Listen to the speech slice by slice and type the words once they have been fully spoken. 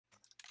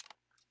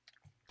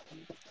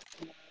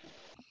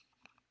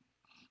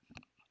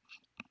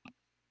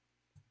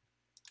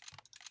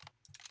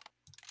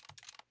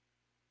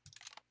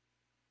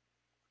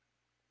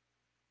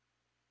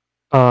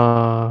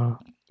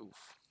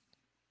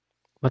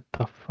What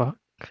the fuck?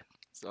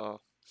 So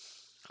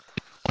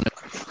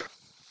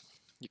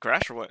you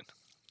crash or what?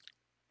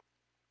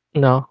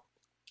 No.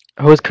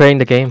 Who's creating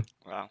the game?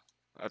 Wow,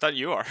 I thought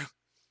you are.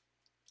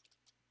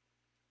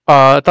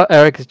 I thought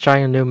Eric is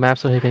trying a new map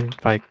so he can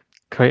like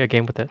create a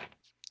game with it.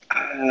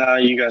 No,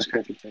 you guys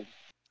create the thing.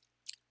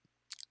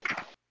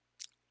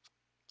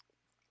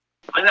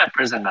 Play that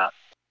prison map.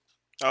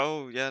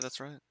 Oh yeah, that's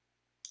right.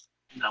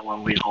 That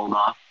one we hold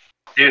off.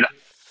 Dude,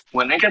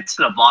 when it gets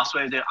to the boss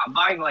wave, dude, I'm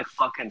buying like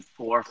fucking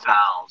 4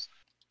 fowls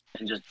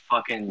and just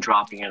fucking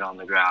dropping it on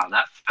the ground.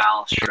 That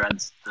fowl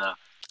shreds the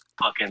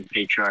fucking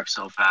patriarch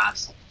so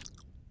fast.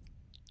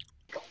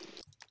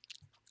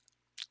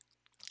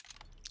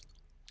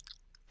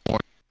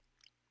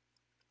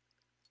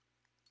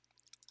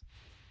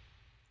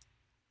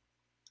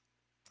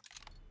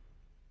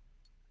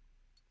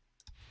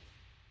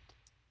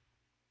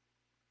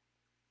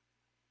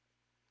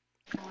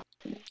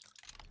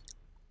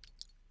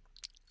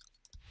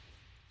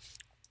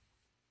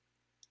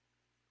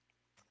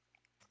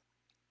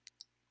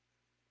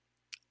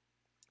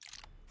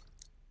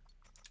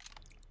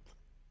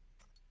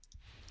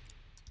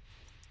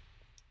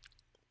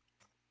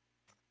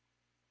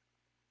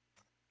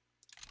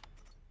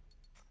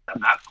 That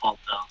map called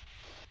though.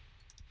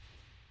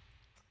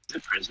 Is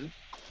it prison?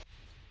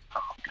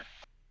 Oh, okay.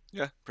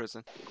 Yeah,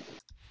 prison.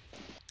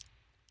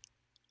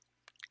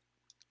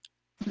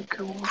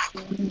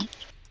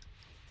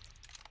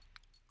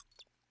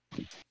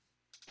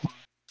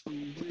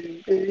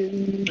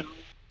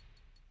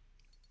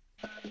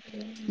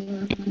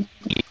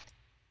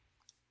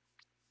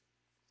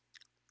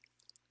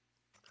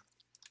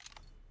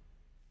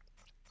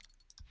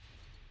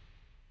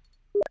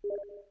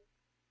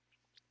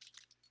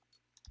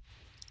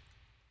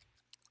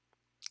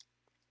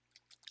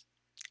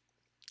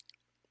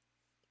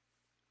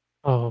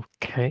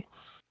 Okay.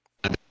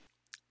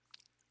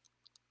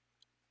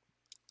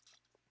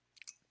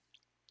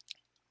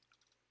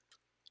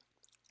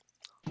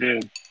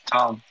 Dude,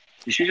 Tom,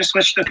 you should just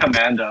switch to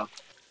commando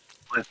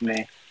with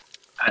me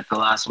at the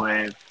last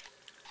wave.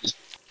 Just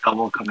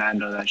double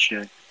commando that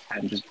shit,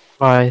 and just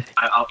Why?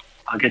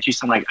 I'll get you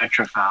some like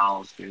extra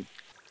fouls, dude.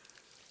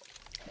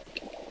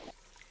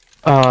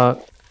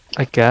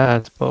 I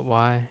guess, but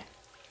why?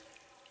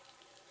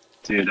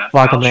 Dude, that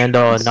Why foul commando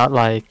and shreds. not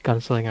like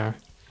gunslinger?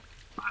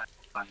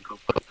 Fine, go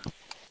for it.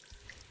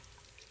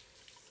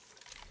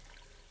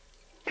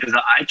 Because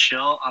I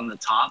chill on the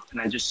top and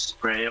I just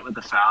spray it with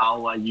the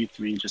foul while you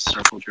three just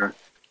circle jerk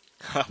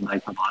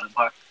like the bottom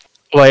part.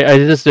 Wait,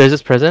 is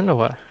this prison or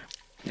what?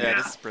 Yeah,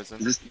 this is prison.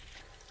 Is this,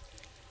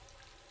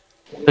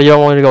 So you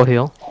don't want me to go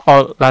heal?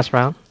 Oh, last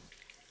round?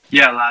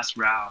 yeah, last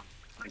round,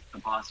 like the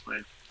boss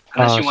wave.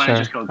 Unless Oh, you want to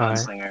sure. just go Alright.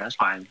 gunslinger, that's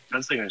fine.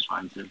 Gunslinger is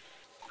fine too.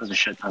 Does a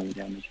shit ton of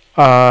damage.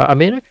 I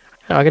mean,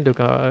 I can do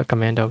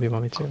commando if you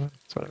want me to.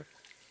 It's whatever.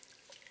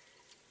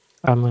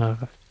 I'm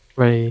a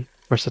very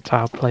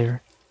versatile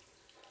player.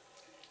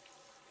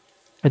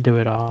 I do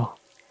it all.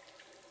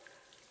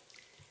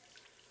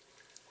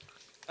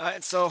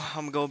 Alright, so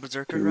I'm gonna go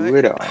berserker, Do right?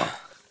 it all.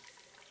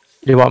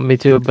 You want me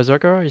to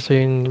berserker? Are you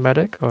saying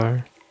medic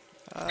or?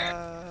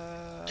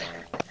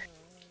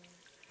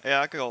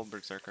 Yeah, I could go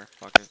berserker.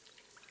 Fuck it.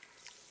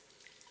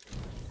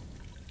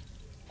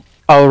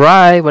 All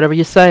right, whatever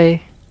you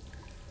say.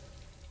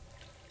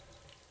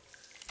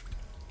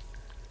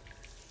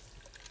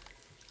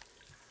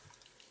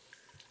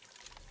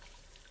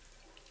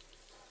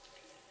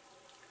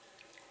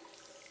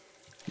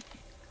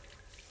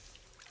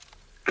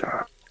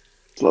 God,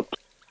 look,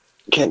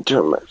 can't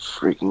turn my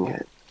freaking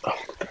head. Oh,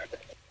 God.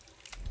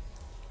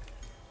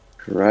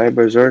 Right,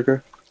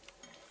 berserker.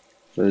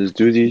 Let's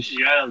do these.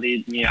 You gotta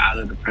lead me out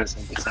of the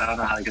prison because I don't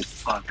know how to get the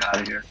fuck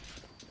out of here.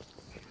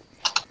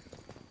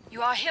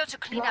 You are here to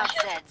clean out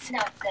Zeds.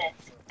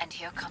 And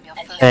here come your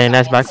first. Hey,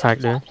 nice targets.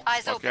 backpack, dude.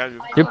 Eyes Fuck yeah, open.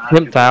 dude. You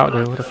pimped out,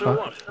 dude. What the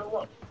fuck?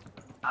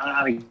 I don't know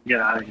how to get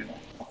out of here.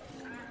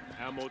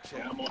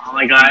 Oh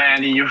my god,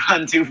 Andy, you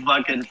run too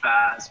fucking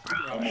fast, bro.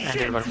 I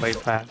did run way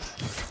fast.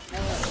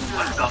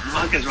 What the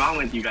fuck is wrong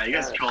with you guys? You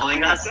guys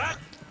trolling us?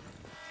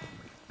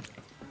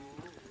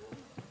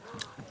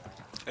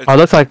 It's Oh, it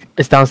looks like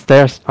it's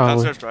downstairs,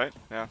 probably. downstairs, right?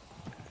 Yeah.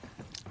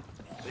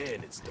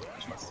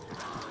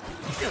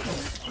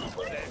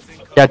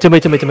 Yeah, to me.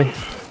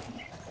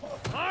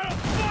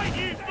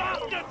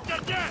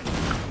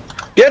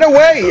 Get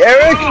away,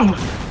 Eric!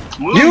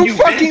 Move, You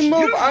fucking bitch.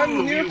 move! You I'm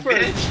move, here you first,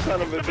 bitch.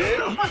 son of a What the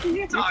bitch! fuck are you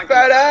You talking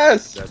fat about?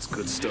 ass! That's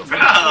good stuff. Bro,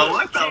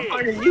 what the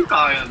fuck are you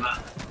talking about?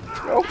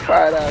 No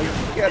fat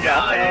ass! Get the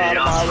Yeah,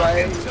 hell out of my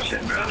way! y'all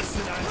shit, bro.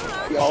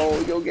 Yo,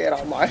 you'll get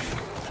on my...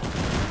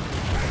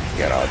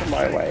 Get out of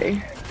my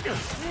way.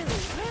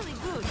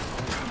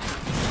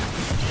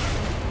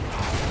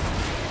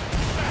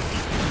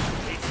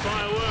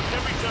 Firework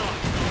every time.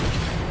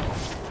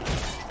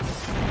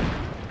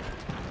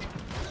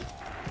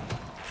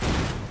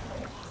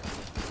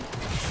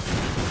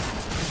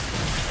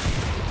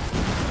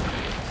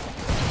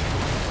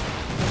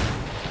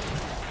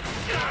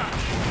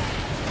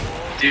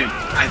 Dude,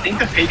 I think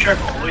the Patriarch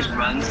always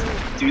runs.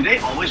 Do they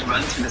always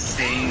run to the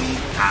same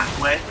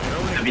pathway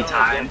every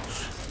time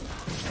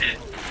it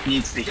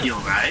needs to heal,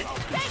 right?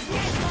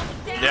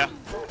 Yeah.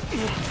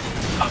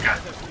 Okay.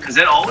 Because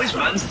it always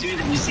runs, dude.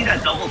 You see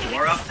that double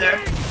door up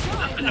there?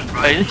 Up in the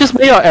front? It just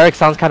made your Eric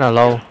sound kind of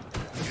low.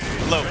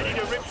 Low.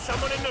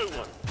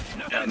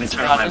 Yeah, let me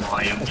turn up my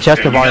volume.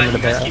 Adjust the You guys- volume a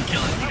you guys bit. keep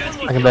killing. You guys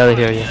keep I can barely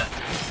hear you. Yeah.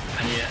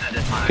 I need to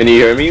edit my... Can you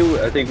hear me?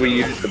 I think we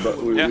used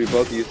Yeah. we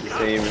both used the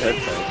same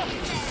headphones.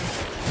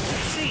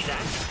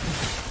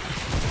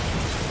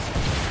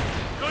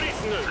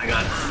 I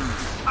got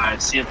it.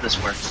 Alright, see if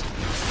this works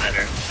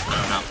better.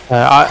 I don't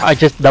know. I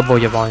just double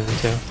your volume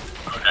too.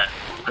 Okay.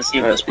 Let's see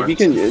if this If works. you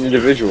can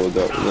individual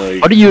though,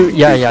 like, What do you?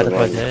 Yeah, use yeah. the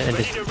That's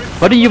what. volume.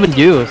 What do you even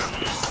use?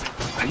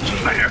 I can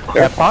use my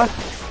AirPods.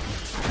 AirPod?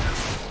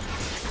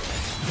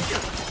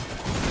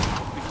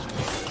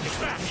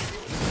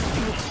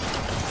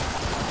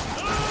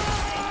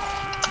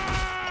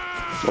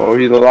 Oh,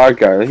 he's the last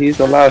guy. He's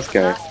the last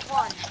guy. Last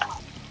one.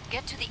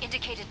 Get to the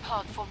indicated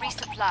pod for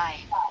resupply.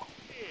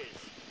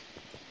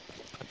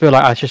 I feel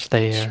like I should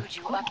stay here. Shoot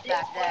you up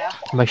back there.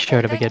 Make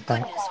sure that we Thank get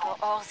back. goodness for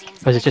Orzine's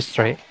Because it's just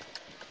straight.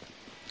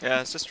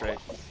 Yeah, it's just straight.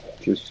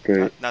 Just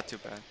straight. Not too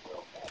bad.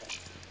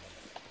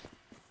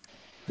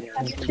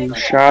 Too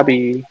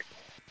shabby.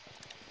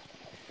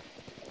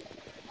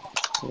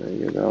 I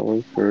get that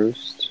one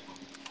first.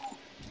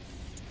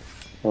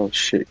 Oh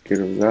shit, get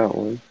him that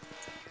one.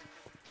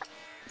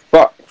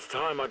 Fuck!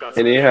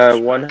 And he had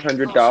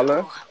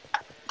 $100.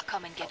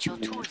 Come and get your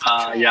tools.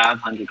 Yeah, I have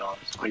 $100.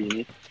 What do you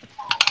need?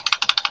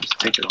 Just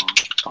take it all.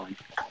 It's fine.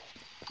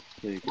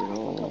 Take it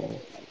all.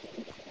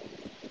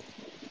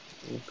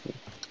 Okay.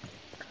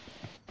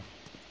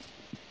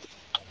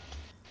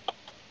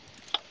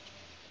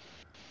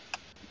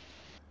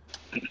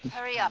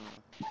 Hurry up.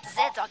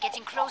 Zeds are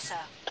getting closer.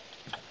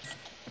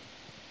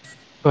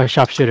 Oh,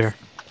 sharpshooter.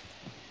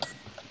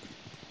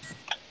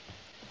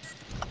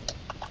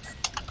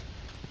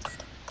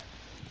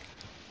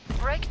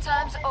 Break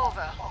time's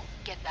over.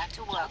 Get back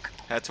to work.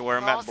 Had to wear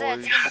a More map,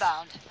 Zeds boys.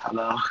 inbound.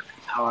 Hello.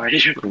 How are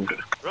you?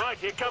 Right,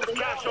 here comes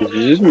cash Did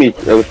you just meet?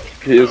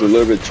 He was a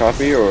little bit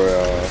choppy, or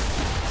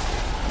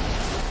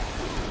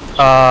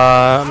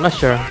I'm not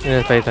sure. I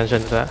didn't pay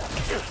attention to that.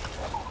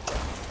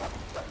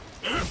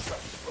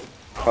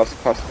 Cuss.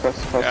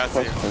 Yeah, I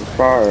see you. I'm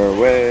far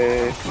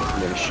away.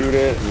 I'm gonna shoot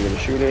it. I'm gonna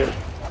shoot it.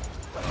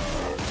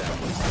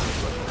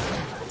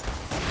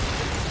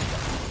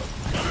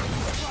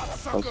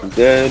 House is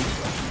dead.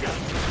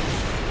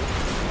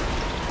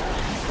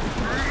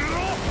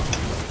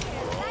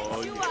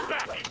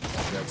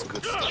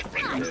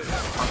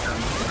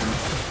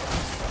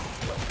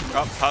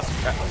 Oh, pass.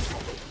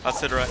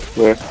 That's it, right.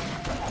 Where?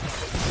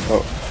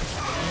 Oh,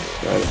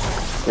 got it.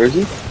 Where is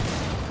he?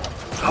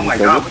 Oh my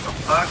god, what the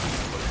fuck?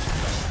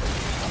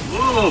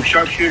 Whoa,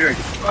 sharpshooter. Get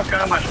the fuck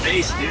out of my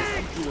face,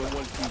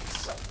 dude.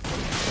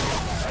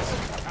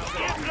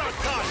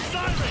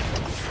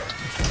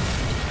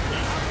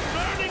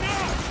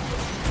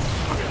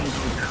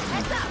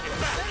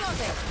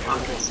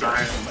 Fucking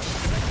siren.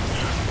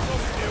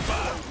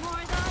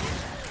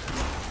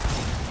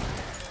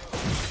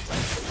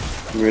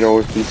 Let me know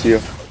if you see a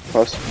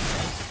Cuss.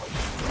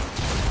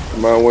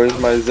 Come on, where's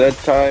my Z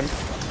time?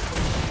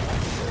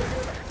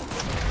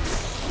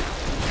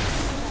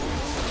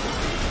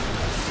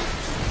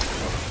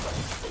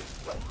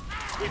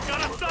 We've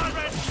got a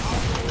siren!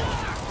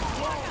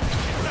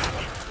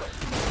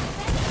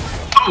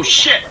 Oh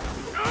shit!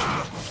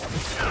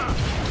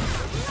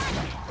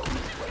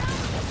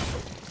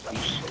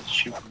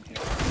 Shoot from here.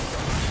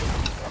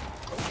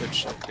 Good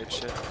shit, good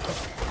shit.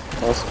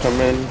 Husk come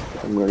in.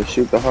 I'm gonna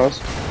shoot the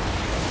husk.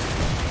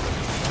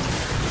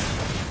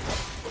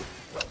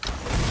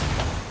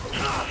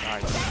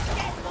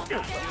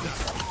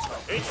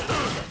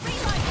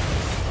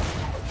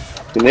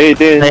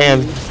 Grenade in.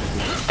 Damn.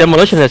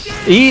 Demolition is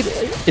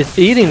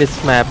eating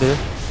this map, dude.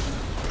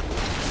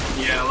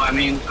 Yeah, well, I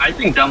mean, I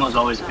think Demo's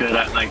always good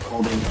at like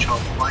holding choke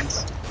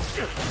points.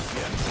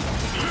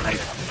 Like,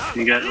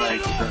 you get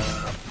like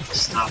the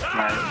stuff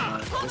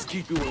right, but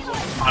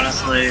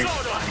honestly, like,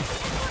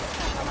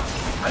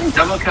 I think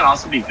Demo can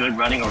also be good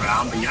running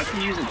around, but you have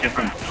to use a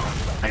different.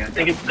 Like, I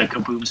think the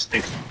kaboom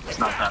stick is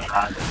not that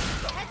bad.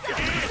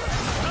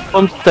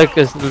 Boomstick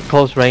is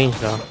close range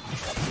though.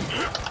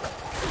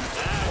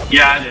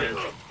 Yeah, it is.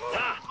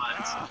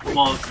 But,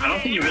 well, I don't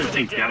think you really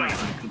take damage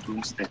from the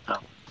kaboom stick though.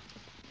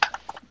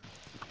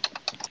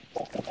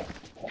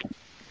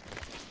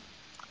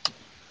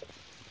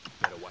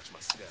 Better watch my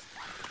step.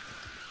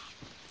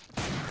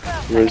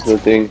 Where's the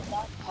thing?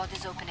 Pod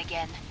is open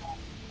again.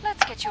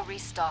 Let's get you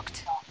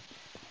restocked.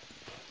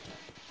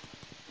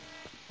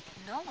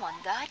 No one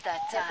died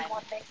that time.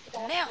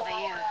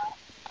 Merveilleux.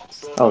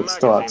 Oh, it's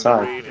still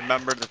outside.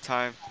 Remember the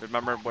time.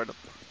 Remember where the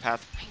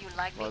path. You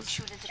like being Was.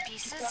 chewed into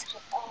pieces?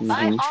 Mhm.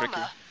 Buy Tricky.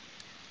 armor.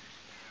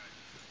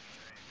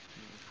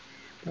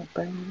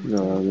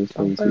 No, this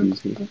one's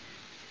easy.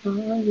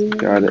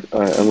 Got it.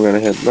 Alright, I'm gonna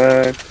head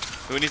back.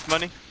 Who needs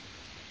money?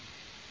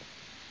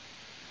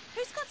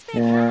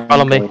 Yeah,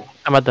 Follow me.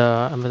 I'm at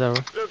the.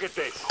 Look at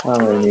this. I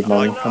don't really need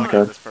money. I'm I'll give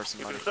good. this person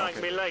You money. can thank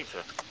Okay. me later.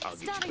 I'll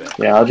get you back.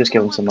 Yeah, I'll just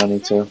give him some money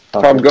too.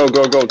 Fuck Tom, it. go,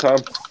 go, go, Tom.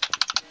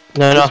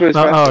 No, This way is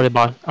I faster. already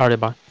bought. I already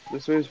bought.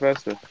 This way is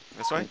faster.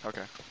 This way?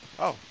 Okay.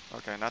 Oh,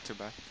 okay, not too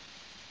bad.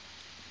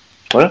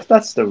 What if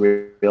that's the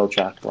real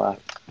Jack Black?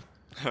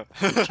 True.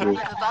 I'm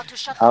about to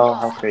shut the How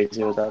pod.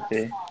 crazy would that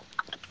be?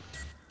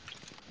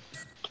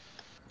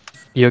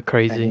 You're And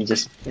crazy.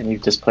 he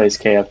just plays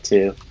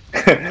KF2.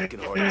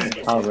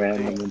 How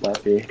random would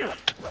that be?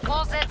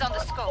 More Zeds on the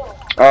scope.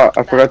 Ah,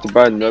 I forgot to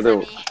buy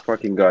another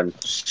fucking gun.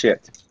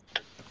 Shit.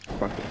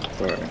 Fucking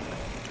sorry.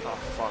 Oh,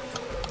 fuck.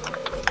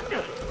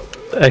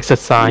 Exit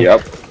sign.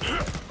 Yep.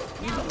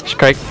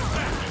 Strike.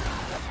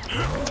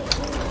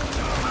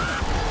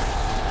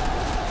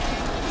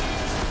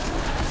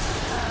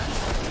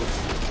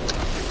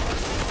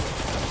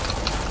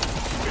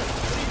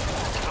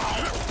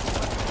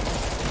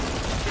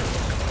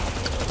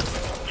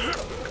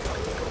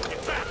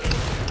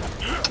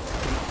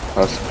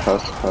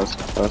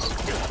 Husk.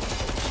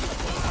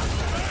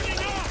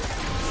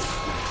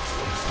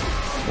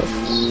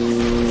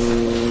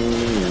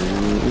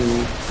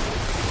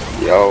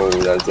 Yo,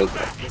 that's it.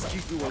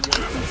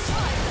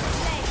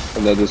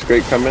 Another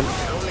straight coming.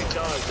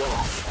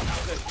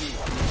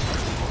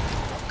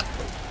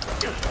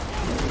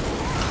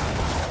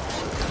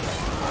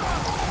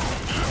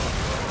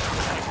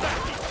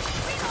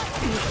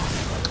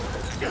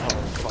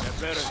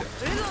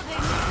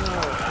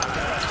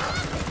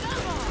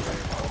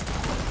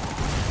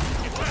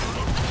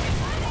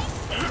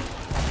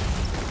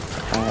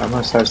 I'm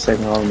gonna start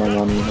saving all my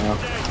money now.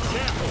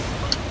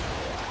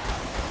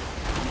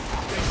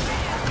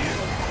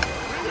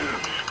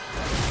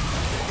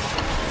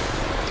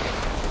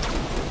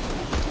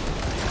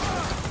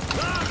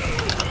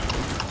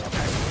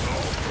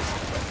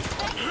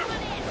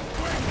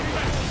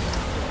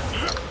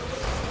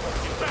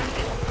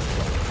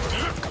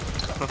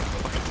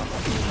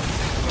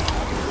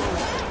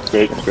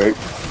 Great.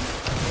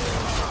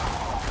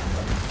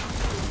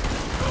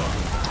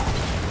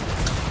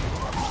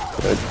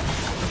 Good.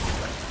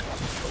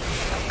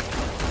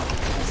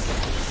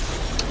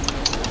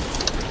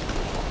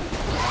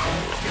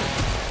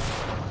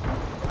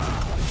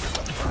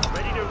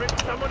 Ready to rip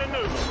someone a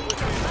new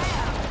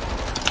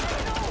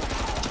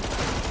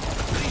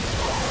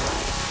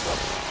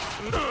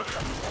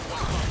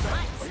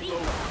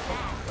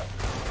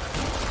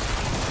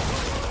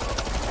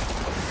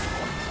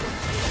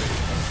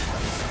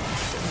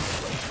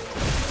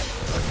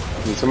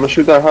Did someone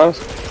shoot that house?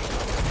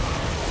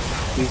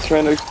 He's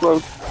trying to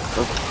explode.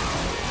 Oh.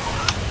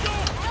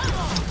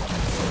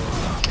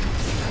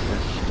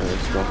 Yeah,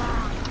 let's go.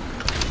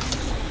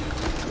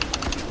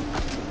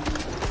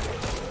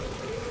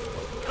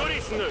 Goody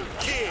Snoop.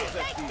 Cheers.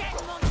 Nasty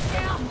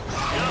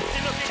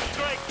looking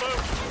straight,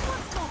 folks.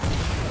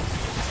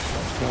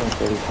 Oh,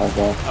 35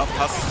 left. Up,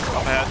 husk,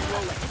 up ahead.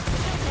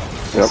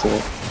 That's Yep.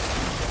 it.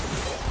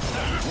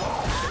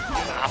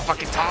 Ah,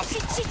 fucking toss.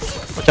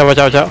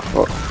 Watch out.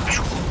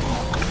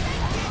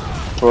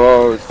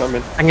 Oh, it's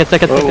coming. I can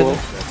take it. Ready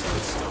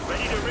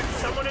to rip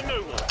someone a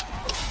new one.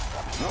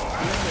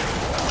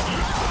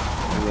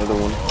 Another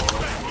one.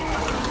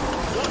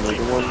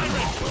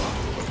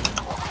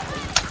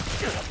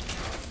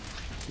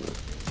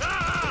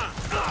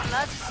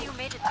 Glad to see you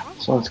made it through.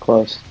 This one's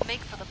close. Make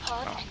for the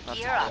pod and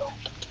gear up.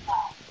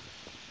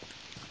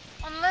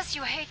 Unless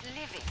you hate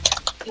living,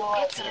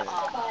 get some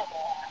armor.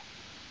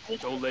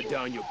 Don't let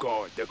down your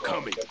guard. They're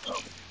coming.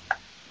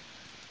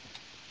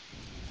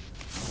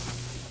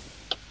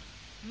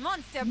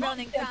 Monster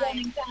running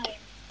time.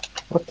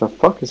 What the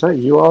fuck? Is that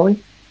you,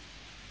 Ollie?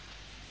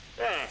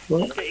 There.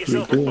 What Get are you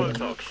yourself a doing?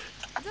 Botox.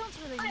 Don't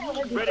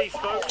really need Ready,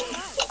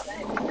 folks?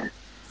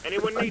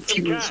 Anyone need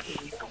some cash?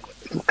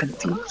 I'm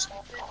confused.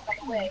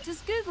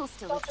 Does Google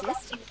still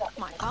exist?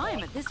 Might buy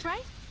him at this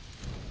rate.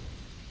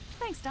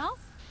 Thanks, dolls.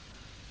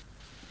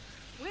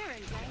 We're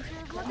in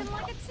danger of looking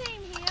like a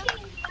team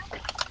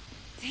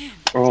here.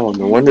 Oh,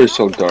 no wonder it's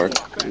so dark.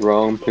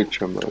 Wrong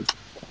picture mode.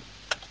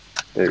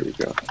 There we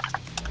go.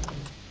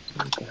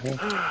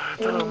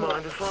 Don't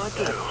mind if I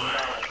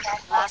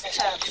do. Last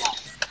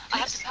chance. I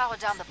have to power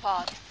down the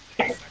pod.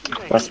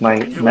 That's my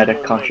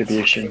medic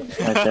contribution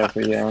right there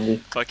for you, Andy.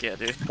 Fuck yeah,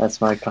 dude. That's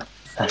my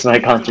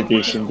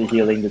contribution to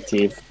healing the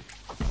team.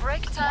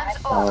 Break time's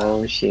over.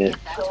 Oh shit.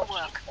 Get back to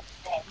work.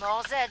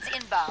 More Zeds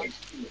inbound.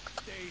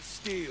 Stay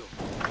still.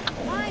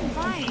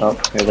 Fine. Oh,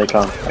 here they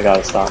come. I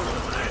gotta stop.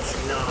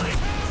 That's nice.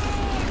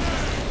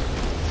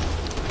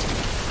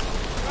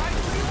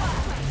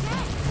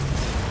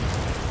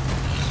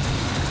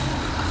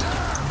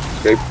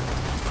 Okay.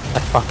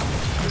 Fuck.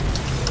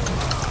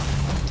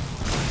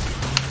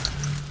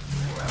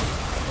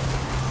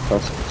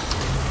 Husk.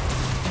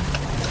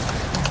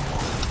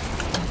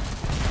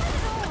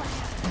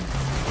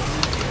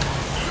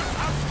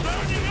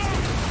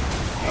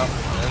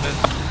 There it is.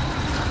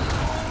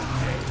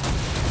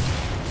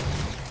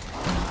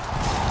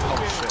 Oh,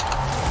 shit.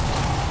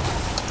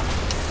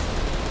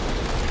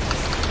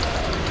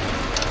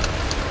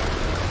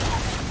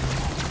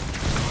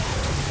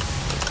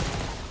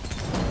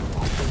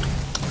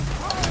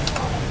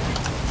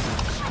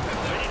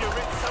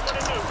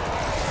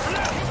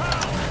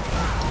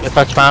 Get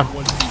touch man.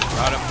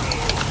 Got him.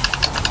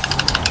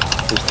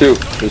 There's two.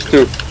 There's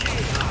two.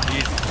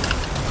 Easy.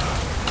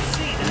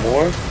 One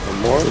more. One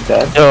more. You're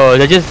dead. Yo,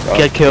 they just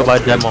get killed by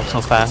demo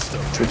so fast.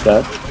 You're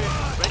dead.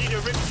 Ready to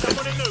rip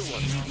someone a new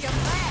one.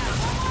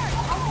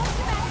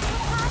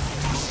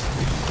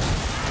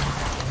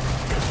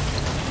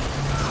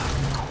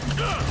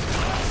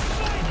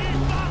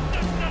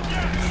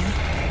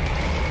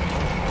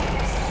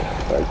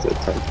 That's it.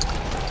 Time.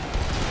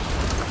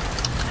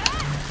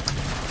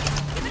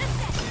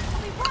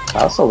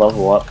 I also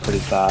level up pretty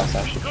fast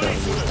actually killing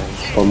these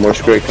things. One more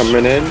straight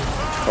coming in.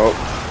 Oh,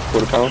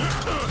 quarter pound.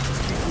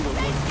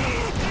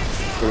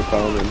 Quarter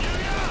pound in.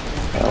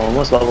 Yeah, I'm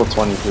almost level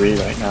 23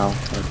 right now.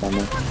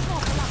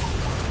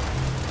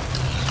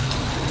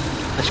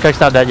 This guy's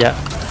not dead yet.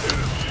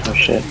 Oh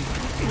shit.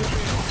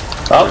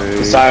 Oh,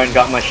 the siren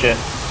got my shit.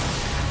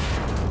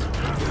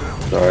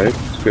 Alright,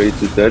 straight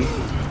is dead.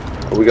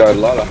 Oh, we got a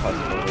lot of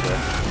hustle over there.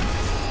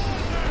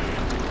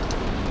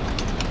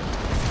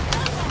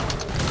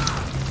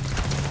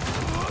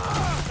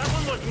 That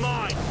one was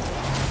mine.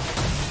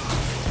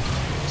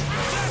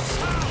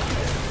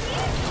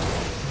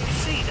 You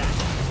see that?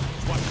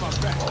 Watch my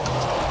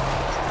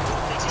back.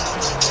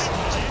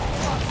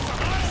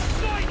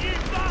 Fight you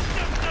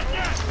bastards to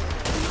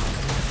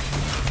death!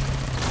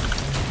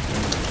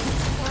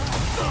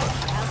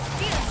 I'll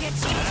still get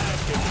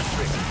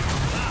you.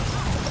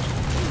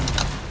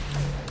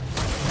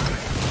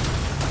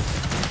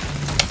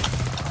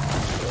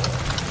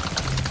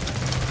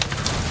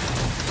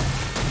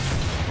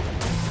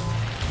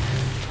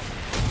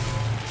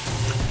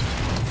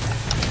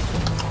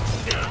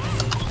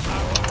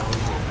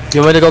 You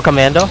want me to go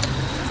commando?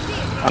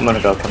 I'm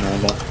gonna go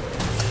commando.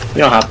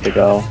 You don't have to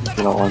go if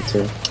you don't want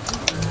to.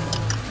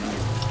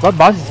 What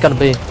boss is it gonna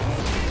be?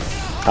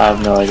 I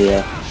have no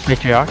idea.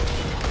 Matriarch?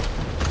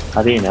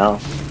 How do you know?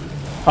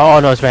 Oh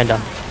no, it's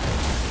random.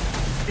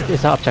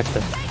 It's not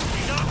objective.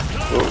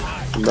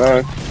 Oh, come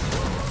back.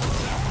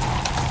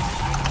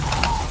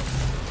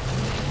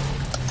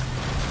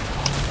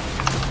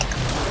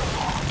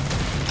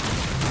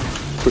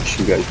 Push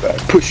you guys back.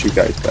 Push you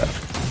guys back.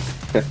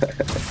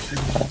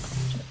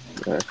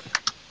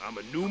 I'm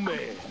a new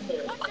man.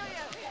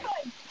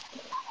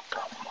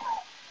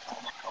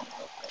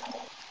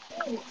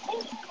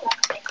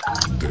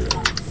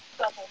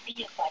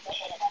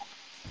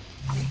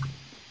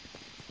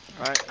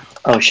 Alright.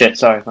 Oh shit,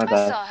 sorry, my I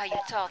bad. saw how you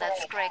tore that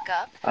scrake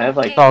up. I have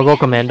like Oh, go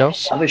commando.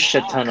 I have a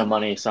shit ton of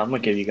money, so I'm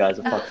gonna give you guys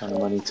a fuck ton of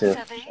money too.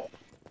 Savvy?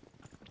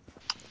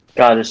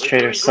 God, this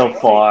trader's so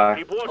far.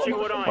 Keep watching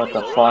what I What do.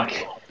 the fuck?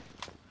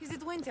 Is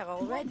it winter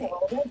already?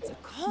 It's a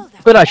cold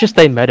But I should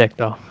stay medic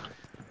though.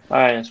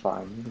 Alright, it's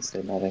fine. You can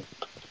stay medic.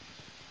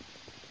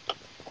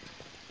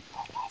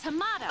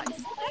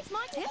 Tomatoes. That's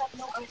my tip.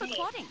 Good for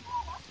clotting.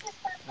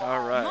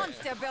 Alright.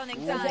 Monster burning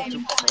Who wants time.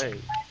 to play?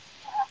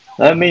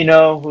 Let me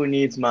know who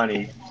needs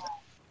money.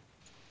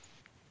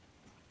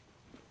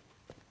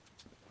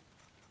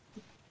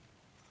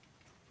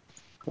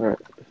 Alright,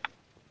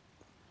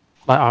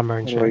 My armor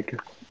and I shit. like it.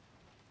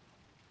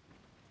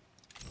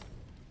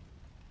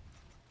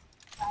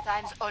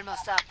 Time's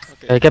almost up.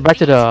 Hey, get back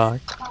to the.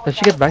 Let's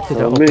get back to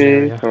the On open me,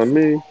 area. on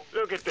me.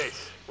 Look at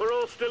this. We're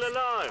all still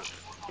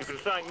alive. You can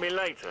thank me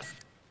later.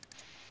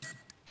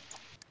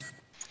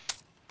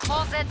 More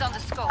Zeds on the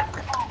scope.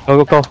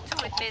 Go, go, go.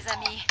 To it, mes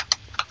amis.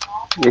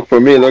 Look for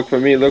me, look for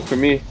me, look for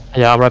me.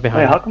 Yeah, I'm right Wait,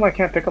 behind. how come I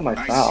can't pick up my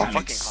foul?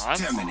 Fucking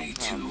climb.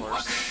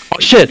 Oh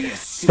shit!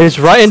 He's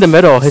right in the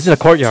middle. He's in the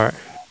courtyard,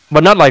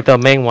 but not like the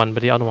main one,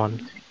 but the other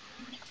one.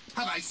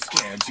 Have I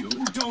scared you?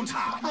 Don't I?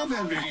 How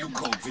then will you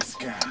cope this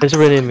guy? He's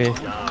really me.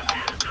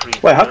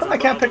 Wait, how come I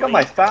can't pick up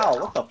my foul?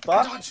 What the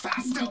fuck? Dodge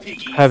faster,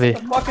 piggy. Heavy.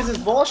 What the fuck is this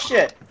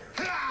bullshit?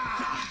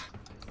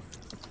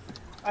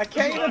 I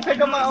can't even pick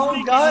up my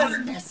own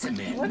gun.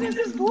 Specimen. What is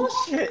this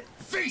bullshit?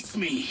 Face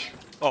me.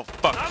 Oh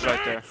fuck, it's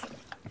right there.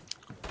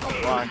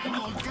 Why?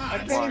 I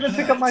can't even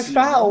pick up my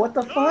foul. What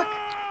the fuck?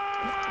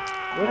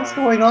 What is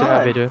going Too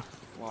heavy, on? dude.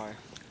 Why?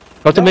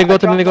 Go to No, me. Go I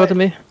to me. dropped Go my- to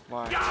me.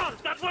 Why? God,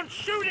 that one's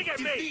shooting at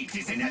me! Defeat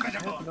is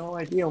inevitable. No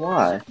idea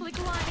why. Carefully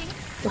gliding.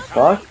 The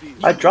fuck?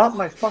 I dropped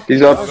my fucking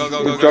He's up. gun. Go,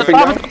 go, He's go, dropping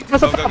go, down. go,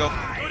 go, go, go.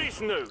 Good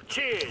is new.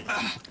 Cheers.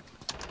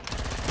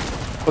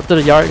 Go to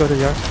the yard. Go to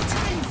the yard.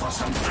 Time for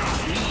some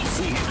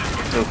easy.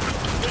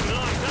 Didn't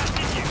like that,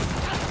 did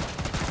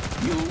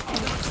you? You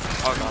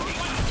Oh god.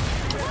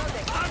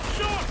 I'm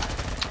shot!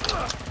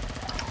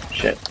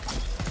 Shit.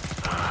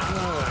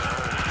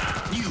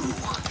 You.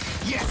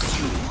 Yes,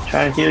 you.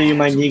 Trying to heal you,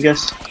 my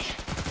niggas.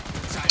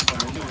 Time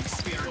for a new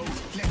experiment.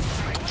 Let's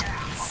try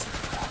gas.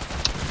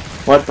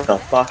 What the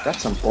fuck?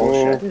 That's some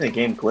bullshit. I think the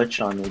game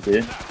glitched on me,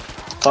 dude.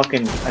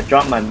 Fucking, I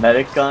dropped my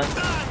medic gun,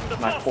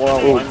 my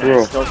 401, and I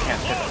bro. still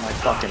can't pick up my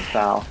fucking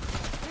foul.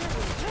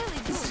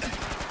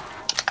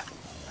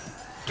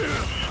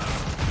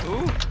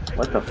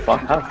 What the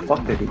fuck? How the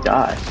fuck did he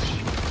die?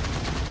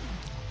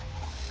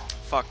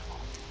 Fuck.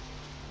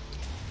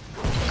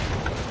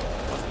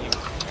 Wasn't even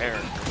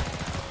prepared.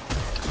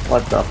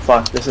 What the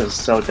fuck? This is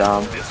so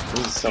dumb.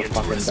 This is so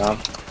fucking dumb.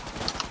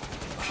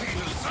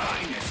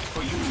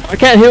 I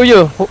can't heal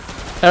you,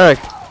 Eric.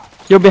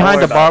 You're behind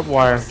worry the about barbed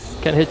wire.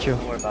 Can't hit you.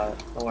 Don't worry about it.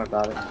 Don't worry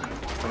about it.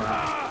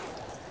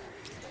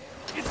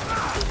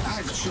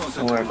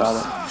 Don't worry about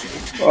it.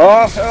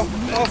 Oh, hell.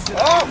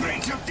 Oh,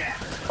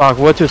 Fuck,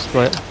 we're too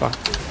split. Fuck.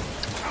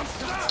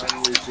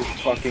 oh. It's just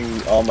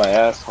fucking on my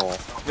asshole.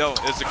 Yo,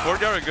 is the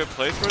courtyard a good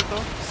place for it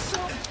though?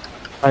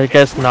 I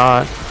guess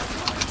not.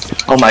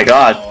 Oh my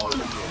god.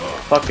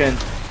 Fucking.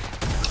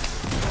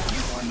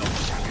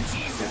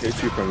 I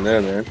hit you from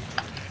there, man.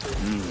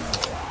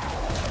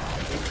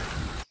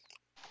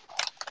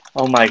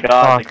 Oh my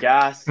god, Fuck. the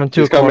gas. I'm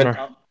too He's coming. corner.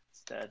 Oh,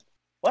 it's dead.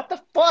 What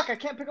the fuck? I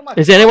can't pick up my.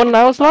 Is there anyone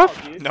else foul,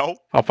 left? dude. No.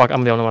 Oh fuck,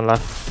 I'm the only one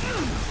left.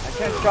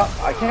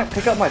 I can't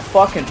pick up my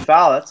fucking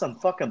foul. That's some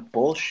fucking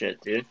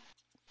bullshit, dude.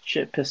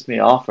 Shit pissed me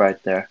off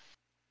right there.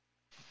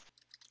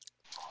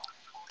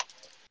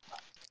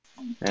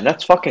 Man,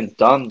 that's fucking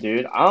dumb,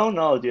 dude. I don't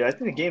know, dude. I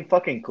think the game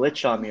fucking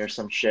glitched on me or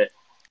some shit.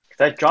 Cause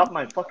I dropped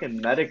my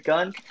fucking medic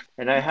gun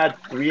and I had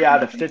 3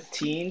 out of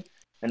 15,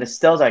 and it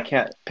still I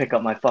can't pick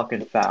up my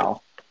fucking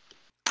foul.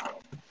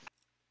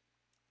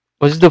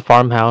 Let's just do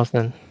farmhouse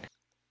then.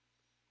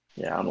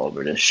 Yeah, I'm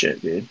over this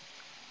shit, dude.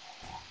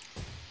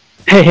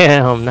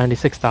 Damn,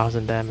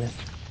 96,000 damage.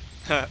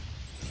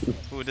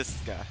 Who this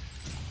guy?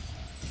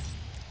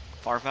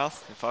 Farmhouse?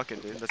 Fuck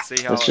it, dude. Let's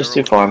see how. Let's just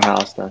do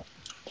farmhouse then.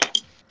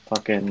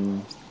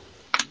 Fucking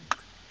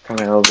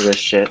coming over this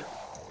shit.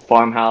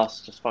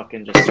 Farmhouse, just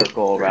fucking just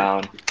circle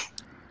around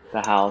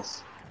the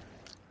house.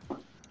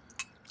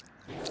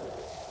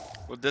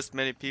 With this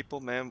many people,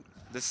 man,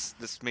 this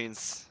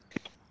means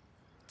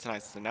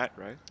tonight's the night,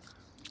 right?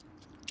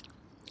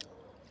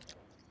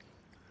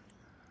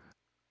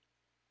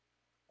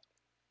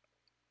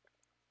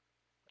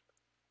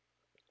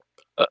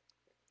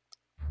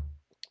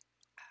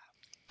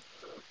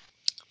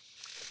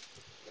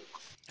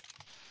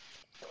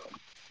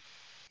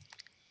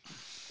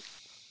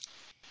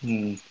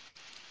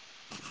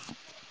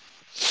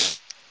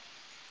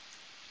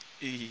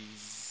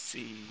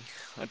 Easy.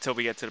 Until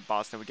we get to the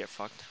boss, then we get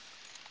fucked.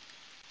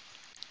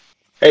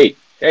 Hey,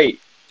 hey,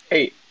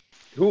 hey.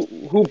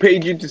 Who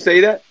paid you to say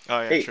that?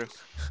 Oh yeah, Hey. true.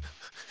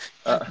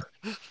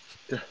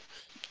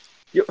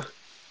 Yo.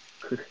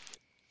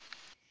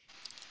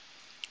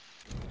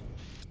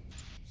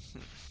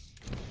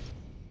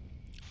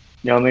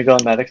 You want me to go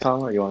medic,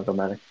 Tom, or you want to go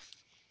medic?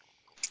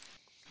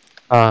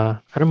 I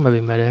don't maybe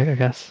medic, I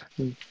guess.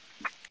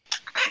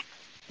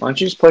 Why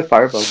don't you just play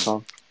Firebow,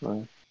 Tom?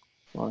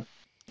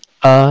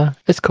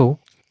 It's cool.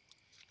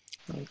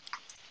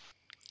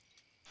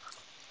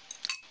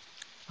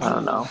 I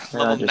don't know.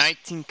 Level Yeah,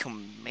 19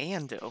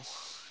 Commando.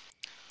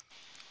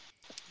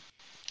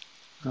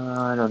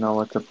 I don't know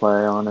what to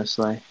play,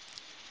 honestly.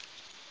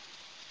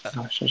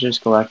 I should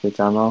just go back to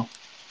demo.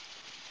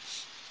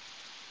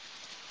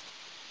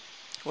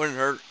 Wouldn't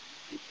hurt.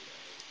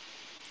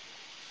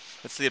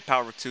 Let's see the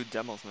power of 2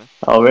 demos, man.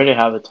 I already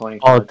have a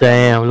 25. Oh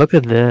damn, look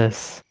at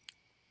this.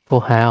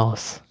 Full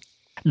house.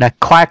 The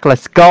quack,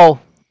 let's go!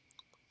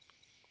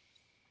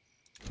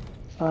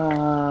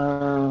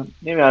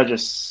 Maybe I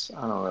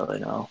don't really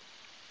know.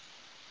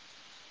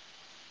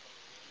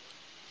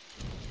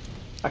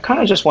 I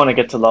kind of just want to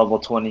get to level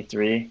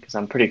 23 because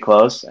I'm pretty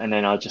close, and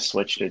then I'll just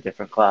switch to a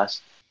different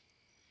class.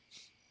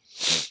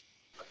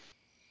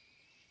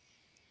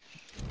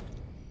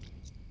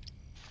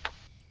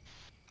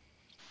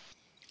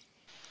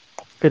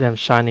 Look at them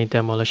shiny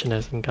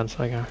demolitionists and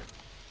gunslinger.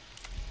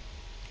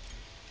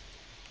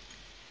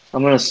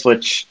 I'm gonna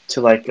switch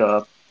to like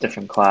a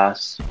different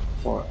class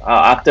or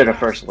after the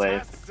first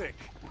wave.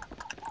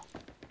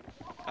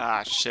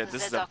 Ah shit,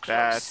 this is a Zeds are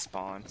bad close.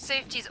 spawn.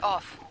 Safety's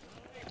off.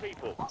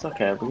 It's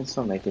okay, we can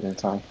still make it in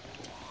time.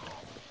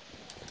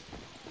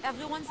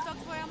 Everyone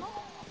stocked for ammo?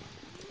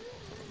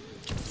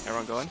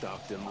 Everyone going?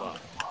 Stop them luck.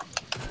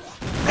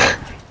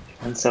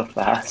 And so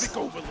fast.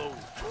 Overload.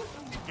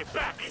 Get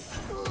back.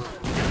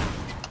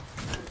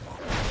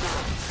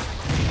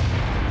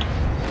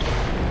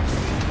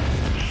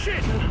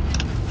 Shit.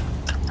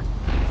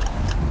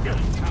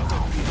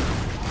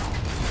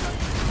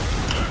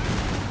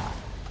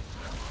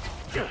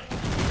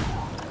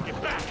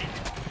 Get back.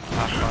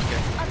 Ah fuck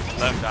it.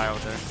 Let him die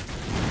out there.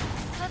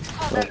 Let's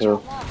call Right that your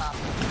here. warm-up.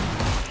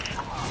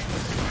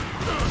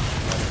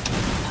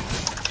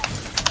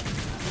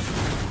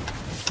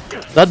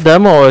 That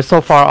demo is so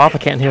far off, I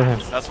can't hear him.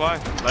 That's why.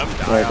 Let him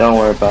die. Wait, out don't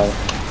there. worry about it.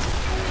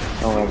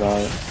 Don't worry about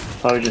it.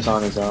 Probably just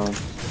on his own.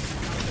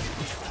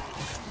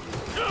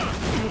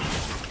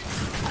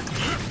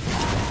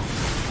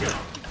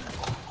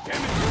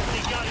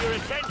 He got your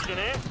attention,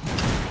 eh?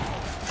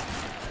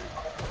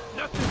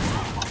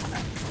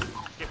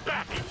 Get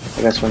back.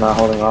 I guess we're not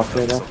holding off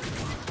here though.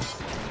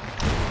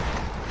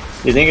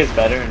 You think it's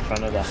better in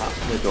front of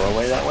the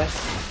doorway that way?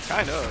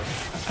 Kind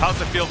of. How's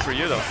it feel for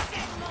you though?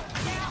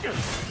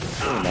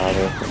 Doesn't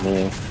matter for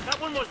me.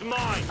 That one was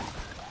mine.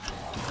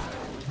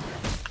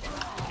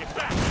 Get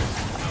back.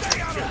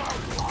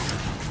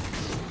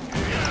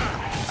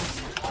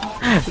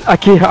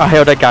 I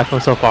held that guy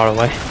from so far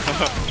away.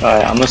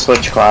 Alright, I'm gonna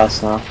switch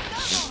class now.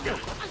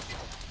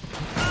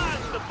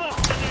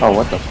 Oh,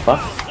 what the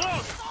fuck?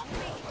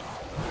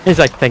 He's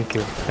like, thank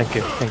you, thank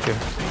you, thank you.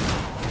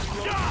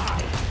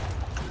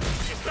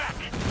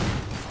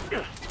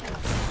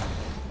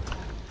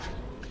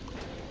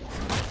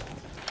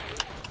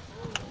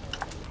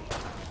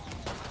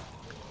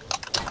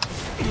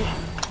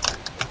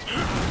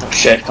 Oh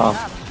shit, Tom.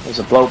 There's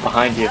a bloat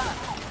behind you.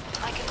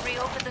 I can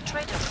reopen the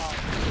trader vault.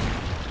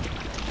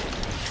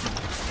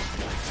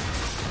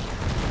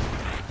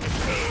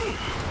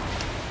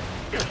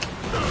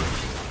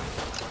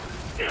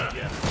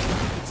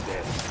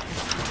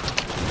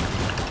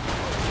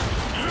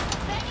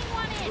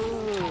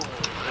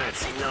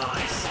 That's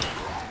nice.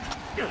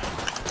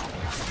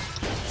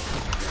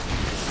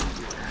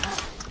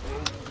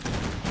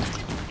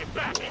 Get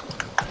back.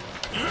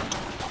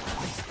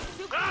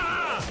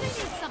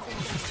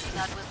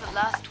 That was the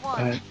last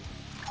one.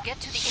 Get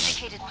to the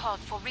indicated pod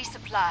for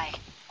resupply.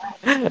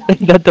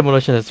 That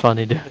demolition is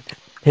funny, dude.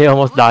 He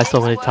almost died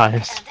so many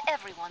times. And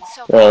everyone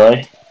survived.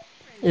 Really?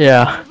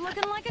 Yeah.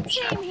 Looking like a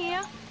team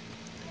here.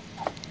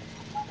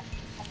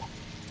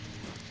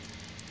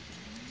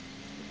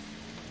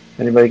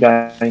 Anybody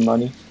got any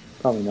money?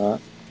 Probably not.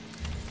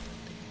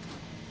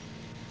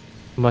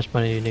 How much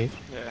money you need?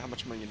 Yeah, how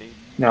much money you need?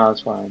 No,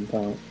 it's fine.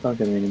 Don't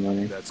give me any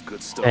money. That's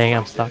good stuff. Dang,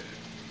 I'm right stuck.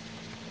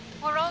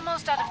 We're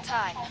almost out of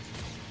time.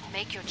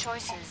 Make your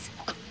choices.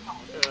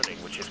 there. Earning,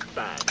 which is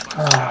bad.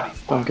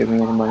 Don't give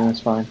me any money. It's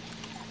fine.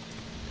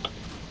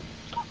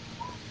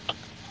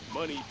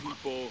 Money,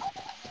 people.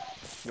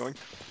 Yoink.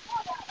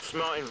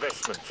 Smart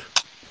investment.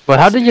 But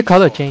how did your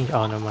color change?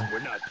 Oh, no mind. We're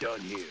not done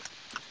here.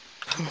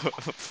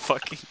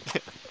 Fucking.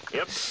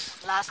 Yep.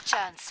 Last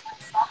chance.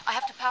 I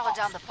have to power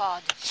down the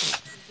pod.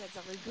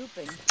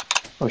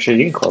 Oh shit,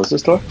 you can close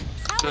this door?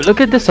 Dude,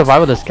 look at the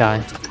survivalist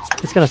guy.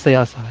 He's gonna stay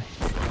outside.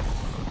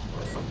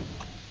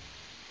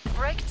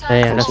 Break time.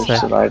 Damn, This that's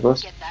is it.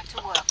 survivalist. Get back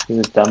to work. He's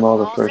a demo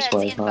the All first Zeds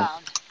wave, huh?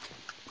 inbound.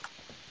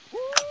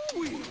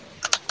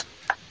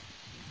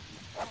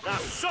 Now,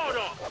 sort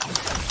off.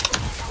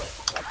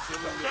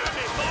 Damn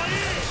it, boy!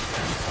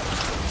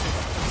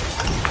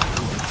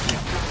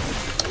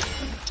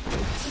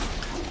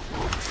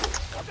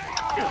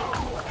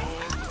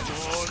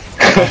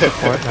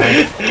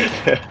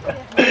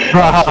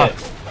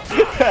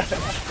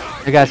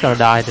 You guys gonna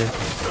die, dude.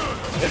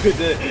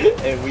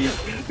 And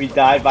we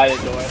died by the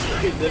door.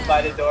 We lived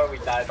by the door, we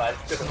died by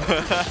the door.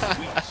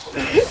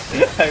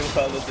 I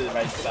followed to the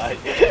right side.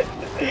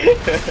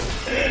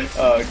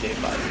 Oh, okay,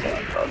 fine.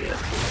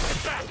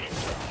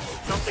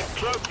 Something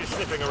cloaked is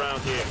sniffing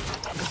around here.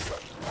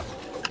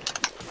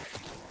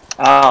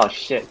 Oh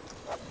shit.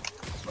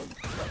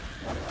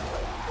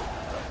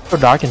 So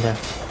dark in there.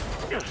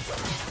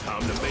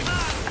 Time to make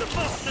the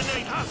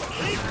Bostonate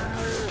husky.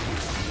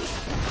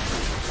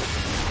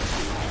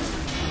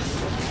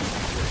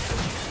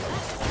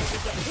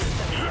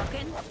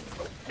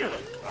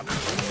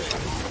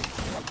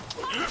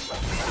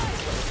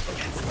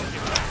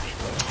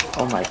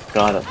 Oh my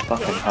god, a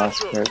fucking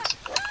husk hurts.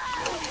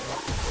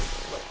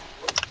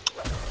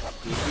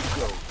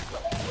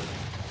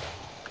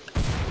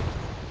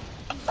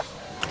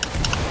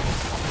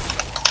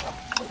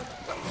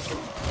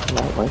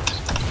 That works.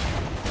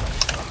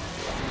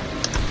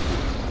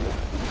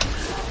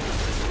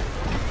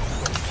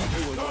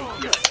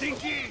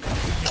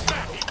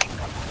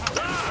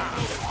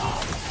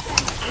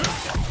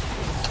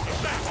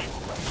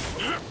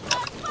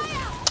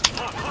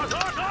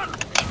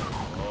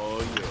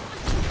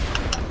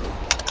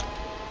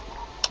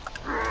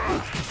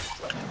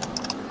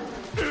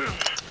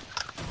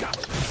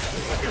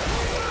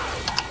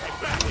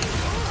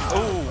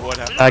 Oh, what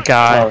happened? That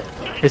guy.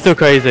 He's too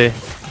crazy.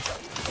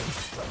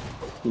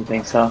 You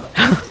think so?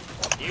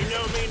 You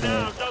know me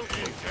now, don't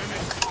you?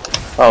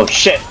 Oh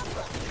shit!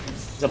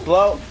 There's a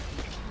blow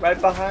right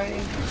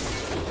behind.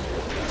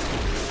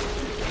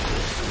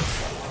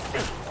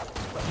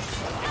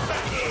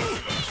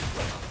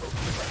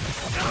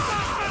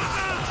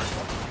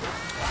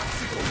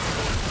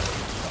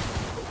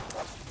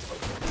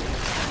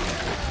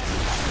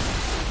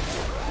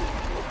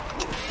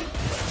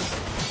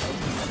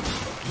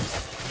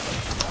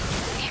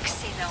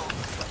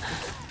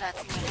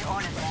 That's nearly all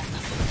of them.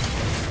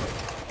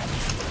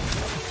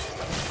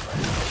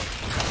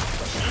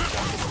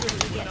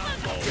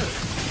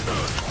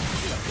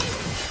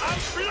 I'm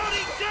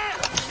bloody dead!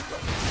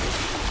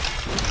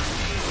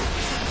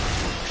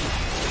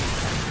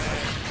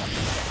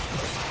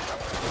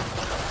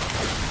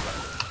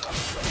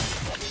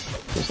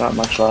 There's not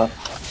much left.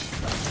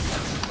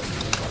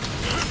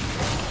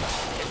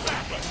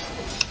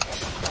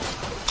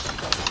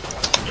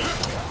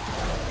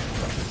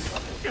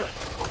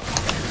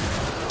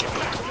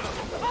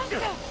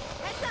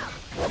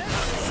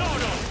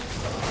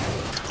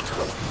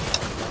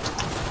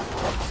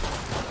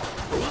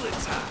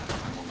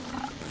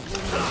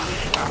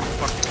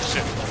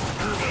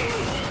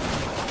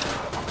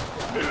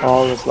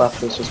 All that's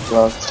left is just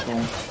blood.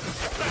 Yeah.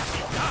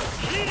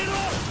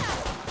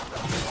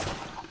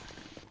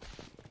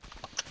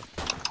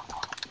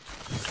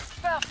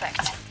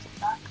 Perfect.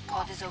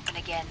 Pod is open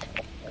again.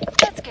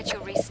 Let's get you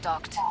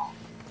restocked.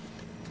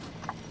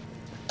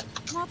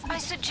 Not I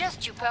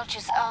suggest you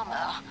purchase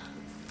armor.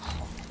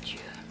 Oh, Dieu.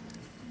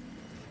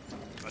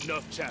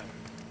 Enough chatter.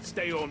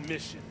 Stay on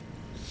mission.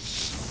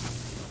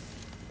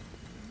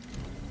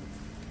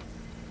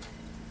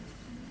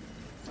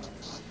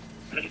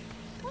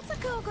 What's a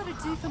girl got to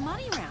do for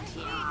money around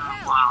here?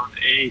 Wow,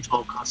 the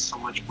A12 costs so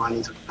much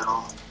money to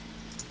fill.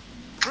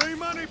 Free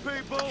money,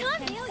 people!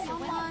 Can't heal you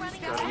when I'm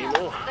running Got out. any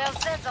more? There's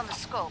Zeds on the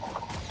scope.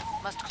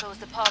 Must close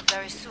the pod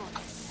very soon.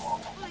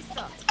 Fully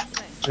stocked.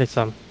 So, Need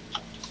some.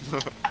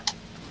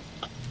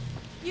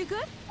 you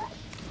good?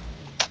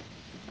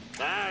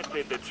 That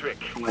did the trick.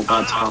 Oh my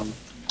god, Tom.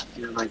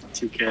 You're like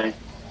 2K.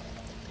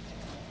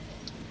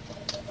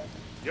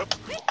 Yep.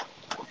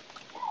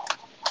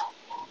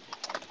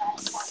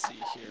 Let's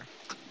see here.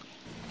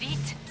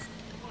 Vite.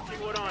 See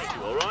what I do,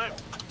 alright?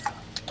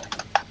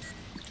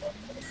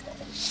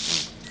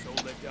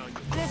 Don't let down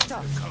your They're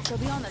stocked. She'll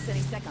be on us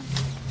any second.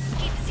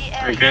 Keep the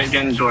air. Alright, get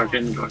in the door,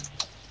 get in the door.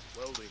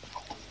 welding.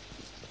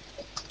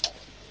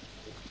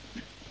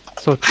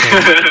 So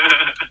true.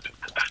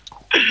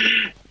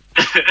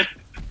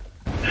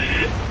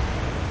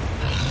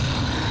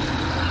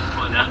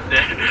 Fun out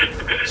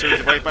there. Should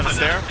we wait by the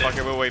stair? Fuck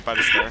it, we'll wait by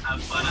the stair.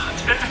 Have fun out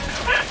there.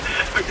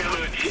 Okay,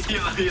 wait.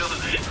 Yo.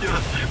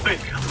 Wait,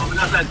 open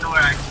up that door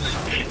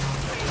actually.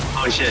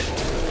 Oh shit.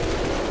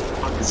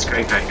 Fucking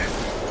straight right here.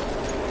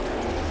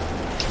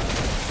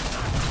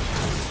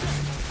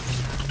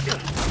 You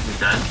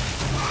dead?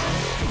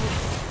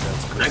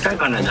 Is that guy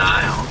gonna die?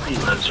 I hope he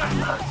lives from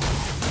that.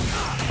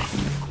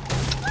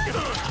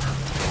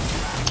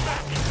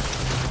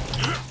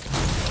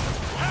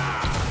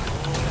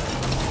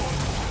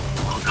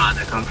 Oh god,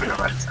 they're coming from the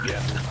right side. Yeah, I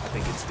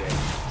think it's dead.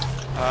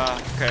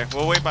 Okay,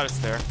 we'll wait by the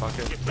stair. Fuck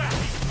it. It's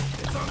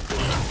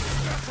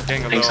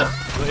getting a Think little.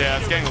 so? Yeah,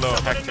 it's getting a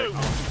little hectic.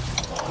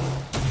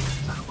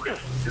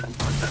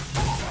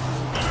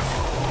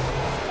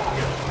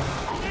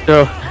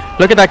 Yo,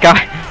 look at that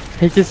guy.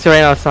 He just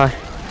ran outside.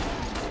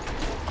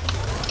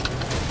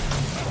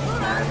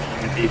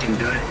 If you can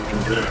do it, you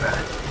can do it,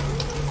 right?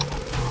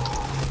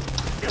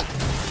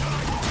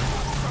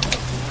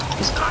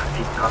 He's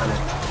got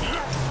it.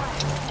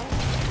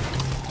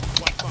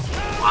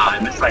 Wow, I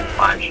missed like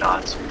 5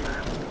 shots.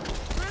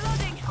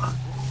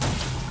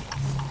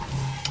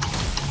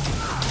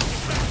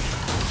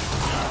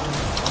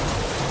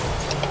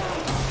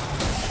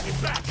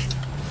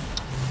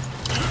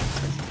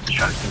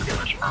 Distracting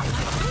damage from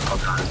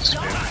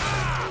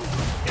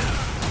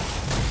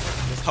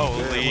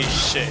Holy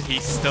shit, he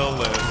still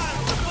lives.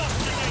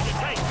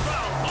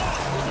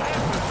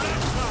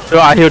 Yo,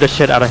 I healed the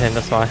shit out of him,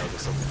 that's why.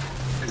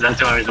 Is that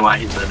the only reason why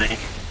he's living?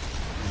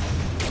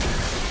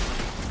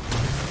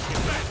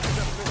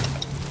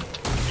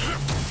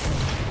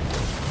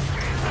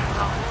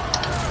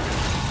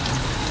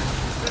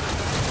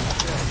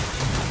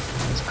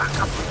 Let's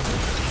back up.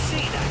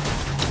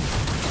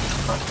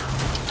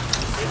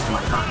 Oh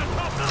my god.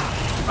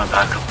 My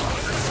backup.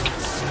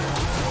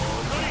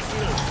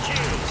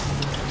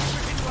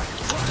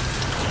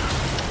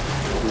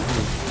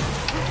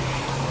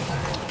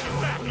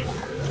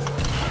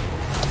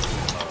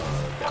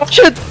 Oh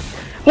shit!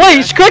 Wait,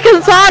 he's quick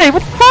inside!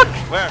 What the fuck?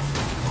 Where?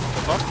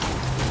 The fuck?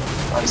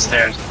 On the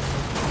stairs.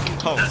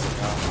 Oh.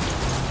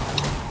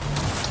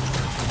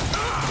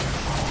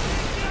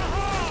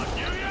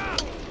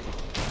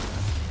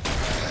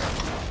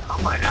 Oh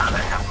my god, I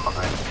have all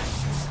that.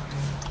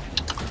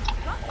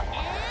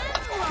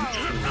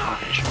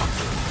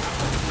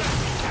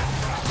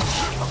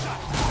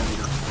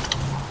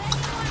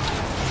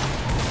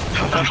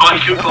 Why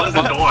did you close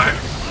the door?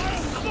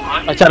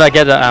 I tried to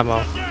get the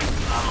ammo.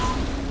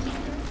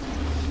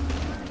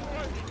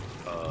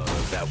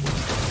 That was.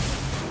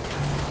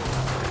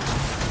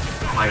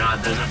 Oh my god,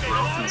 there's a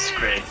broken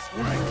scrape.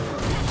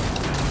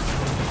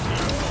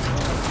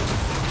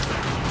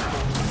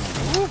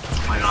 Oh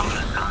my god, I'm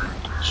gonna die.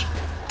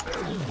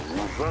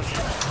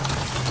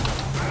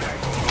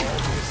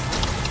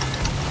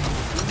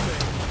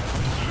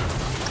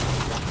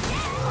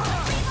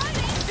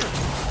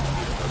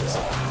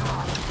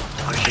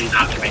 Oh shit, he's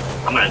after me.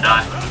 I'm gonna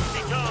die.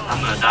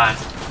 I'm gonna die.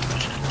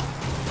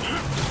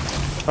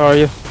 How are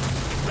you?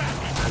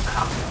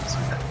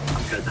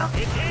 I'm good now.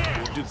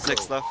 We'll do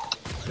 6 left.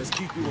 Let's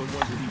keep you on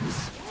one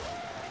piece.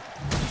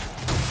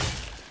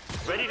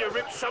 Ready to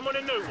rip someone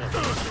a new one.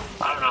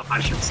 I don't know if I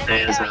should Then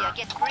stay the as area a...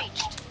 get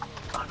breached.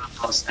 I don't know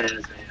if I'll stay as a...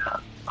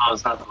 Oh,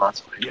 it's not the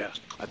last one. Yeah,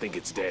 I think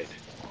it's dead.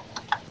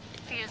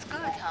 Feels good,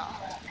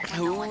 huh? When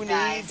Who no one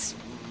dies. needs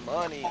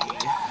money?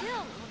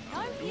 Still,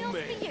 no heals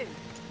for you.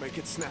 Make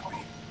it snappy.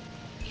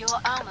 Your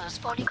armor's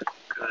fully.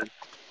 Good.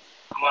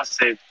 I want to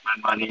save my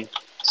money,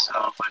 so I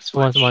Who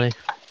wants switch money?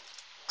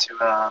 to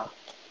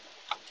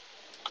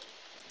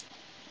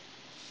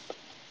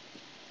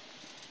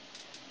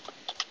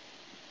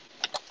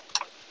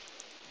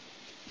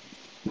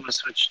I'm gonna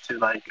switch to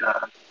like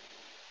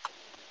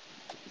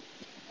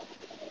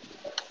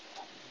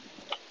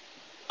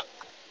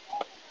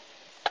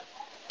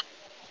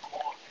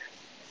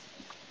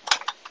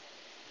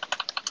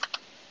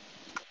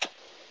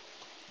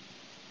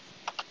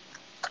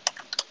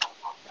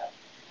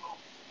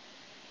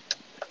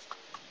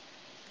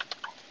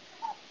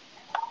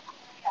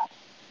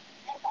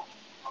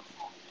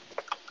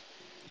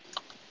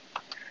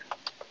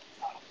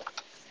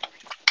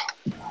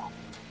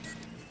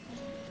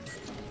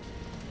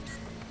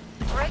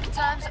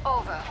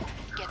over.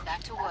 Get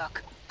back to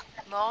work.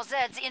 More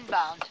Zeds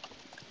inbound.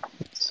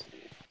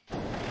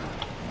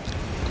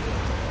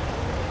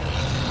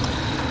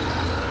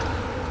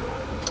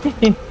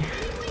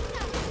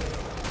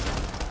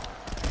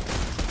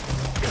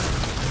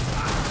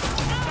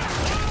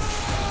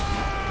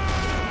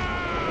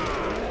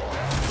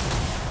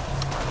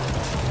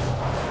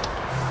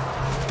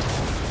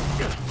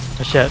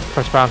 Oh shit,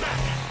 first round.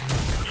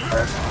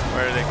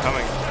 Where are they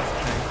coming?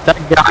 That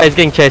guy is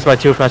getting chased by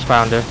 2 first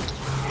pounder.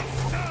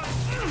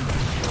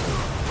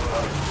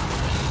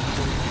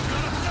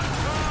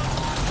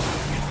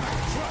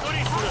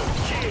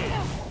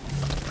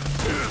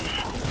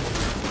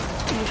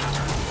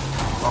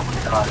 Oh my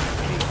god.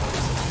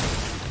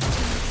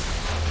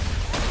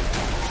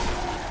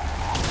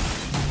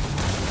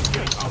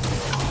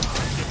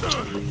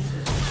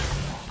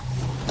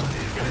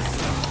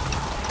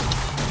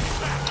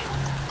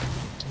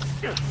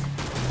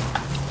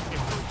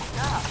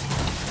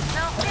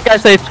 This guy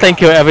says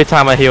thank you every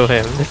time I heal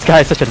him. This guy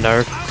is such a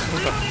nerd.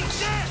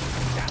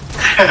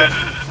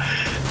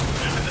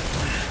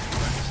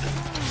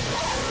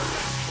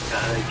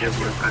 Gotta give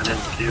your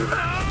credits too.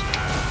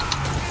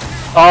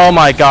 Oh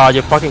my god,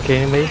 you're fucking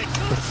kidding me?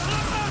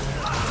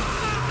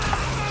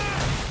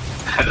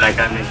 That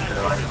guy makes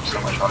their life so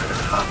much harder to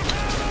come.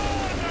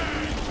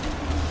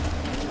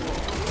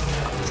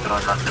 He's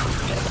going out there with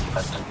the game,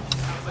 but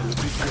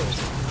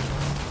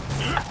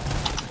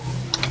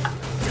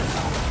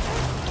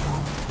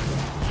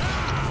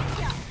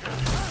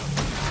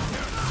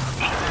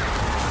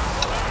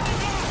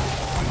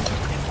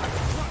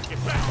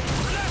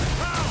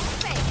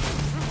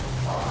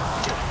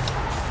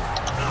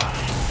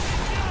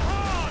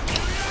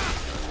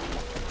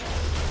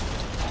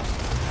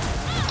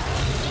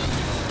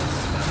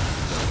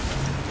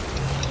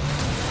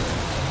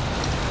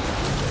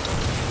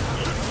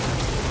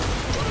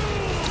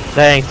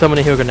Dang, so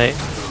many heal grenades.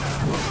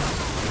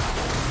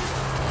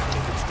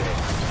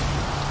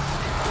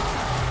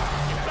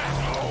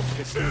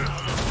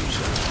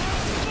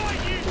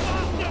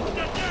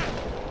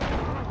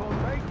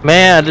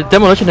 Man, the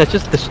demolition has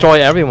just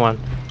destroyed everyone.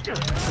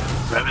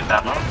 Rabbit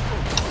demo?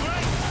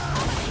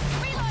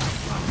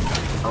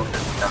 Oh, it's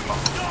a demo.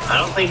 I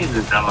don't think he's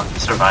a demo,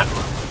 he's a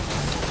survivalist.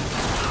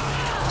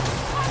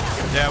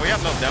 Yeah, we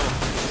have no demo.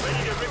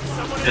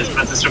 Yes,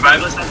 but the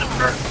survivalist has a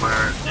perk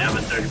where they have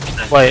a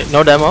 30%. Wait,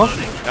 no demo?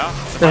 Yeah.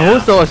 Then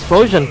who's the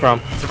explosion from?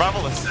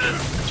 Survivalist.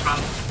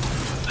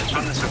 It's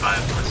from the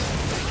survivalist.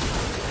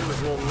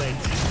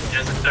 He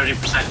has a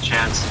 30%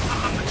 chance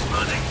of them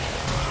exploding.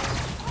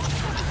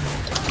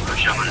 Oh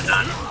shit, I'm gonna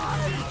die.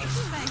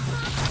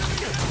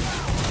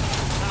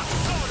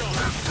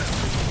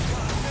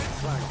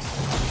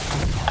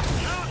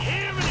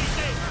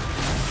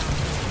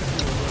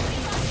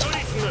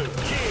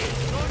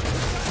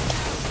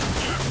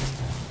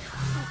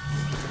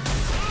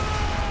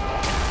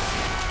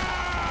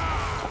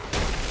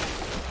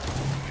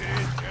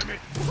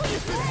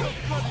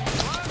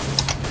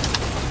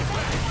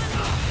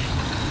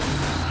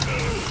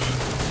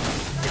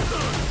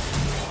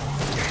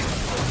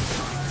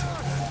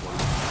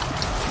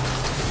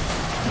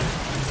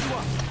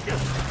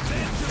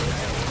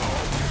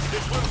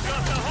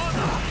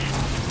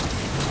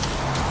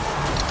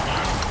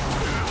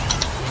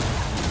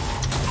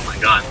 Oh my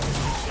god.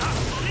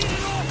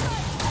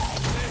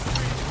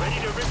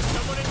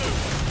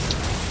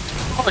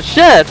 Oh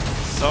shit!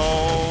 So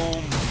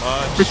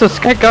much. This was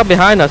Sky got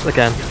behind us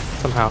again,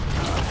 somehow.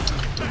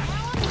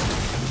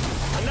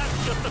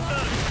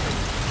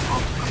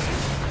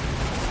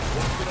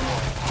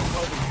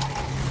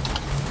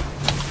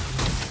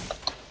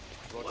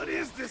 What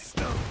is this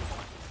stuff?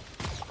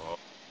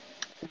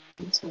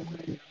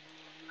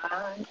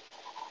 I'm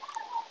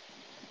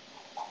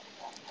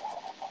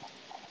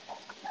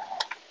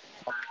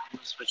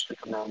gonna switch to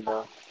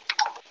commando.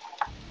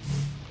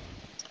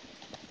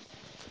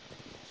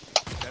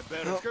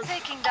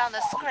 Taking down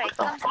a scrape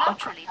comes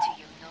naturally to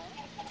you, no?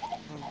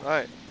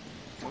 Alright.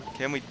 What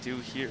can we do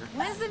here?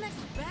 Where's the next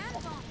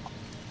band on?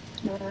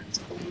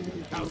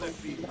 How's that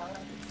feel?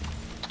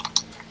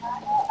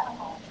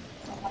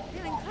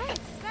 Feeling great,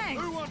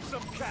 thanks. Who wants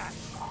some cash?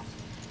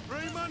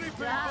 Free money,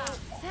 people! Yeah,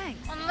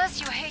 thanks. Unless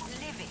you hate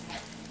living,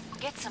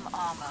 get some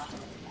armor.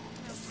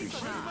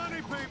 Free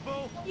money,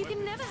 people! You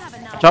can never have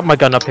enough. Drop my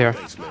gun up here.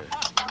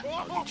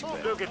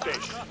 Look at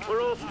this.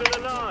 We're all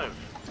still alive.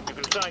 You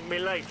can thank me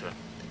later.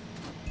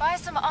 Buy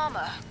some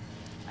armor.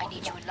 I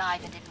need you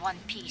alive and in one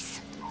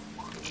piece.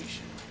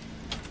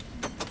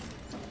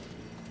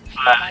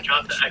 I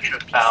dropped the extra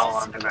foul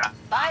on the ground,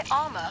 Buy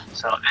armor.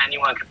 so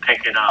anyone can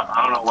pick it up.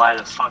 I don't know why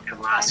the fucking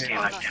last game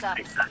I can't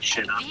pick that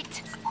shit up.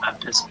 Beat.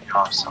 That pissed me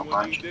off so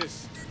much.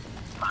 This.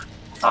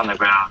 It's on the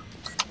ground.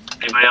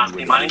 Anybody else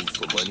need money?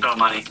 Just throw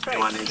money.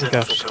 Anyone needs it?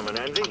 Okay. Come and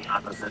Andy.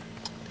 That was it.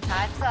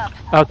 Time's up.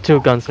 I have 2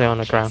 guns there on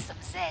the Chase ground. some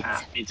Yeah,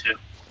 Zeds. me too.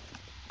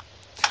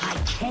 I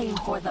came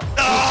for the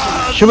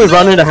Should we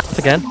run in the house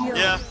again?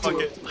 Yeah, fuck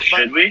it.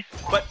 Should we?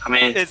 But I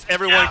mean, is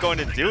everyone yeah. going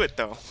to do it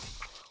though?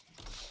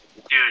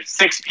 Dude,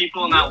 6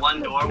 people in that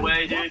one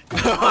doorway, dude.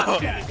 Come on,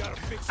 dude.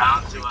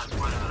 Down to us,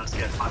 one of us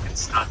get fucking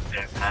stuck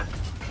there, man.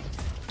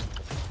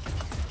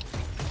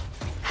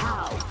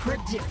 How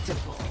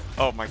predictable.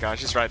 Oh my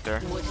gosh, he's right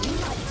there. Would you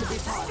like to be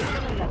part of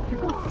an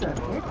electrical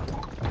circuit?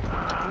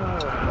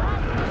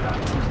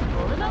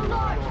 In a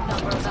large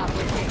number of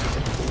applications.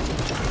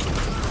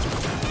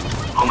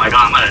 Oh my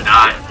god, I'm gonna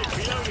die.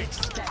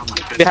 Oh my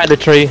goodness. Behind the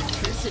tree.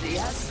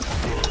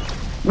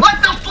 What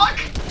the fuck?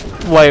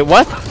 Wait,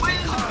 what? Wait,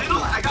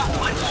 I got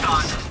one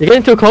shot. You're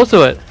getting too close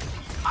to it.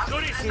 I'm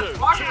in the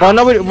farmhouse. Oh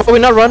no, we're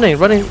not running.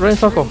 Running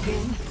circle.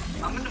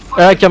 I'm in the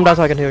farmhouse. Jump down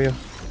so I can hear you.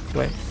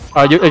 Wait.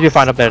 If you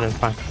find up there, then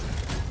fine.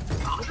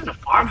 I was in the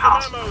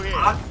farmhouse.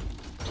 What?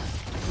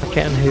 I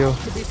can't hear you.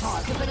 To be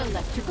part of an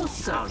electrical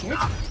circuit.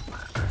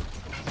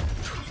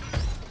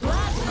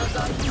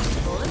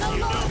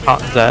 Oh,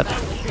 that.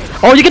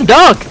 Oh, you can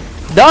duck!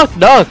 Duck!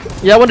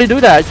 Yeah, when they do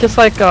that, just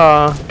like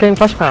playing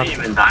Flash I Pass.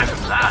 didn't even die from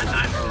that. I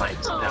died from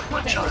like that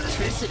one shot.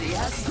 Electricity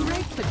has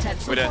great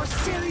potential for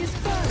serious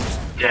burns.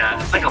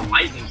 Yeah, it's like a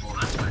lightning bolt.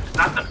 That's what, it's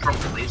not the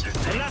purple laser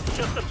thing.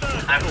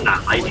 It's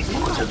not lightning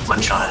bolt. It's just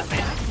one shot at me.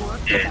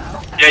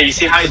 Yeah, you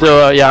see how he's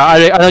So yeah,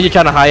 I know you're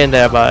trying to hide in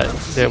there, but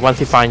once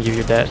he finds you,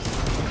 you're dead.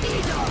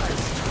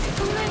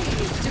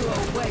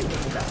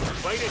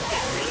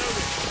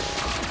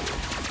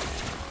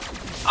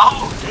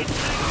 Oh!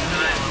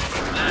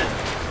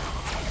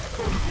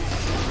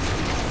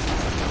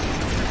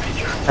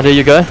 And there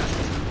you go.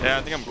 Yeah,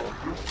 I think I'm cool.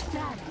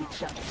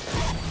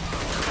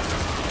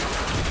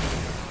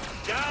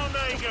 Down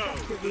they go.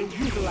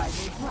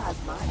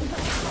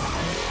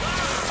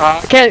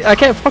 I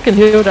can't fucking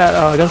heal that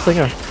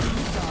gunslinger.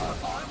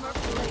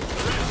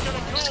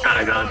 Just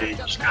gotta go, dude.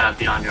 Just gotta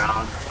be on your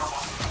own.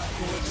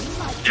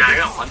 Yeah, I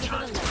got one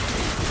shot.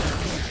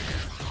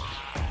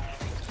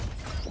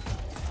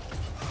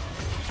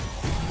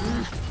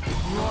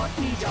 More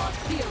EDOT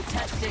field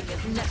testing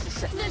is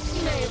necessary.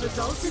 This may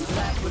result in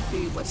that would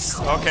be what's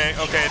called. Okay,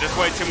 there's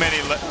way too many.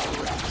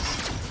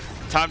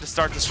 Time to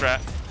start the strat.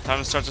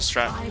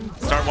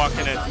 Start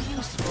walking in. You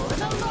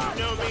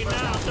know me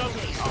now, don't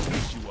you?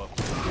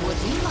 Would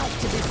you like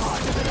to be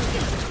part of it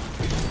again?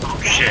 Oh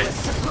shit.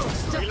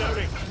 Supposed to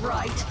Reloading.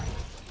 right.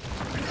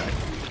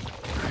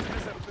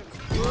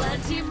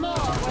 Plenty more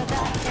where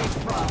that came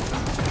from.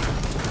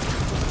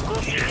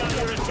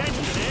 Your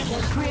attention is.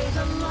 Will create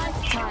a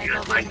lifetime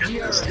of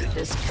enduring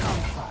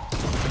discomfort.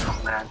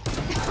 Oh man.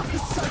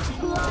 Such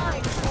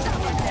blind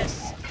stubbornness.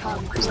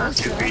 Come He's not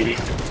too closer. greedy.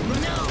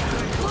 No,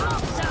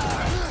 closer.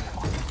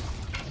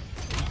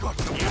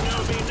 You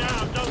know me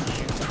now, don't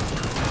you?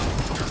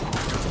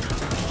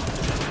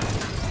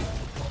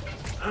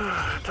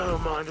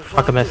 Don't mind if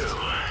Fuck, I I missed. do.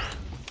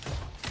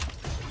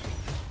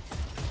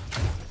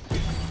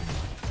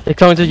 It's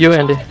coming to you,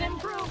 Andy.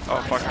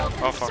 Oh fuck.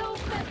 Oh fuck.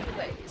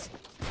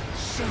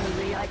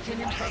 Surely I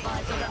can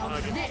improvise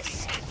around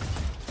this.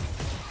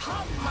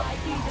 Come, my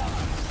ego.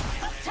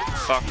 Attack!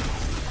 Fuck.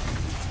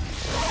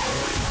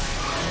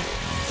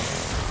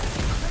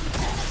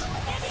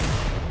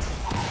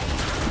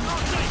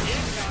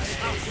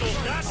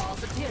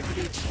 Balls appear to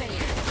be fading.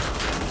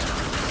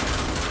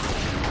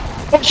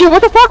 Oh shit!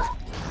 What the fuck?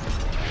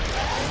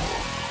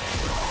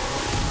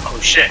 Oh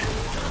shit.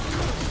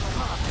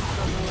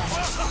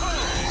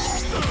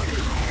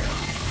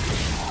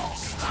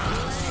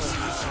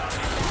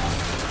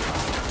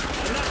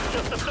 And that's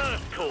just the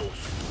first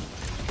course.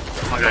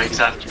 Oh my god, he's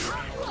after me.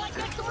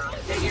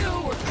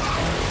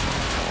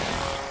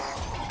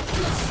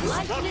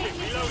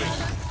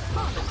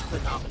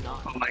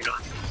 Oh my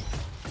god.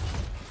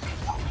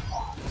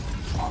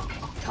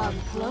 Come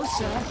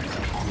closer.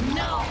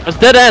 No! It's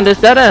dead end.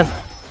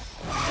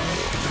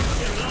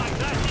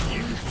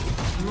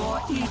 More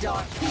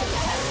EDOT field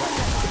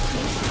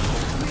testing.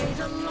 Create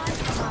a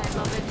lifetime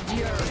of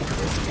enduring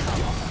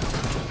discomfort.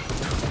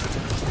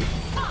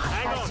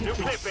 Hang As on, you you're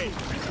can clipping.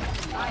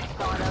 see, I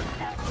thought of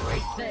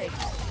everything.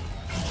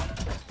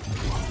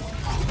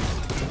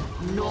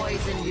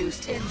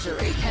 Noise-induced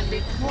injury can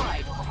be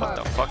quite What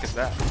the permanent. fuck is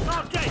that?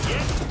 Not dead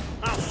yet.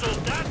 I'll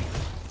sort that.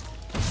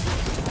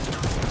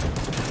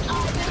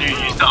 Dude,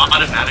 use the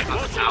automatic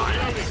on the tower.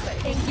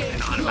 Engage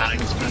An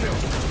automatic is better.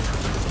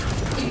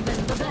 even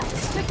the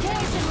best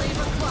occasionally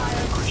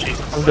requires Oh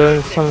Jesus. I'm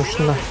doing some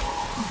snipe.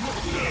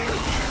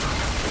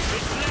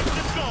 Its legs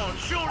are gone.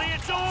 Surely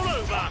it's all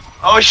over.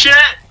 Oh shit!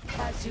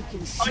 as you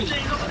can Oh see. shit,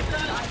 he's almost dead.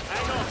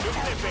 Hang on, you're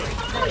clipping.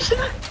 Oh shit!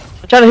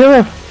 I'm trying to heal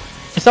him.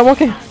 It's not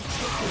working.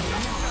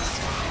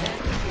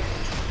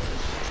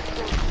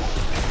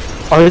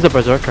 Oh, he's a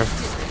berserker.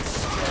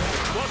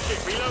 Watch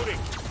it, reloading.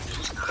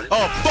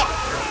 Oh fuck!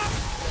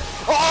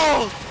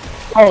 Oh!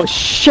 Oh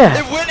shit!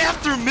 It went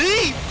after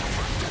me!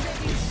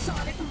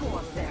 Sonic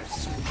warfare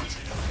suite.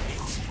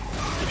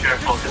 Be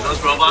careful, because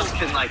those robots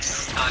can like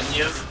stun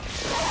you.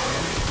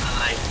 And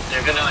like,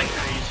 they're gonna like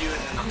freeze you,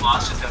 and then the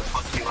boss is gonna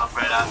fuck you up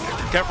right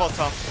after. Careful,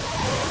 Tom.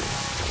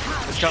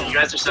 It's You coming.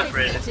 guys are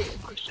separated.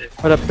 Oh shit.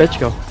 Where'd that bitch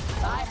go?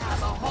 I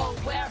have a whole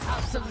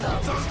warehouse of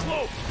those.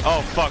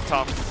 Oh fuck,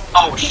 Tom.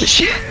 Oh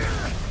shit!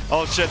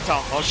 Oh shit,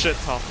 Tom. Oh shit,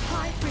 Tom.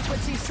 High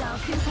frequency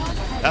sound can cause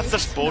That's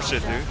headaches, such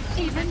bullshit, dude.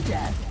 even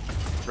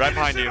death. Right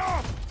behind you.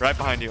 Right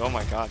behind you. Oh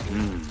my god,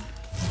 dude.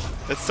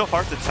 It's so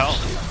hard to tell.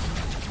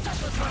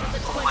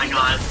 Oh my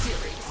god.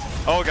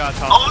 Oh god,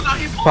 Tom. Oh no,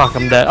 he pulled Fuck,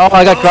 I'm you. dead. Oh,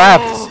 I got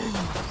grabbed.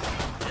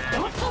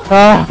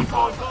 Ah.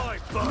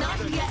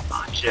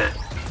 Oh shit.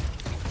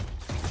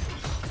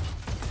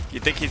 You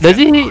think he's Does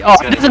he? Oh,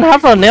 he doesn't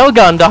have a nail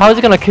gun though. How is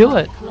he gonna kill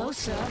it?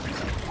 Closer.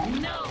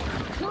 No.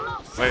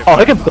 Closer. Wait, Oh,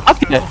 he can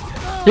block it.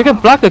 You can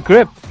block the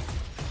grip.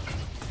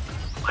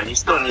 But he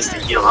still needs to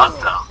heal up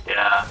though.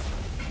 Yeah.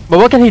 But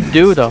what can he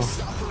do though?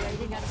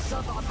 Operating at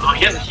suboptimal Oh,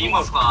 he has a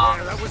hemo claw.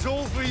 That was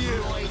all for you.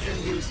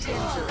 Poison-induced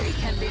injury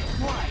can be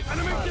quite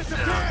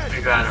Yeah,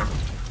 figure out him.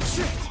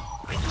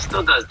 He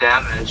still does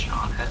damage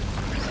on it.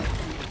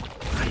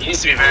 But he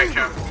needs to be very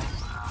careful.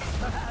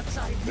 perhaps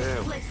I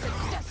misplaced a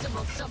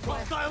decimal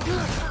somewhere.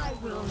 I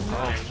will He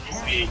not. needs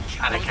to be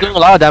kind of Doing a careful.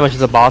 lot of damage to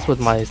the boss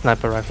with my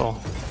sniper rifle.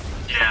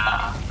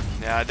 Yeah.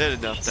 Yeah, I did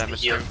enough Needs to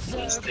damage heal, too.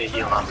 needs to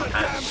heal up a bit.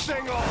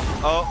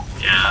 Oh.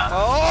 Yeah.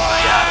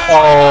 Oh. Yeah.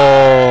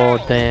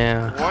 Oh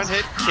damn. One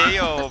hit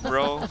KO,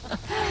 bro.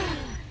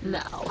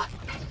 Now,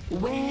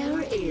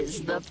 where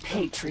is the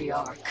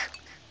patriarch?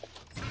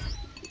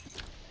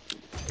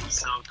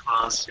 So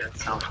close yet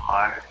so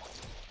far.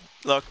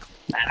 Look,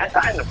 Man, I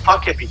thought in the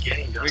fucking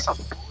beginning there was some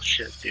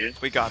bullshit,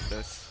 dude. we got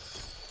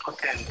this.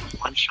 Fucking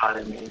one shot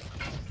at me.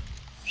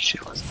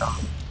 Shit was dumb.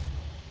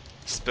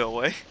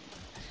 Spillway.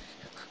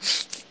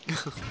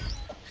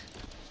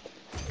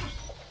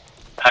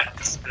 Back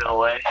to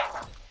spillway.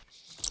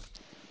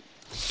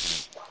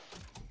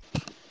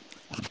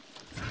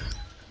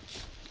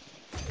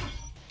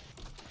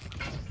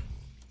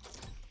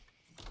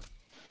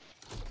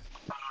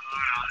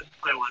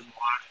 Play one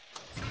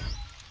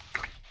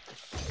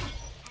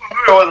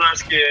more. One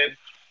last game.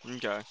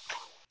 Okay.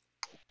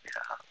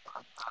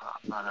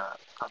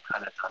 I'm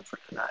kind of done for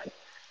tonight.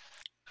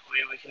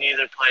 We can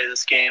either play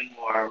this game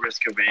or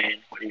Risk of Rain.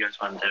 What do you guys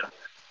want to do?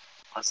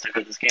 Let's stick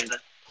with this game then.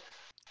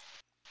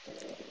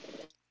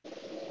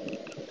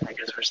 I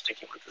guess we're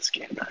sticking with this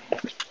game then.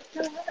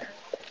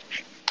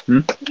 Hmm?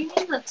 What do you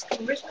mean, let's go?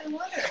 Where's my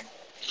water?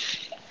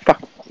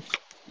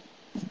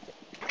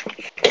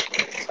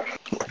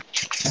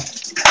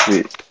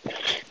 Wait.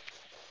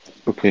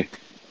 Okay.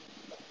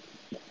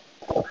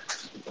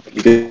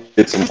 You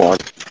get some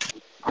water.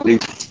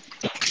 Please.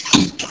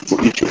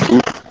 Go eat your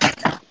food.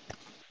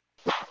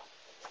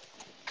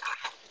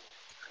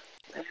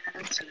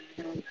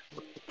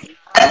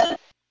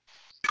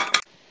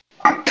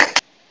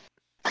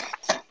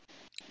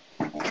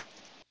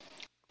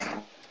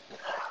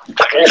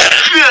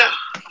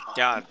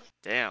 God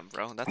damn,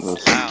 bro. That's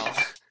loud.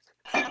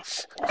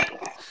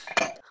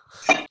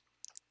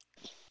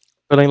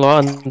 Feeling low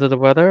under the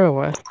weather or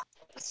what?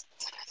 It's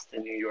the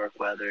New York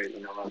weather, you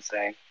know what I'm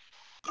saying?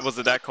 Was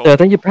it that cold? Yeah, I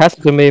think you passed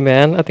it to me,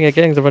 man. I think I'm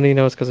getting the runny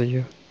nose because of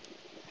you.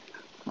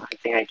 I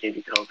think I gave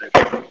you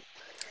COVID.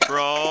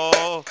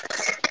 Bro.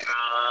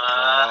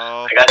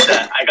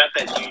 I got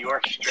that New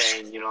York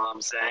strain, you know what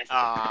I'm saying?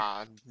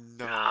 Ah,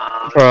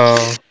 no. Bro.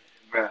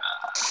 Bruh.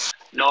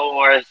 No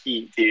more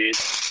heat, dude.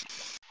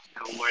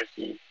 No more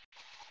heat.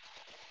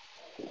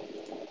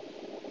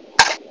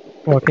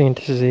 Walking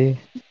into Z.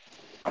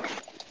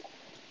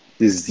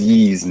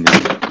 Disease,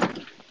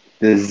 man.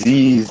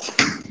 Disease.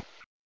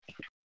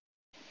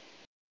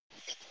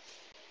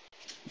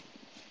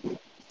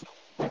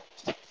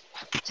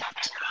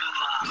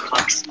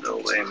 Fuck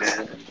spillway,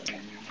 man.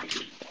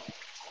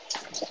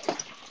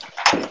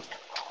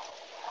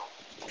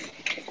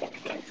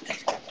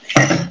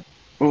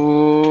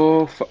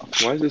 Oh, fuck.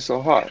 Why is it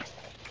so hot?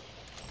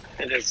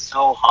 It is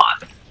so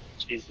hot.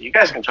 Jeez, you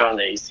guys can turn on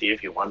the AC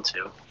if you want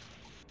to.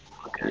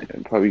 Okay. Yeah,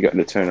 I'm probably got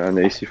to turn on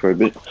the AC for a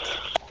bit.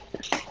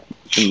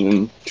 And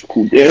then to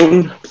cool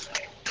down.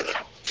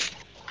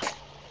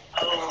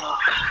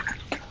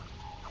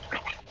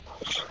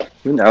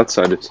 Even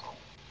outside is.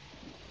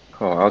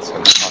 Oh,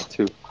 outside is hot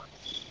too.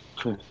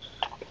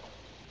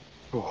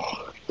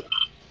 Oh.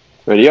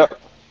 Ready up.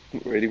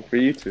 Waiting for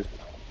you two.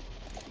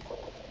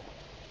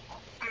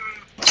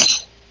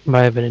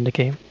 Might have been in the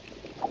game.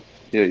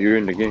 Yeah, you're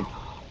in the game.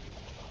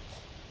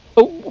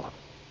 Oh.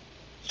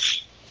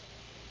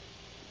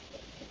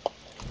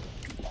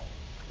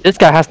 This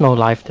guy has no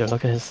life there.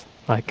 Look at his,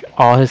 like,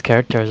 all his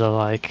characters are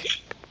like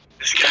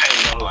This guy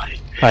has no life.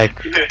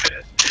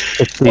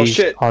 Oh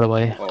shit. all the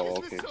way. Oh,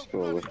 okay. Let's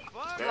go away.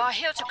 You are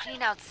here to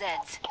clean out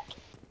Zeds.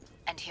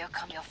 And here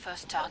come your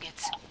first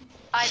targets.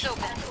 Eyes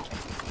open.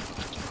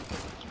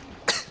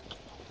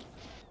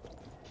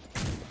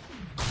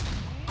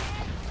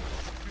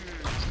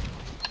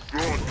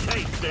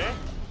 Taste there.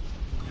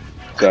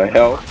 The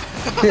hell?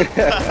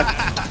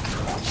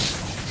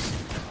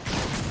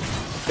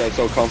 Guy's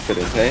so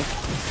confident, hey?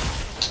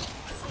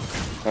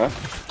 Huh?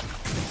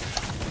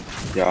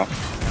 Yeah.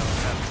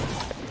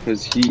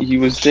 Because he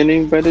was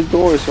standing by the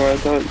door, so I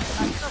thought. A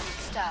solid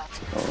start.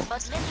 Oh.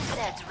 But many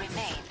Zeds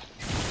remain.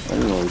 I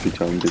don't know if you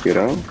tell him to get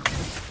out.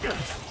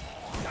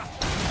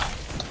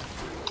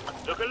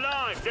 Look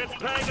alive. Dead's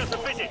paying us a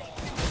visit.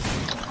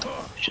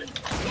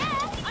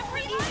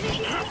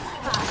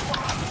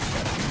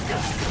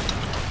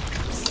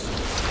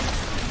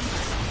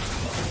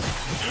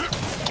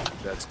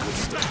 That's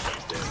good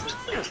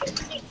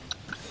stuff.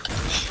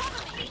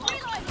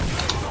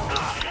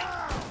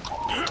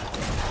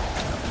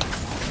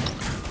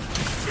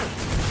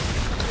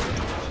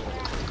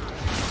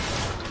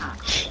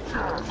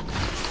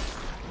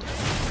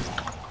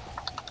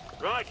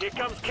 Right, here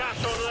comes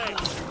cash on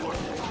legs.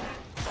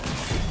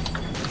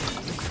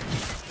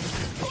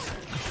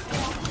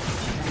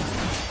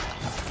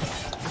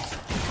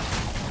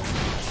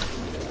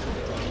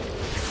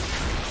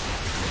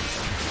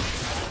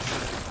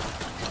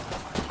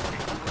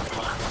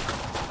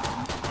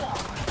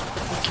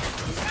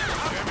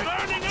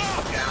 Burning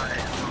up!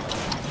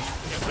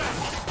 Get back!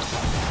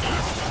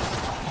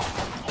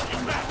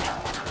 Get back!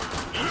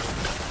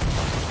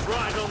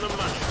 Right on the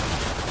money.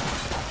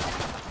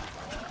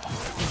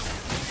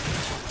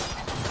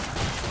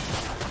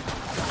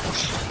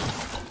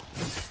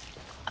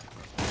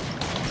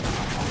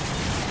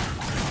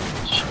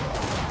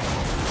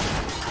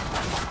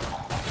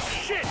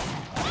 Shit!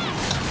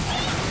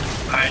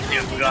 Alright,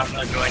 dude, we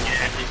gotta join you,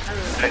 Andy.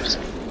 Thanks.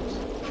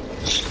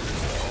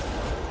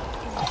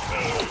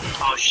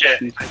 Oh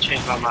shit, I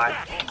changed my mind.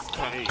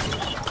 Hey,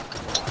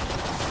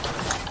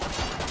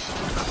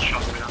 Not sure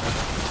we are.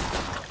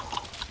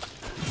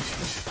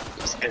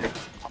 Just kidding.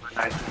 I'm a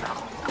knife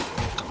now.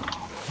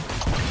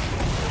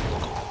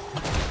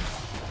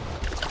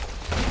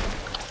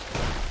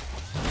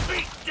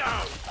 beat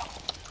down!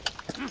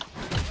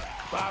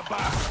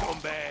 Bye-bye,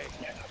 scumbag.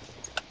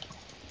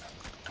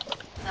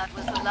 That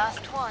was the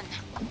last one.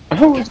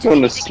 I was Get to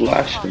gonna the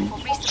slash depot him. for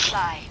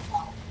resupply.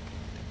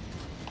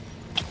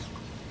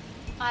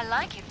 I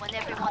like it when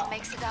everyone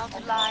makes it out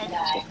alive.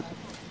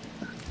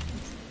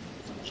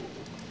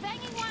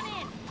 Banging one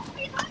in.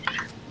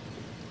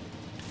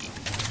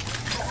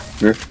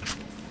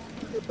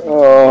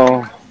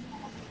 Oh,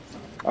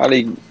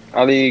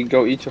 Ali,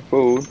 go eat your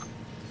food.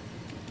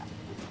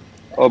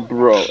 Oh,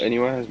 bro,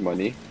 anyone has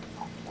money?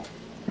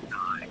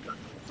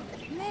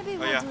 Maybe Oh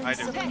we'll yeah, do I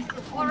do. Okay,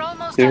 we're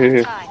almost Here, out here, of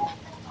here. time.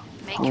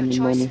 Make Money,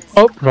 your money. choices.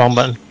 Oh, wrong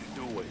button.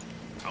 Do it.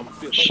 I'm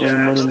feeling Shit,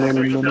 Money, actually, money,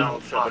 we money, don't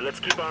money. so, but let's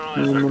keep our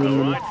eyes Money, open, money,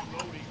 money. alright?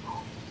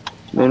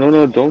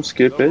 No, don't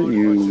skip it.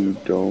 You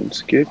don't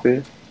skip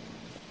it.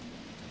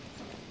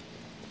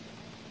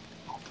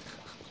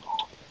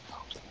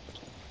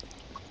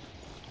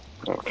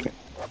 Okay.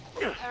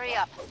 Hurry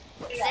up.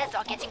 Zeds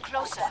are getting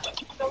closer.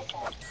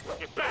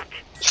 Get back!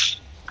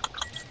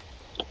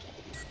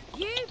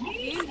 You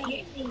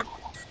beauty.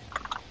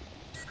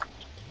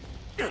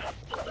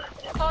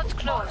 Port's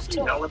closed.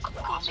 Go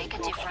make a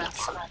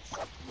difference.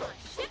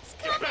 Ship's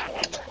Get coming. back!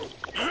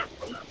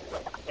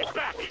 Get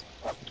back!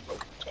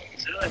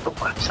 Is there like a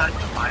website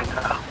to find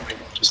out? Maybe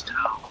just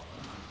tell.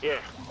 Yeah.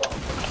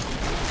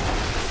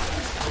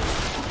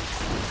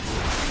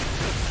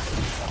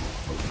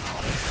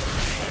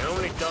 I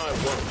only die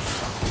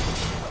once.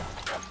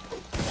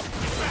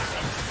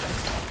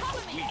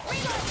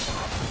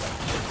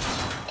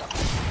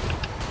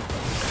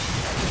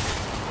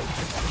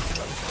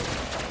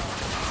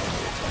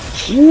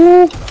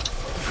 Woo!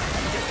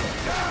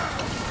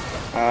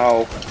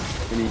 Ow.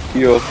 We need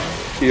heal.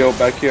 Heal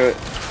back here.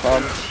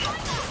 Come.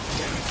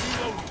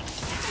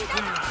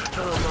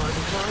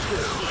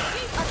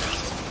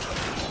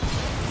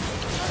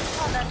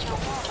 Call that your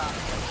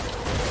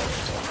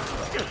warm-up.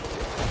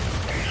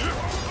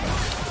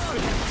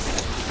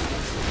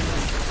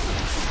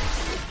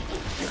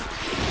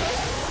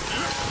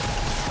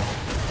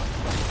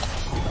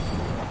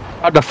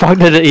 How the fuck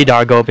did the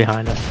EDAR go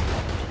behind us?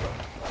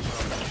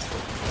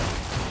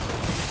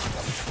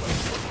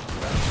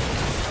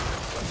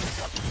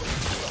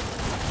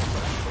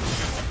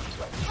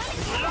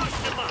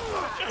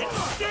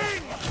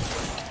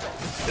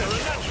 They're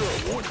a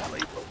natural.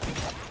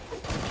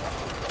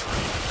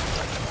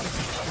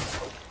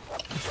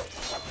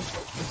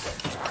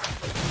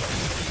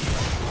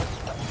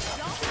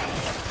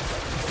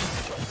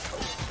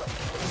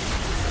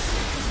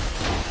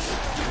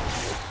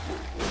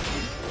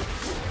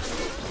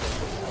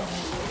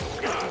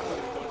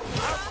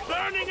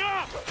 Burning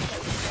up!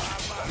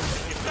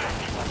 Get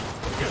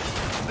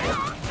back!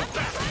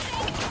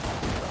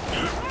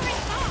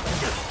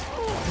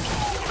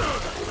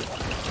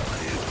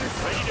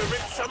 Ready to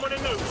rip someone a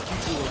nose.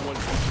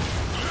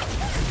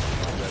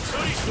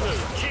 Goody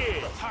smooth,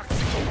 cheers!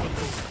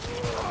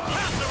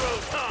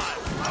 Casserole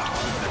time!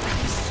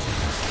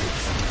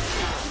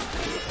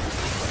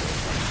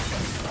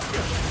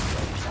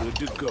 Good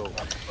to go.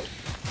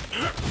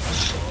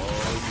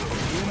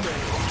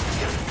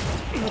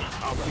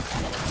 I'll pick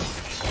you up.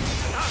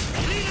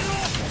 Clean it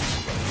off!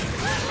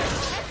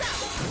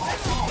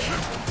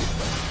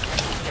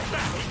 Get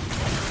back!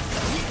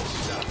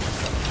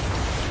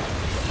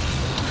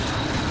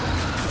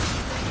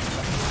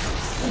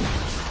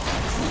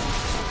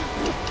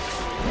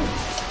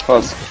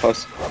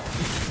 Husk.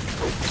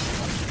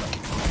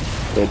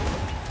 Good.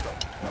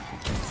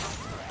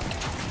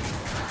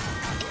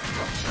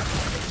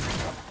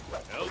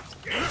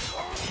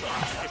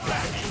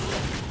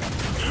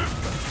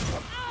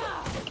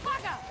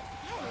 Bugger.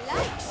 I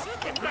like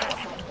shooting.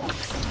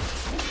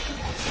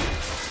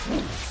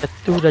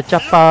 To the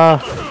chopper.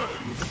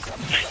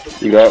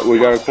 We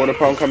got a quarter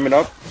pound coming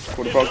up.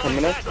 Quarter pound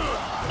coming up.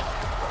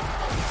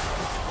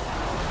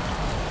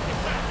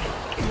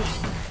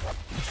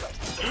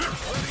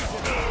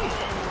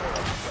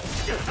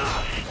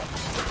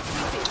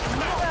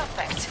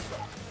 Perfect.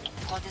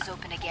 Pod is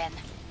open again.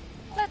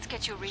 Let's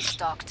get you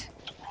restocked.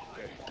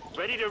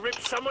 Ready to rip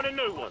someone a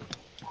new one.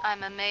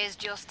 I'm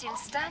amazed you're still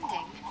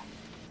standing.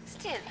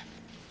 Still,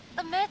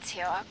 the meds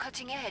here are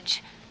cutting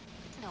edge.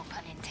 No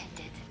pun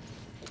intended.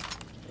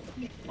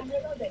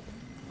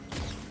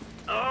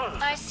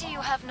 I see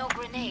you have no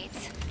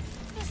grenades.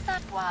 Is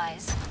that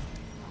wise?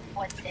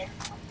 What's it?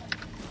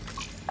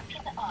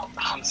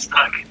 I'm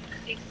stuck.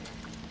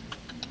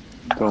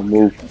 Don't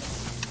move.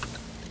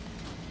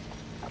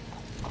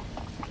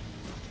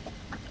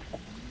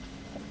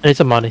 I need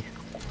some money.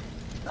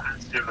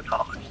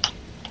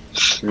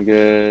 $0. You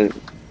get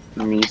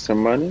me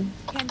some money?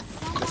 Can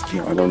someone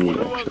No, I don't need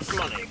Who extra. wants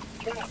money?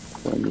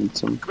 I need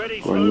some.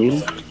 Ready, Do I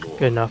need? folks?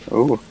 Good enough.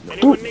 Oh,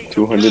 Anyone need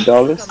some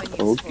 $200.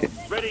 Okay,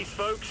 Ready,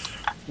 folks?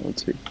 I'll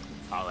take.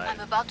 I'll I'm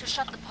about to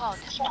shut the pod.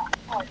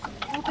 all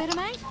better,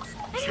 mate?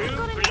 two Anyone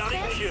got any bloody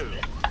spares? two.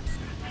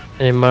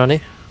 Any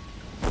money?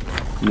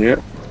 Yeah.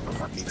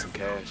 Need some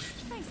cash.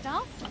 Thanks,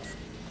 Darth.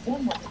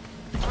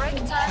 Break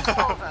time's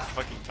over.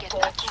 Get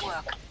back to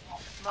work.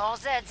 More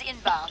Zeds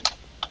inbound.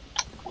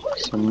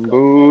 Some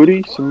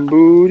booty, some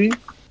booty.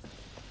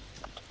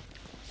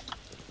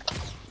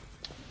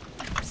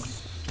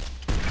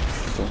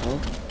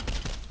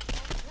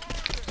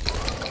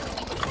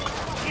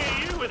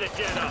 Yeah, you with a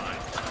dead eye.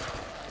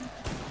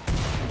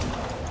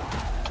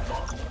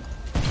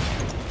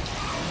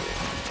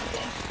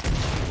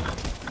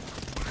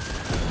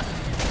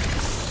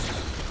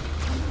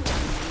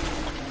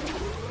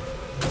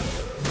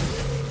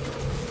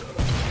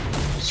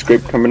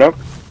 Scrape coming up.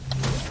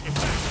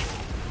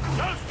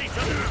 Toasty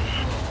to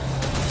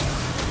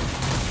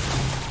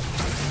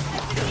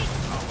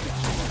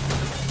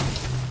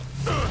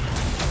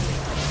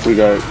the We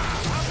got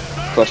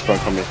flash bang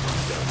coming.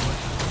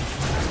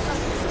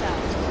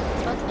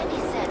 But many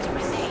Zeds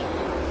remain.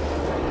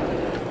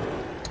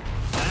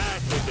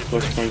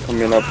 Flash bang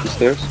coming up the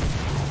stairs.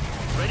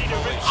 ready to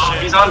rip. Oh,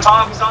 he's on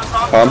top. He's on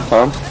top.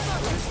 Palm.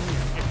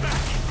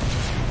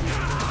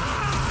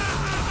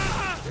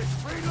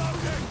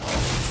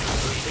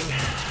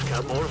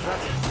 Got more of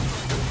that?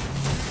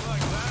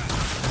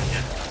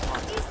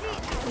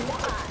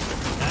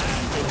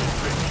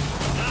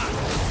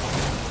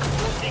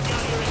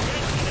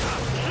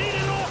 Clean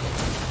it off!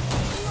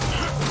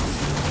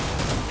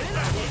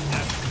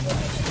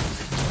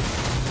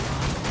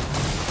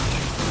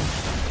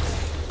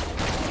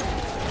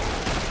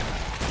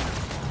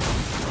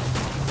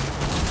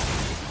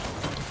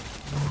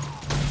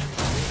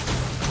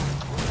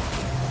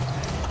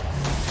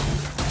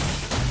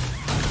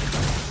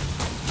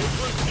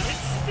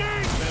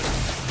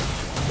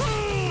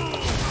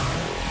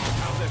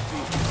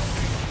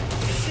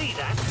 You see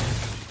that?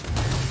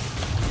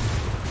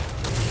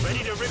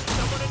 Ready to rip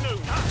someone a new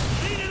one?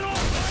 Clean it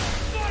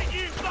off! Fight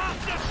you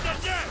bastards to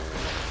death!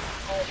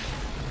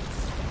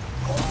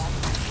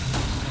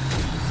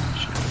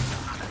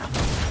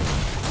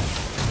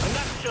 And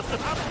that's just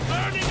about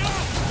burning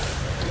off!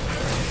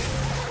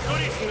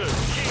 Goody snoo,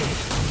 cheers!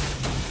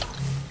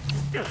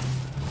 Clean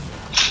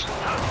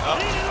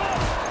it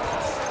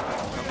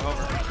off! Come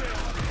over.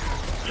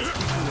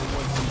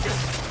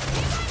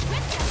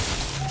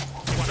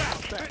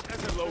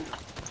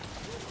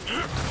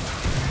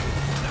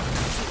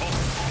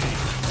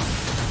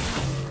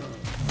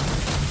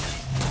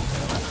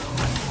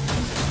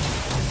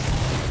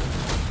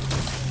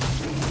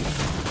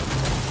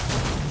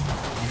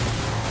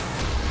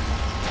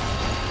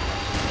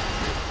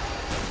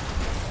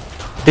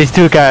 These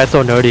two guys are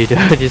so nerdy,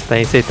 dude. Just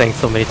say thanks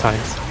so many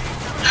times.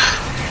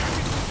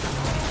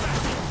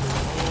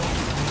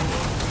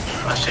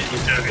 Oh shit,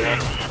 he's doing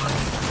it.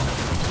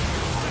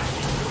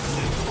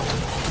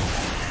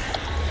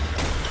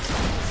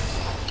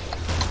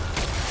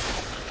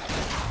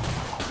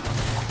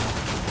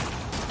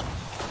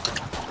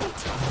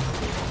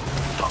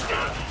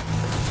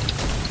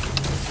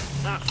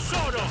 Now,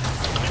 sawed off!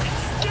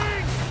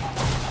 Sting!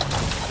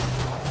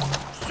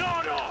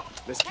 Sawed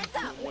off! Let's keep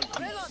Heads up.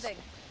 Reloading.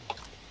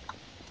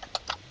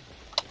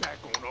 back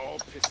on all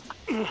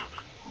pistons.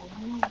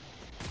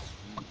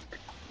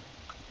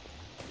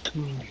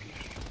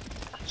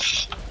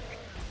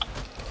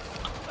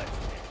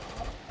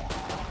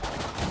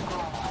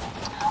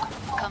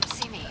 Come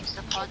see me.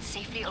 The pod's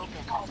safely open.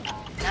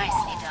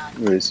 Nicely done.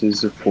 Wait, this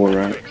is a 4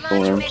 Glad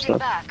you made it stuff.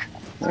 back.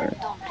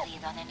 Alright. Don't bleed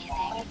on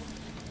anything.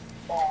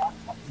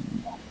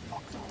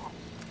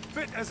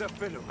 Fit as a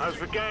fiddle. How's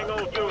the gang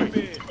all doing?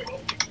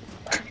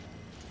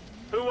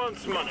 Who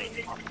wants money?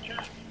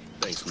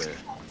 Thanks, man.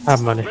 I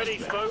have money. Ready,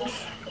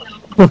 folks?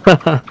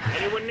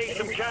 Anyone need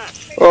some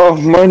cash? Oh,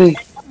 money!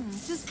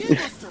 Does Google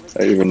still exist?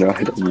 I even know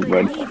I don't need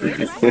money.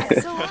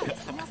 It's all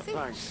right. Nothing.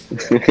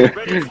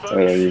 I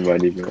don't need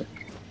money, man.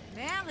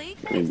 Barely.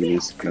 Maybe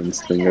these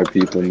gunslinger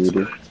people need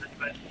it.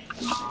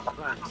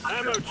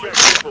 Ammo check,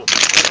 people.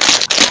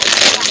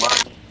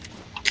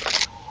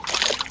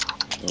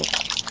 You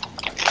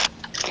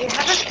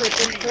have a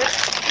sleeping kit?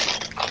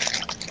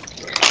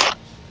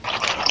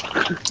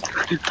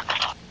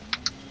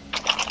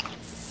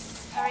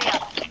 Hurry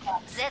up.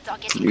 Zeds are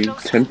getting You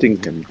closer.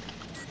 tempting him.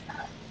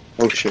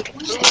 Oh shit.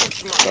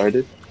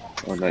 Started?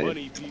 Oh, not yet.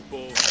 Money,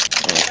 people.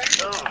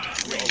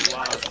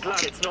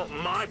 Glad it's not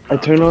my I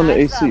turned on the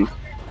AC.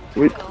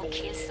 Wait. Go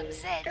kill some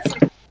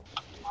Zeds.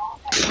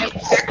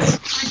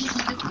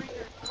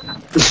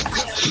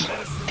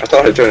 I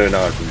thought I turned it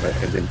on, but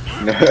I didn't.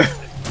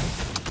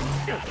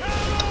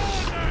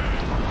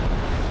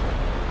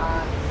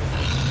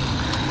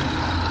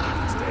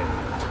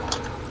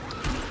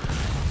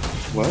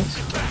 What? He's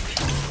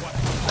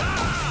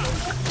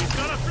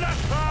got a flash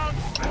pound.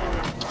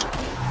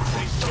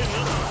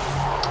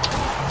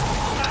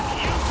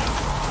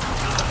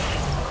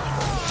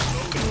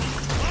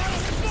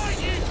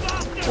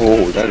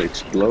 Oh, that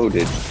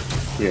exploded.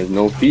 He has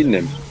no feed in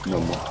him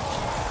no more.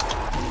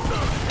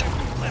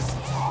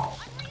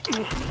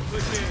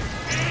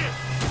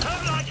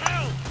 Come like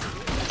hell.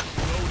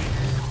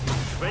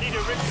 Ready to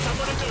rip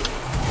someone a new.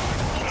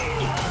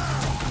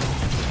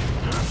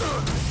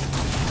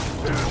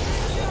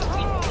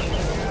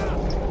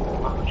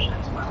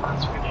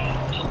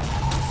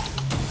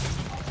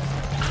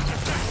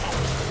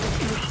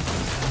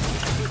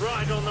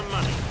 Right on the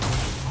money.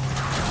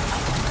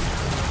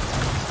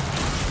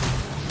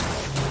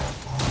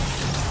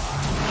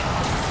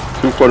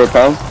 $2/4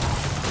 pound?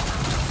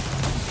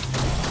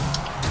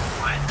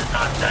 Why is it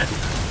not dead?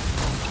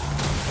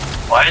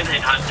 Why are they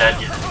not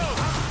dead yet?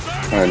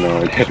 I have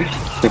no idea.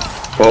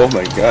 Oh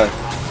my god.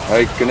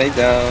 Alright, grenade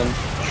down.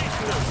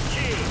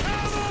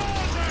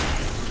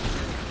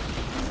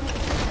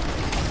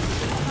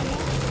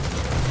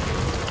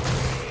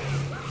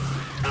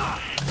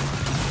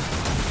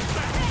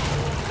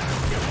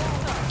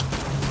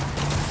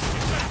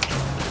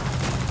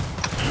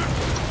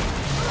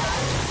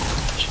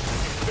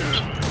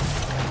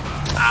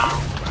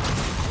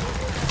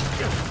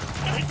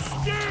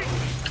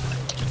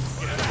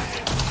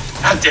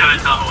 God damn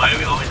it, no, why do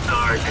we always throw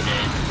our grenades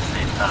at the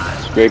same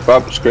time? Scrape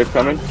up, scrape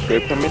coming,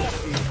 scrape coming.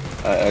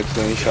 I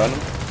accidentally shot him.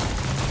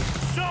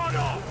 Shut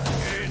off!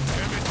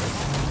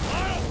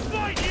 I'll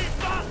fight you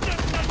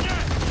bastards to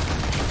death!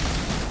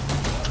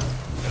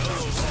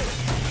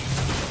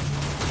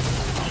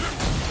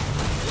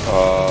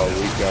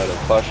 We got a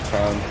flush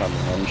pound coming.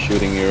 I'm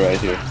shooting you right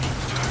here.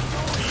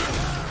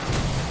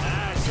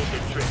 That's a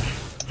good trick.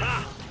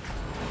 Ha!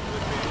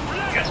 You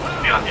guys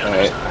must be on the other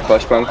Alright, side.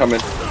 flush pound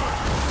coming.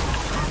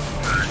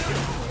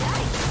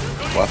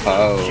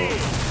 Wow.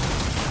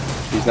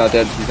 He's not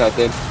dead, he's not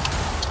dead. Of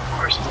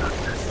course he's not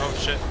dead. Oh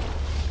shit.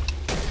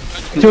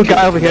 Two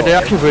guys over here, they're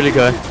actually really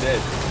good.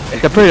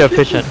 They're pretty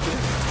efficient.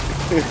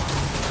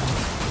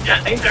 Yeah,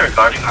 I think they're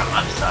guarding our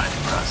left side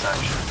for us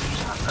actually.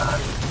 It's not bad.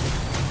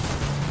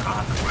 I don't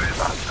have to worry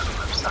about the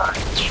left side.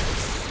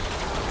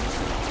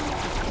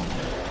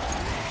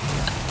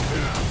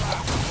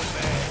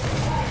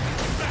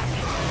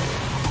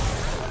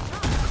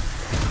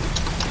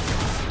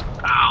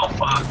 Ow,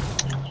 fuck.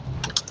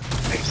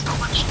 Takes so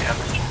much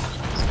damage.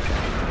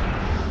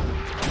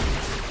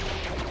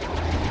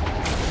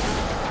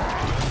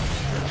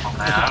 Oh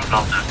man, I don't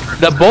know if that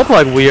They're both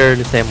like weird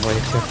in the same way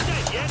too.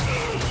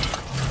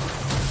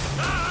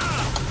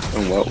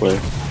 In what way?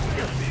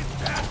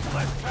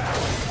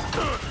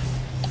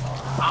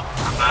 Oh,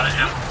 I'm out of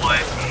ammo, boy.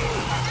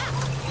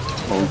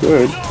 Oh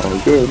good,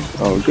 oh good,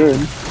 oh good.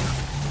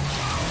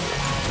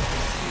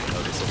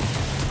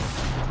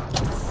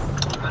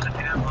 I'm out of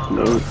ammo.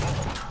 No.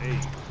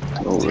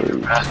 No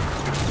worries.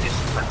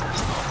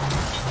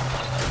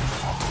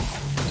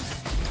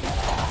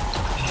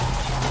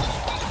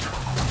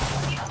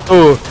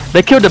 Oh,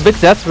 they killed the big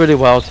Zeds really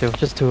well too.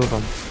 Just two of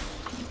them.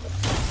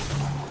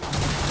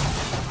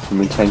 How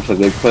many times have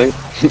they played?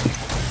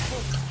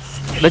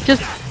 They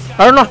just,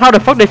 I don't know how the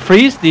fuck they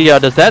freeze the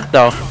Zed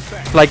though.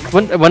 Like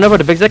whenever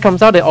the big Zed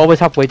comes out, they always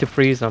have way to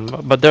freeze them.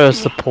 But they're a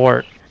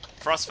support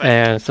Frostbite.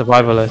 and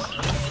survivalist.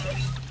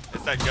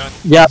 It's that gun.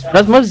 Yeah,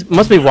 that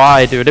must be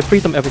why, dude. They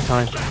freeze them every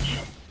time.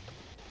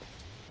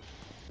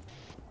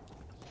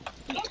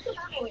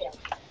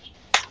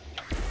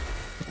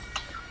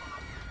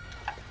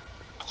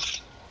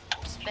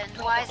 Spend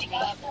wisely.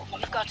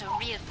 You've got a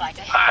real fight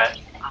ahead. Alright,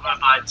 I'm gonna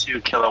buy 2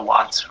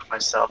 kilowatts for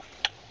myself.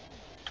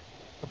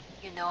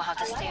 You know how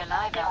to stay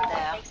alive out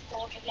there.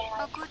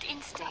 A good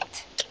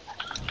instinct.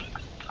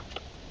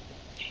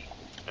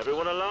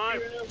 Everyone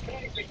alive?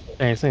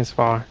 Dang, this thing's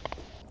far.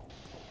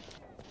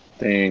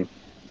 Dang.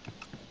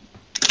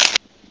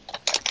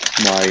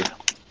 My.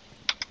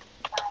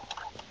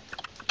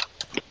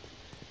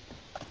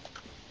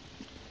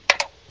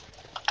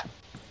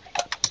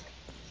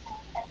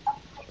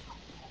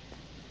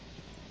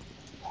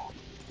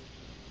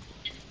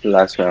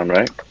 Last round,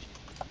 right?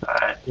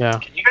 Alright. Yeah,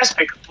 Can you guys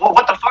pick? Whoa,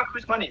 what the fuck?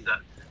 Whose money is that?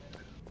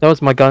 that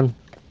was my gun.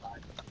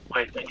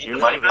 Wait, you need You the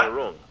never money get it back?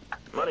 wrong.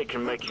 Money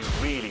can make you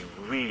really,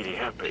 really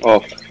happy. Oh,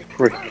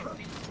 frick.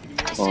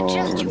 I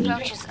suggest you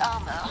purchase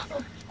armor.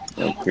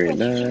 Upgrade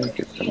that,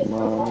 get some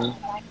money.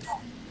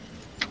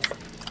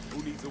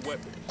 needs a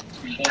weapon.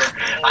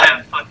 I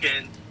have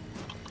fucking.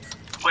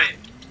 Wait.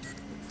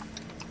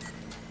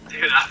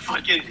 Dude, I have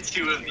fucking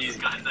 2 of these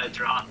guys I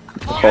dropped.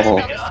 Oh.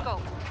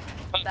 Scope.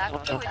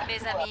 Back to it,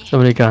 mes amis. So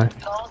many guys.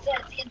 Oh,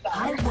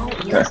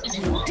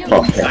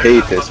 I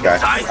hate this guy.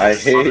 I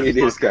hate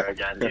this guy.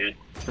 Again, dude.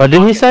 What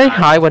did he say?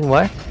 Hi when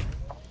what?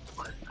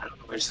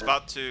 We're just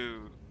about to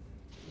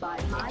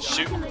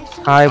shoot.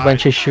 Hi when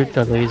she shoot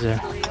the laser.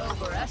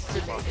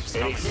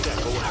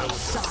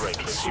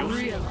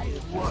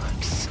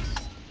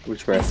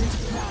 Which way?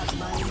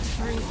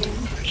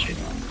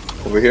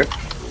 Over here?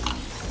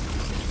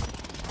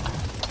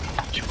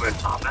 Where's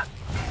Tom at?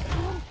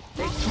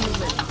 The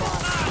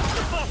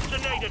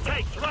Bostinator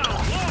takes round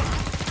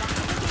 1.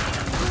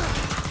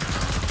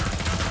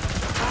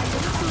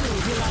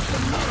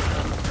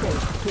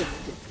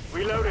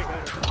 Reloading.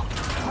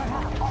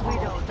 We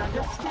don't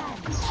understand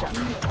each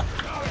other.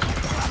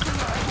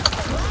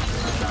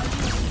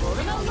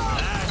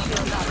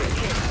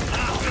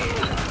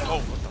 Oh,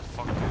 what the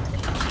fuck?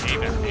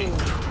 Aim at me.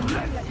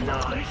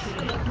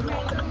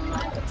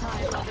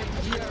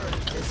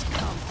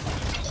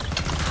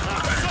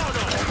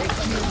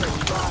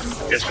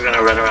 Guess we're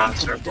gonna run around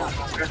circle.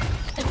 Ready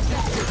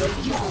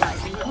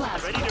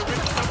to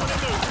rip someone a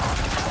new.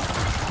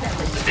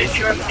 They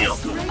sure feel.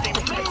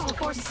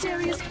 For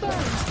serious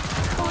burns.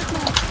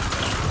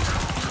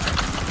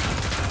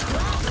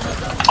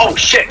 Oh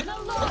shit!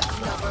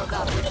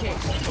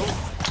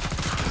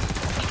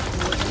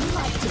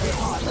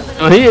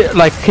 So he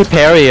like he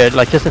parried it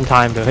like just in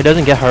time though. He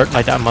doesn't get hurt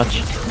like that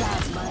much.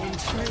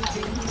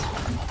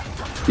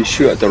 You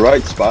shoot at the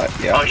right spot,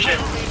 yeah. Oh shit!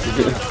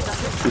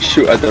 You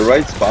shoot at the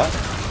right spot.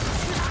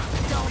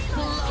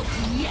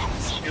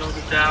 Shield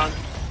is down.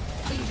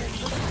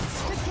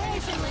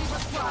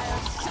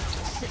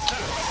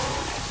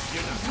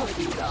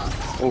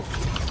 Oh.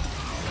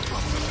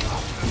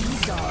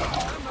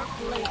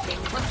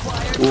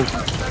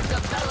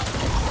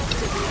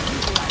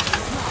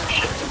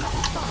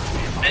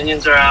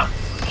 Minions are out.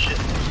 Shit.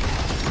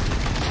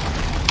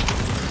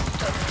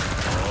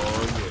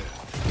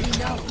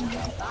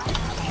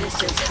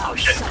 Oh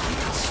shit.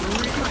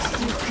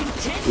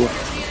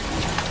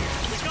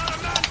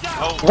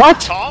 Oh, What?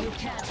 Tom?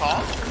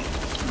 Tom?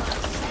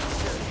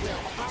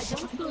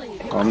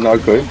 I'm not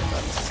good.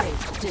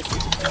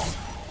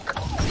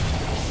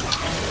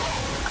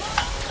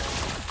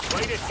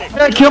 I'm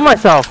gonna kill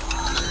myself.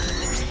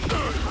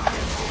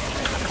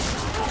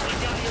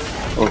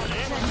 Oh.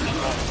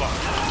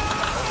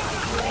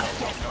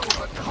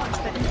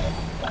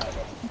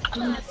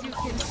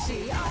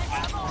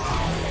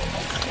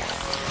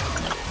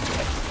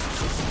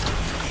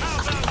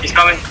 He's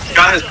coming. He's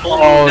got his full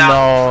Oh move now.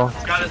 no.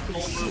 He's got his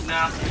full move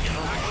now.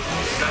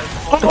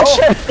 Oh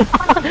shit!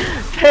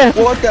 Damn.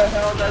 What the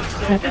hell? That's so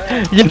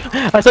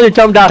bad. I saw you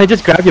jump down. He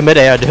just grabbed you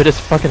midair, dude. It's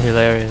fucking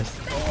hilarious.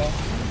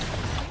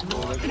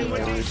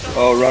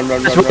 Oh, run,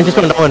 run, Just run, run, just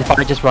run. run, no one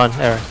fight. Just run,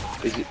 Eric.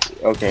 Is he,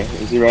 okay,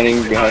 is he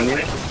running behind me?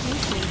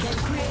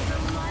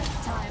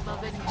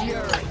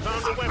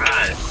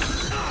 Alright.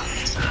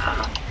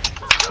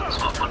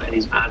 Swap one of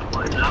these bad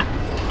boys out.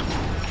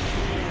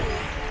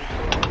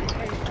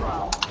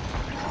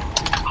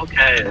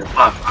 Okay,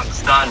 fuck, I'm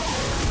stunned.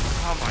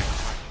 Oh my god.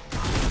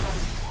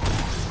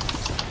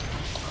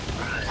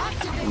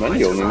 Am I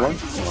the only one?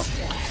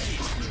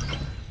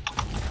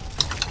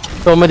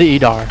 So many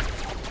Edar.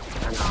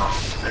 I know,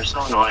 they're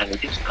so annoying, they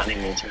keep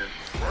stunning me too.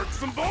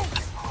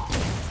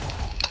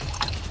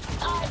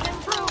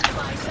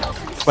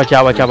 Watch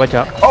out, watch out, watch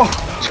out. Oh,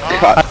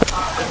 God.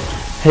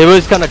 He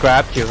was gonna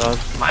grab you.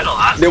 Might have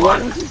last They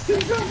one. want to see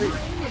something.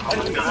 Oh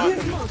my god.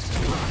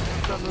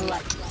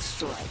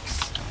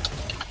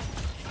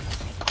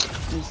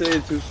 You say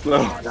it too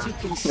slow.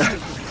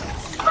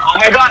 Oh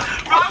my god!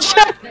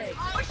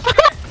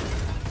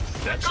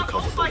 That should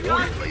come with a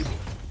warning label.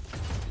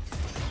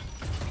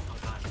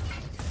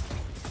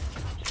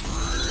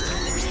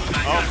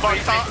 Oh, fuck,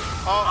 Tom.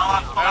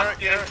 Oh,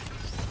 Eric, Eric.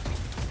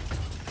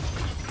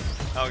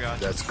 Oh god.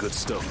 That's good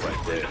stuff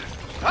right there.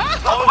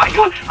 Oh my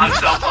god! I'm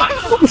so fine.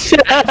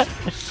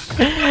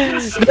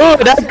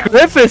 Dude, that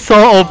grip is so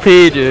OP,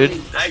 dude.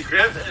 That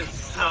grip is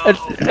so...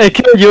 It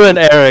killed you and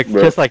Eric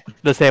Bro. just like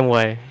the same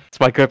way. It's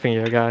by gripping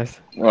you guys.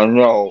 Oh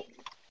no.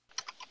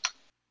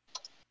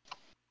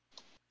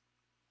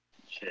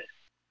 Shit.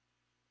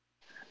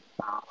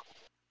 Oh.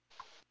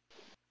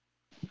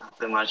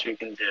 Nothing much we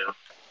can do.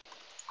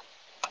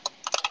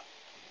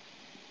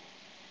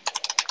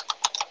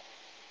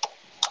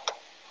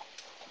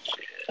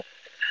 Shit.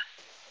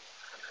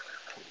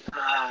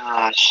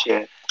 Ah,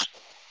 shit.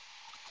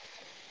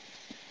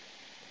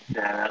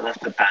 Yeah, that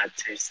left a bad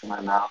taste in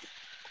my mouth.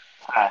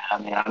 Alright, I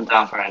mean, I'm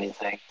down for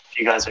anything. If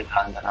you guys are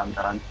done, then I'm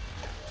done.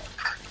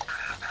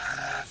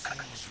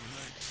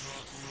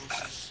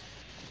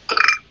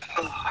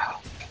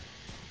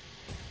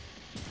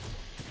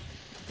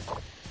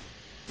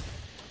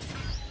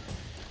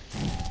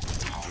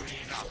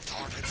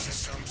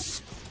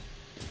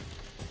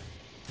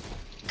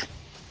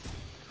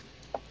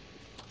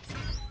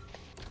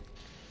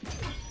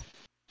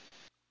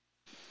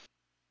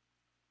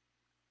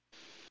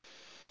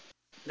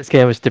 This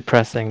game is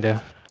depressing,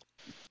 though.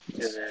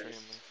 Extremely.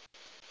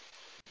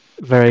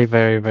 Very,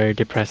 very, very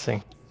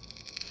depressing.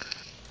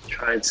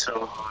 Tried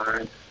so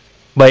hard.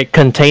 Wait,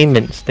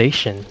 containment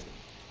station.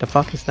 The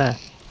fuck is that?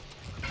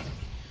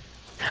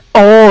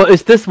 Oh,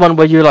 is this one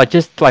where you like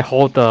just like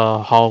hold the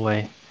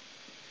hallway?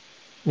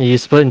 You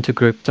split into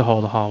group to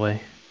hold the hallway.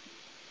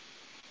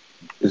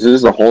 Is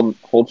this a hold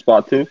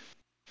spot too?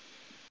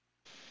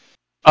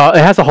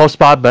 It has a whole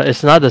spot, but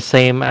it's not the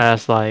same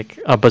as like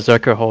a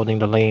berserker holding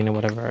the lane or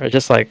whatever. It's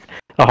just like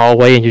a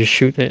hallway and you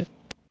shoot it.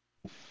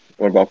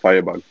 What about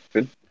Firebug?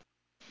 Good.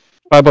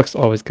 Firebug's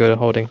always good at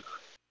holding.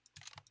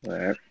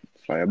 Alright,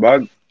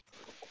 Firebug.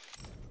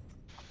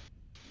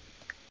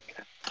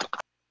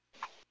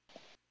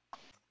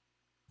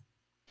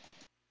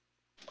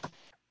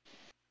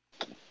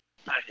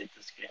 I hate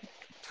this game.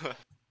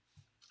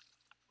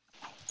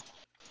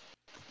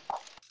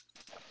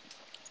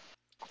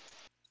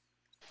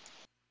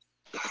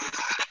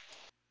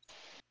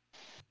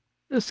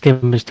 This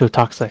game is too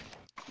toxic.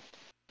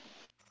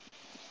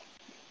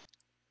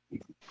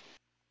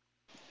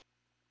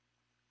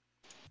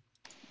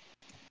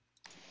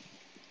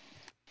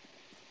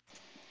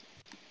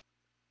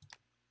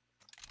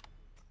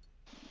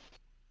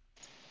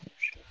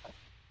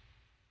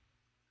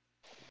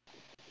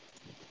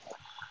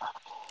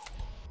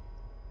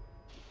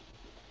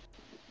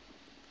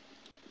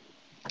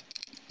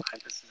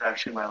 This is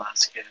actually my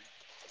last game.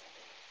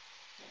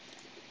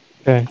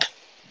 Okay.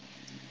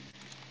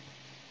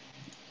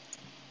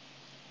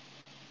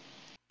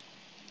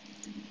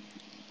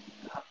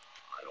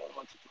 I don't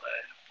want to play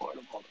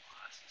portable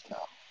classes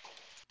now.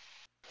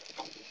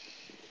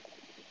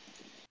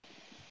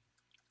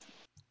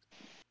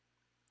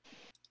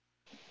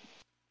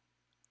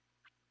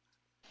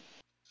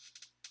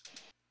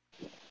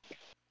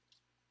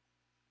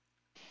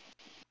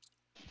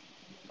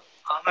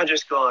 I'm gonna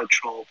just go a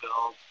troll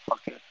build.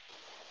 Fuck it.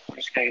 I'm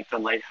just gonna get the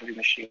light heavy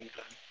machine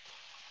gun.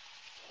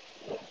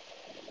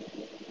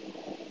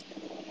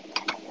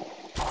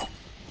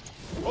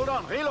 Hold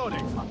on,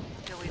 reloading.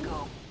 Here we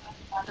go.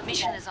 The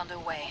mission is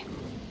underway.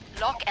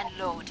 Lock and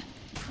load.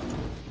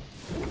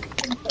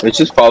 Let's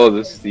just follow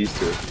these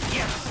two.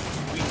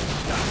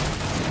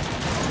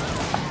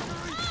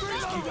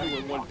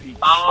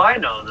 Oh, I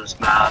know this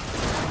map.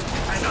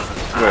 I know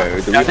this map.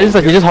 Wait, do we This is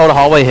like you just hold the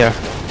hallway here.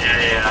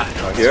 Yeah, I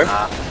know Out this here?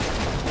 map.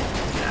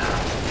 Yeah.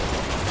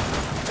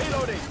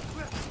 Reloading.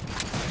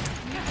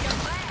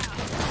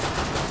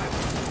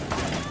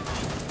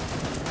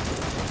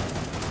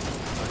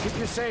 I'll keep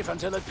you safe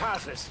until it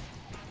passes.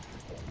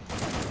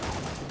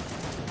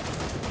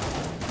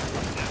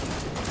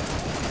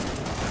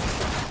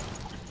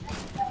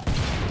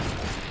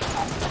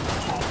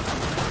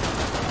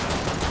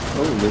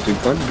 Oh, there's a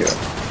gun here.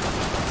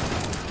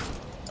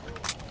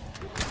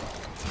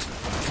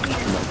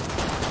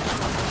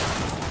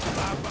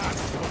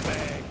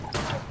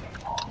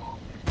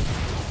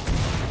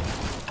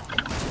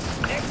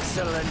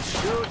 Excellent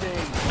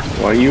shooting.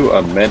 Why are you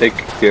a medic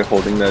here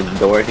holding the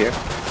door here?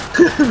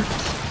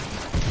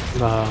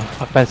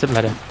 Offensive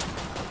medic.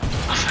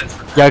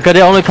 Yeah, because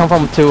they only come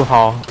from 2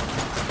 hall.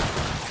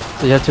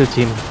 So you have 2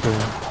 teams.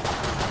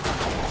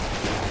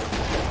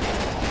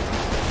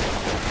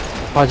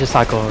 I'll just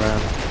circle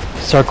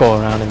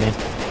around, I mean,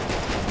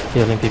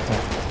 healing people.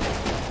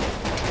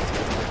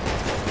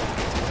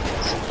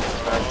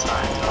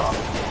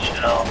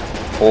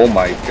 Oh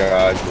my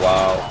god,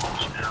 wow.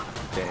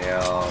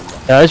 Damn.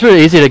 Yeah, it's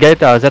really easy to get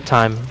that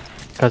time,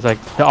 because like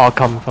they all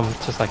come from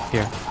just like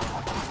here.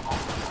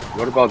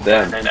 What about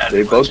them?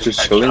 They both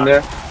just chilling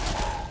there?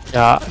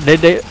 Yeah,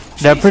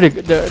 they're pretty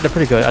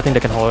good. I think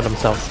they can hold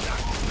themselves.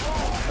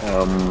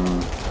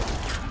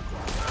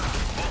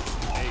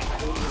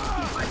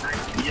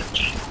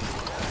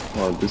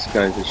 Well, this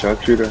guy's a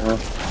sharpshooter, huh?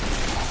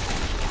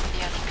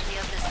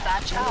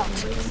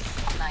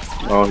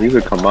 Oh, he's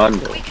a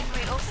commando.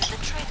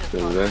 So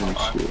let him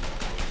shoot.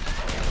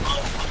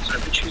 So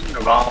I've been choosing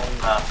the wrong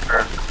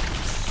perk.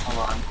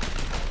 Hold on.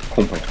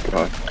 Oh my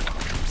god.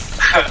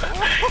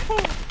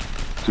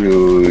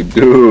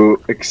 Dude,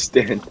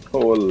 extend.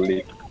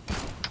 Holy.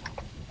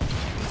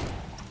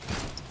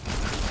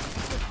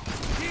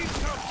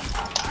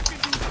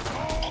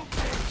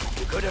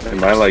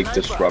 Am I like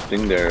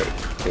disrupting their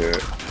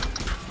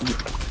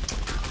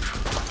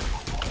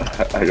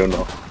I don't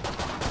know.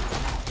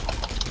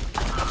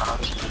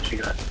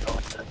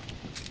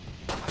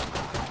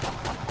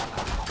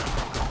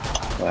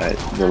 Alright,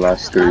 the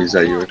last 3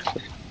 are yours.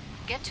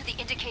 Get to the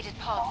indicated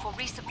pod for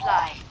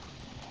resupply.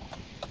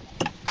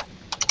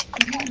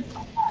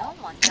 No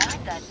one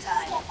died that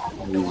time.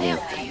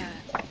 Merveilleux.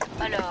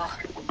 Alors,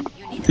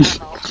 you need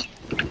ammo.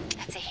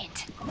 That's a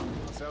hint.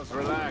 Self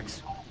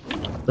relax.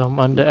 Don't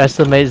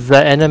underestimate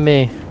the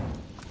enemy.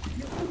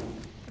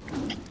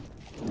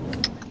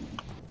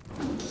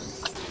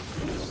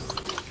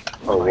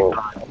 Oh, whoa.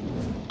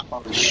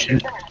 Holy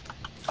shit.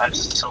 I have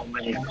so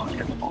many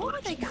fucking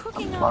bullets.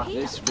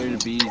 This will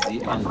be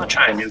the I'm end. gonna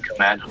try a new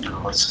commando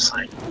build. It's just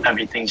like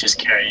everything just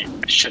carry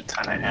a shit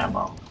ton of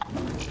ammo.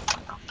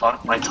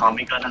 fuck? My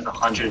Tommy gun has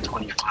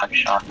 125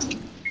 shots.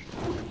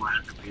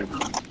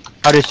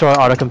 How do you store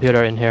auto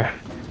computer in here?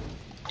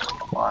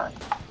 Why?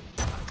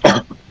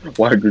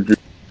 Why did you?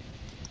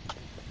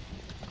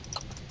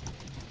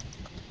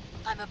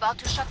 I'm about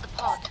to shut the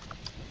pod.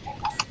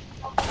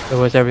 Where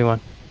was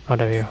everyone? Oh,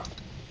 there you go.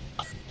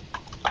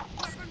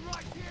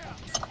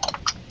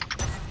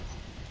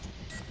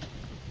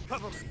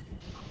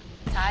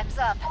 Time's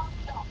up.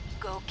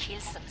 Go kill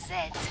some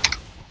Zeds.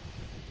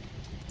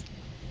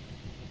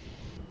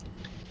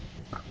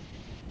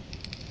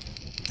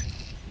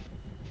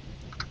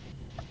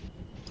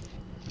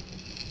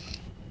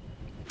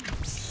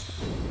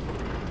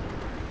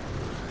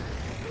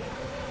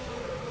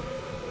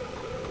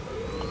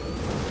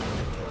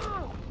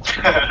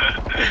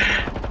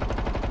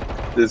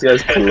 This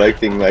guy's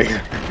collecting like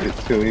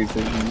toonies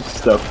and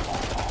stuff.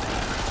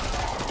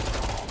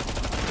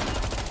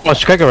 Oh,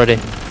 it's crack already.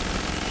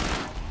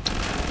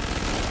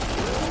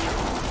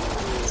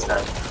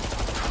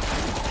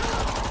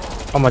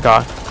 Oh my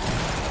god.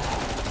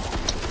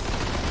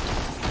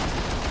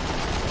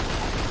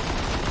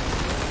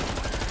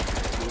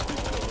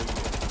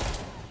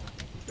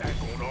 Back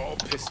on all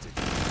pistons.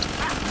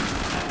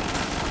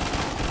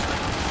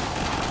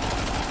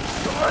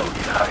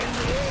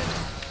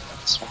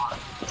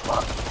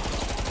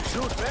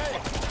 Shoot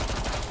back.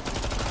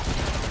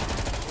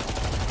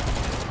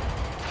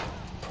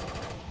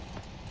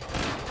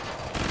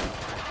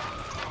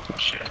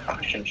 Shit,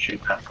 I shouldn't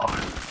shoot that far.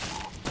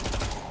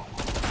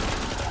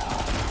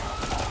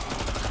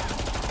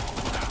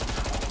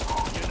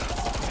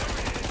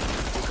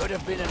 Could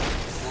have been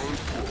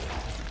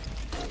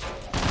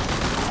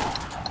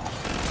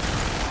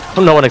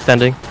No one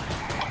extending.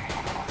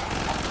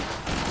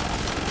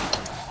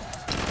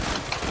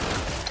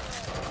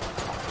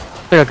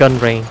 Like a gun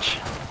range.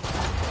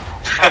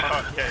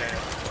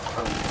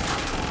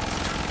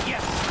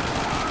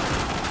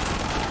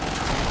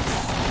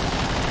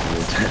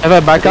 If I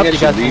back up, you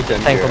guys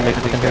can tank for me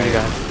because I can hear you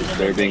guys.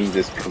 Disturbing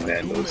this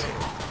commandos.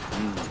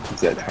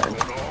 It's that time.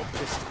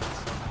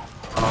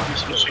 Oh, I'm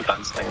switching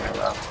guns thing right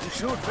now. You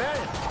shoot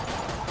back.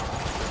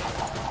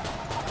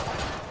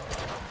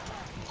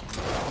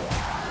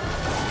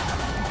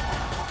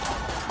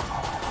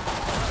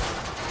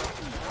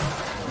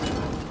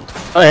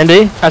 Oh,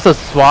 Andy, as a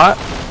SWAT,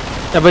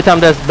 every time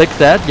there's big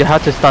set, you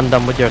have to stun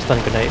them with your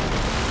stun grenade.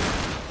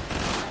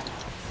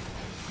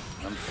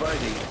 I'm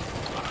fighting.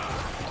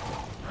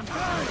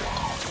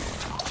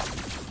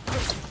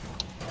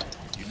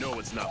 You know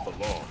it's not for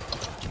long.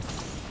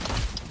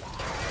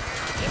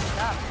 It's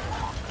done.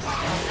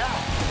 Well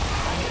done.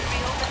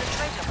 Reopen the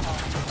treasure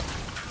pod.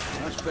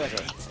 Much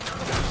better.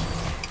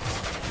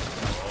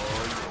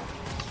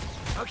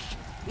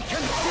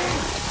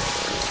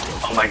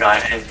 Oh my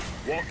god, and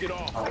Walk it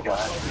off. oh my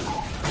god.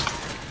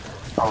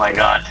 Oh my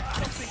god.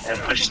 And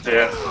push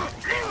through.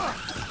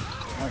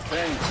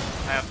 Okay.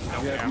 I have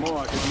no You have ammo. more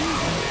I could use.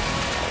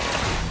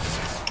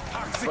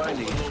 I'm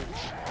fighting.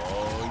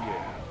 Oh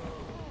yeah.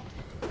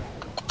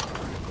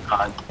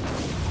 God.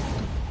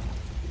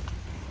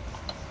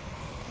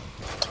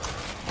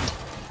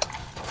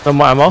 No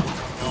more ammo?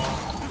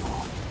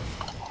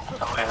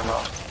 No ammo.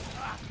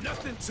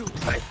 Nothing to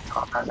Like,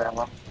 Tom has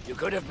ammo. You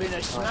could have been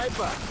a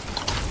sniper.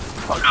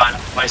 Oh god,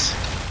 nice.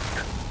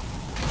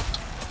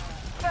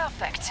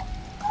 Perfect.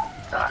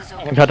 God. Is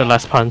I okay. got the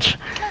last punch.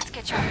 Let's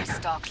get you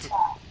restocked.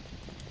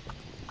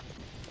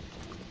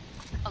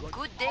 A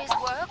good day's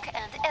work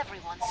and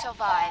everyone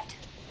survived.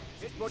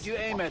 Hit what you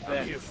aim at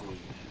then. here for you.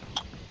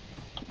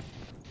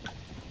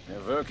 They're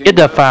working Get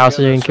that well file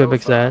so you can together kill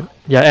Big so far. Zed.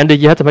 Yeah, and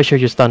you have to make sure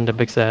you stun the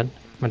Big Zed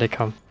when they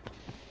come.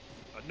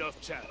 Enough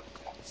chatter.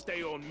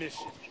 Stay on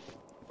mission.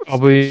 Or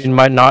we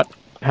might not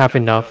have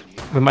enough.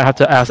 We might have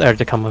to ask Eric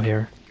to come over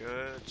here.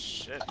 Good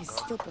shit. You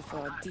still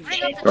prefer a deep.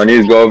 Bring up the Do I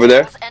need to go over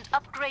there? and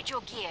upgrade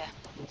your gear.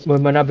 We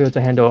might not be able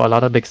to handle a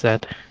lot of Big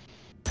Zed.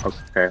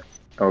 Okay.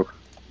 Oh,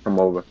 come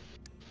over.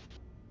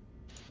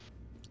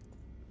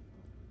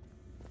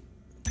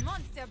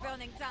 Monster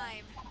burning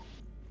time.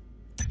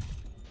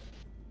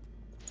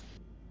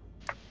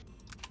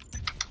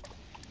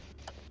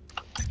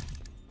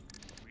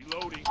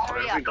 Reloading.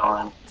 Hurry Where are we up.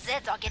 going?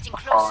 Zeds are getting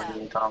Oh,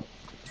 closer. Tom.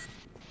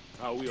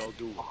 How we all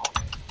doing?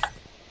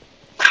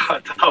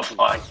 What the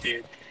fuck,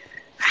 dude?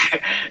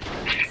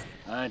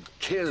 I'd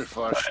kill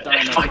for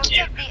Steiner. Fuck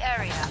you. Protect the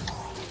area.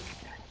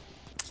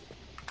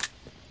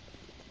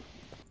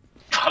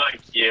 Fuck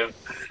you.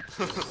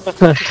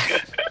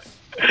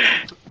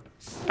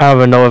 I don't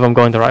even know if I'm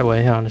going the right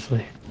way,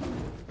 honestly.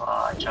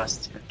 Oh,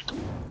 Justin.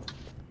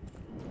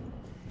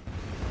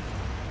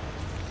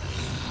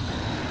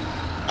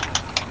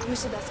 We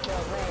should best go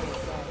away.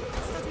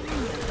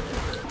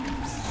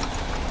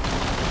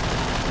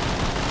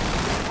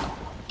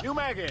 You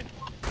Megan.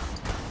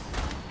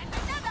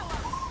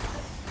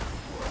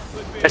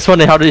 It's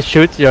funny how they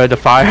shoot the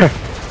fire.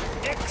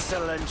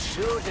 Excellent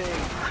shooting.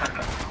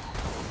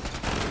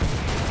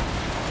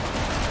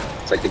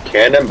 It's like the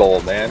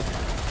cannonball, man.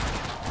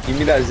 Give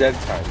me that Z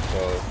time,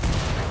 so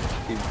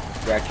keep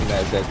racking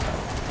that Z time.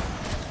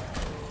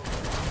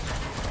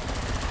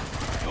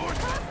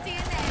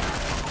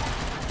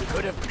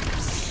 could have.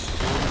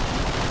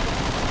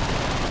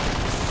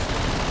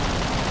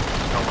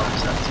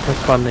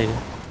 That's funny.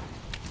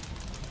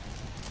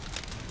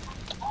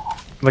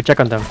 But check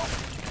on them.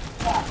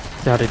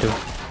 See how they do.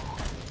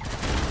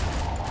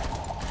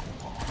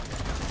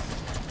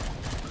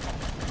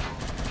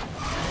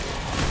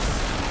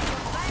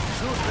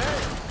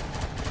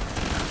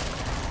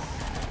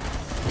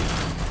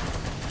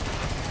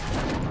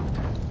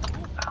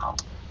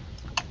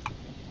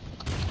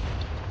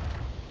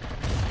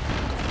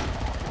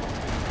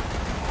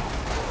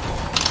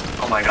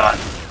 Oh my god.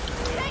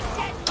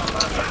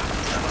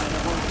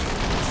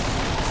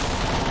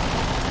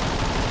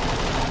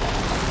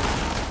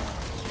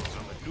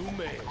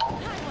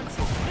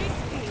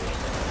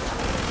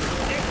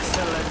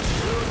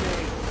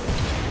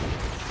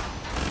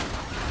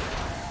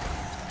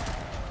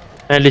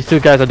 And these two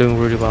guys are doing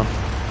really well.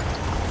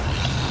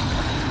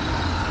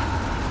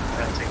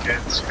 Gotta take care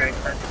of the screen,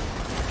 man.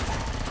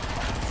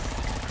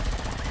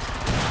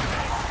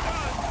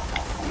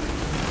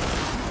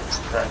 It's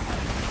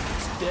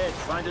dead.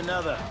 Find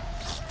another.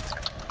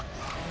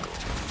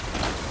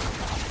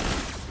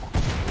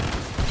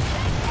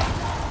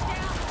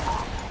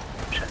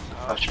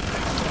 That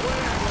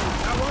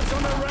one's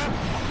on the ramp.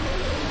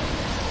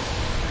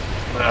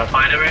 We're gonna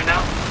find it right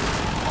now?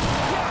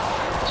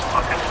 Let's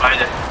fucking find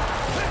it.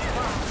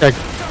 Like,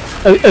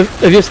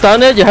 if you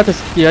stun it, you have to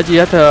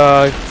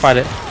fight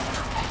it.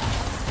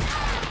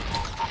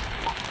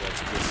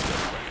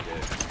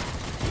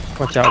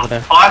 Watch out over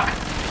there. Fuck!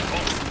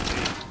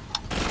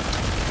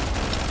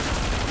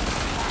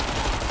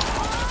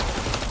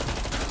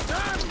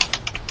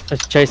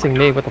 It's chasing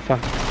me. What the fuck?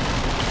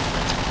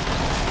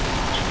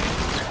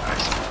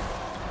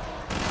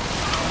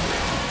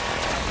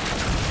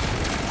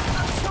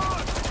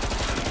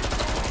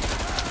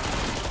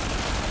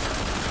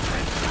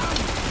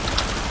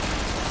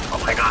 Oh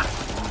my god.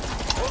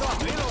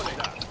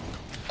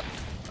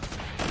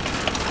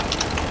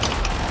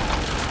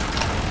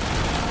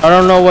 I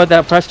don't know where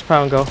that pressed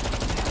pound go.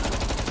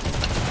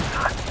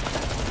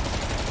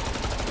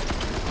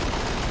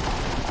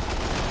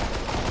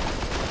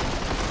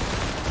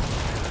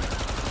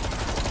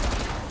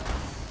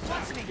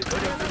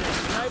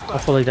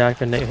 Hopefully that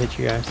can hit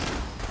you guys.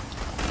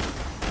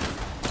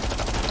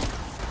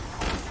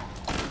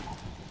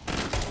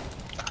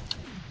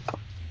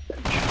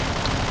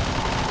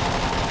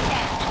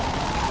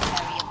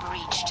 Barrier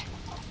breached.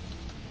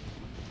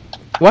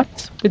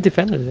 What? We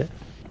defended it.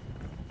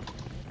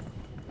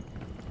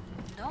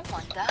 No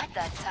one died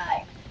that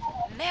time.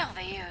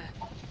 Merveilleux.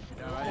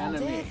 Our One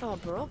day enemy. for a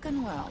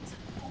broken world.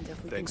 And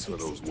if we Thanks for can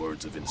fix those it.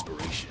 words of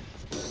inspiration.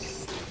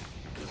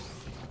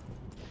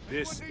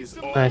 This is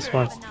all. Nice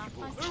one.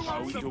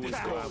 How we doing,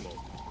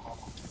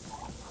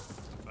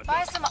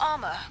 Buy some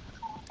armor.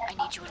 I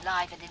need you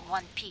alive and in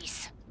one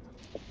piece.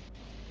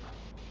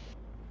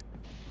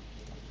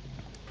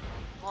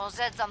 More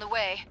Zeds on the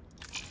way.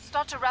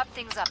 Start to wrap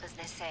things up, as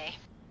they say.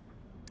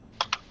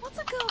 What's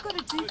a girl got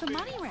to do for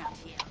money around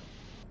here?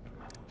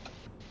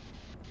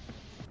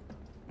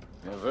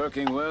 We're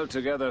working well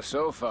together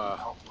so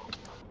far.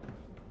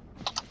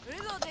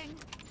 Reloading.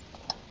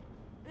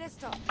 Let's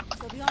stop.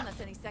 She'll be on us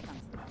any second.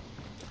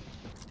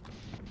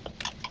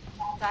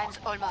 Time's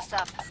almost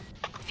up.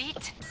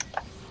 Vite.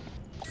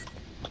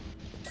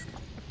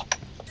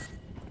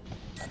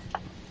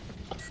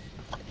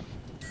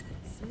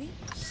 Sleep,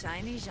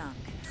 shiny junk.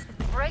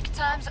 Break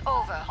time's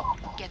over.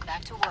 Get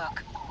back to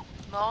work.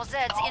 More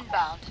Zeds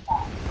inbound.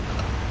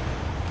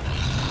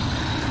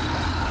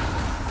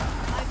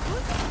 My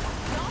boots,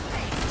 your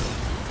face.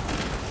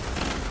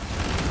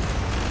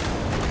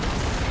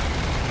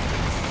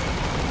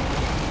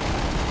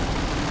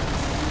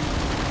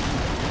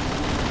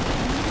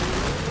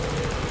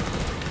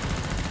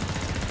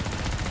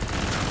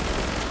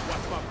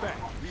 Watch my back.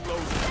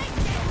 Reload.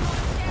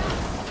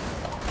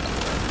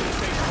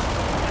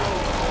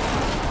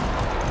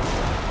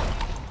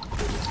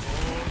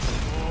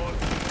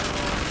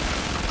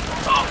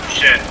 Oh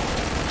shit.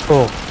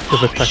 Oh,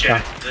 stupid Holy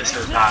touchdown. shit. This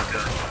is not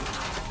good.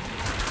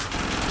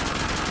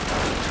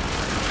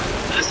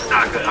 This is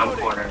not good. I'm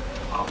cornered.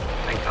 Oh,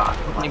 thank god.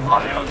 I'm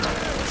on the outside.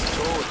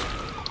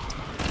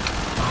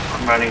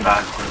 I'm running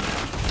backwards.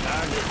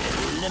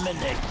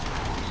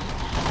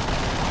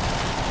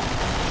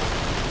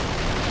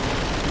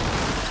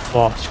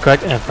 Oh, it's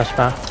correct and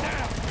flashback.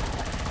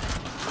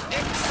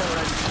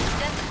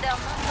 Dented their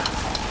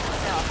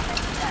muscles. There are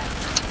plenty left.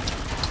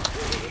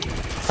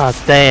 Ah,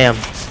 damn.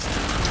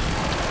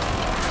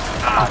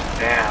 God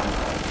damn.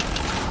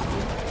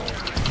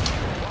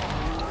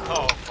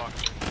 Oh fuck.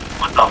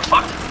 What the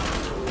fuck?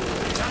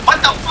 What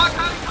the fuck?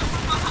 How did you come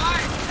from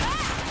behind?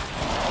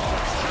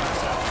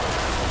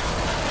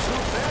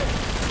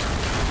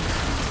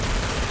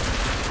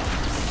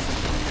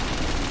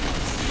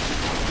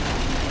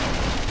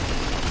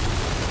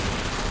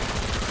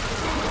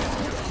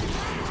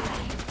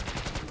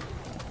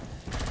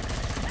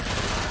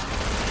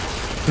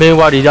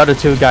 Meanwhile, the other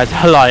two guys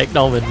are like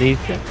not beneath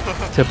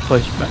to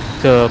push back,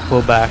 to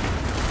pull back.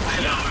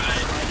 I know,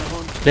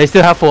 right? They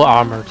still have full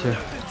armor too.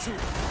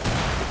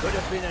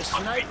 been a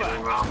sniper.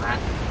 Doing wrong, man.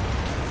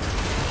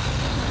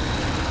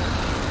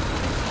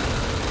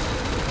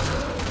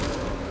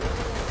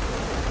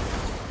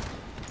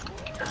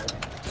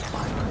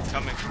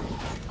 Coming.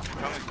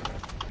 Coming.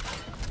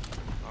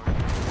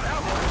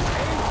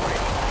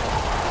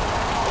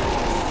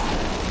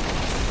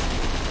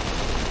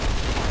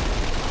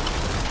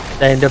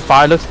 Then the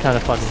fire looks kind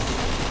of funny.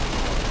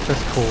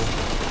 That's cool.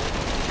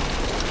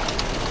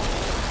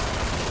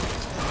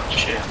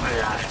 Shit, where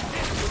did I?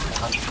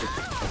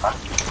 150. Fuck.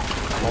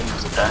 I'm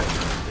almost dead.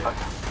 Fuck.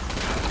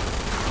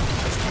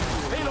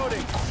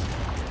 Reloading.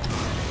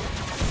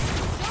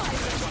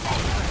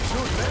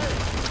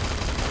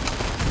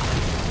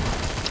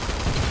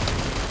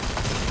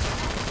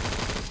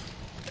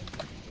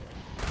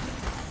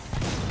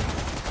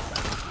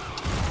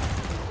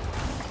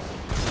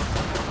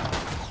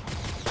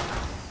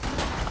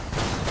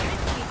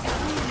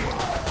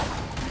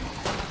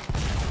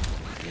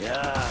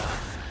 Yeah,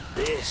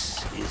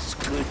 this is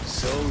good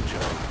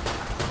soldier.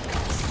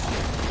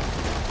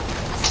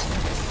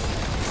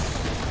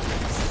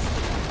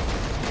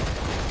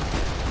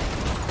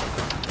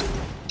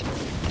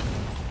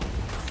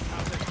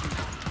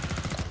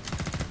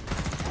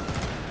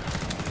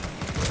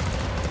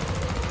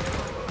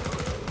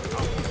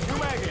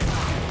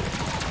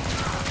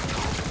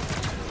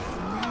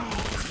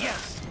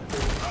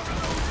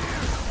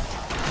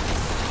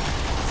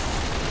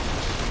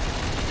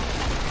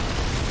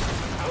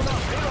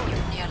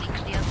 Nearly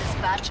cleared this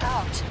batch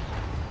out.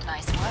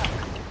 Nice work.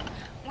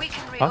 We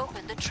can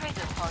reopen the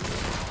trader pods.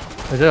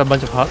 Is there a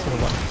bunch of hearts or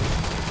what?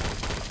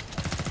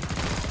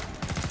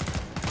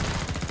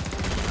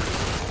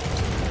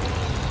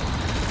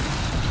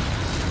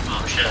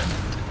 Oh shit.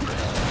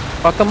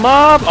 Fuck them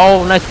up!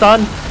 Oh, nice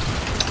stun! My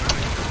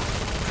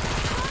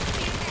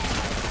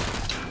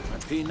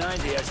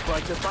P90 has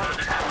quite a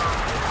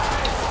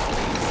bite.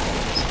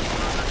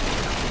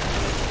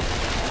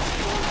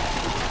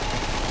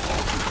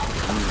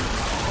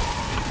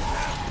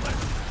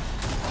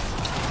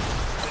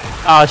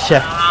 Oh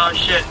shit. Oh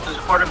shit, there's a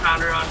quarter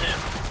pounder on him.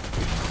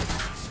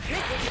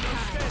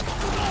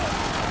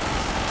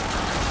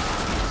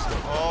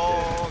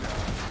 Oh,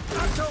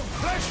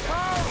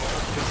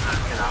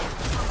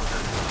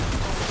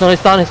 He's only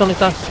stun, he's only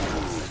stun.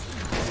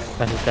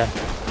 Then he's dead.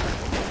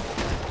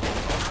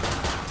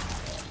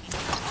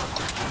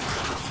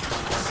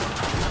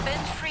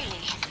 Spend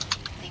freely.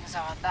 Things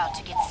are about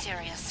to get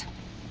serious.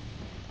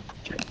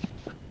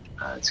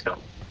 Let's go.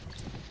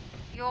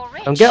 You're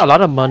rich. Don't get a lot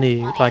of money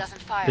Money like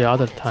doesn't fire the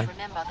other bullets, time.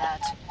 Remember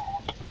that.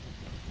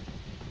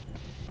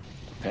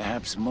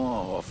 Perhaps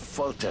more of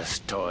Folter's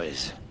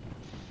toys.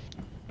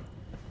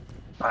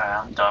 Alright,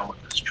 I'm done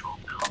with this troll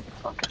now.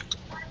 Fuck it.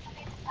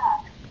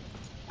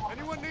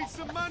 Anyone need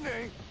some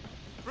money?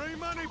 Free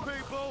money,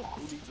 people.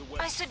 Who needs a I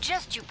weapon?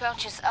 suggest you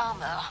purchase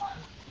armor.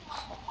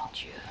 Oh, mon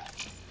Dieu.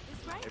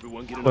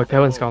 Everyone get Oh,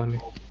 Kevin's calling me.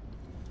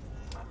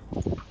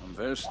 I'm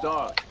very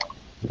starved.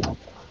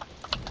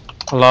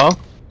 Hello?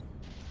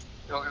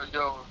 Yo,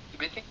 you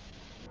busy?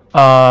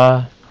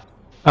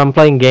 I'm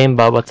playing game,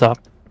 but what's up?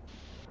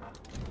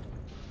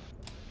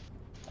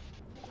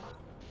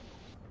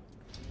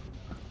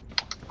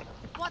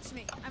 Watch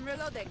me. I'm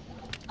reloading.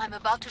 I'm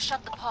about to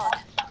shut the pod.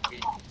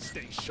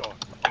 Stay sharp.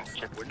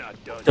 We're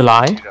not done.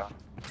 July?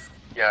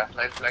 Yeah,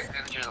 like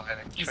usual.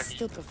 I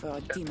still prefer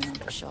a demon on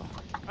the show.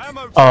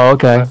 Ammo. Oh,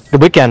 okay. The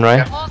weekend,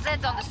 right? All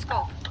Zeds on the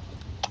scope.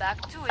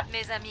 Back to it,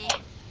 mes amis.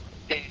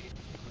 Hey,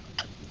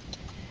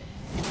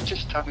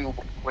 just tell me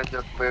when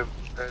the where.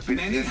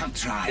 Many have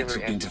tried to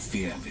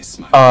interfere this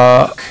month.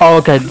 Oh,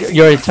 okay.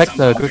 You already checked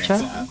the group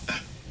chat?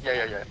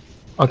 Yeah.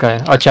 Okay,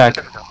 I'll check.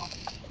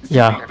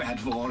 Yeah. Bad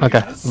Okay,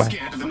 warriors, bye.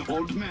 scared of an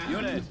old man.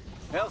 Unit,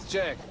 health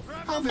check.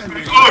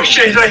 Oh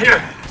shit, he's right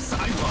here!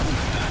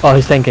 Oh,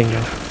 he's thanking you.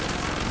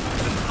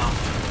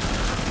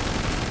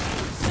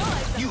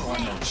 You are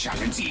no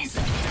challenge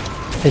either.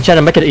 They're trying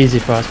to make it easy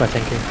for us by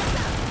thanking.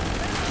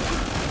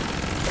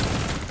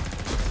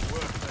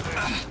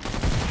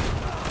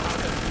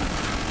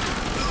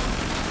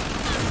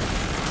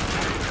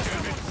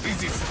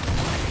 This is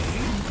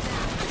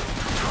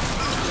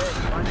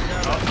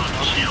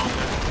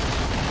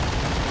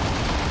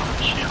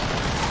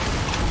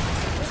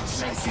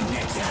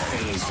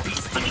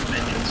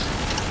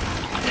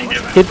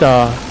Keep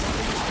the...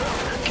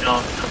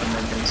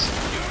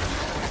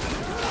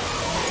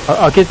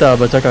 I'll keep the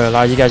berserker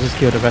alive, you guys just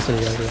kill the rest of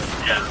the other.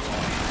 Yeah.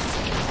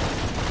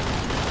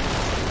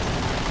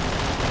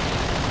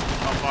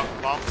 oh fuck,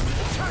 bomb.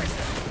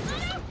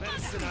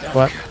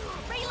 What?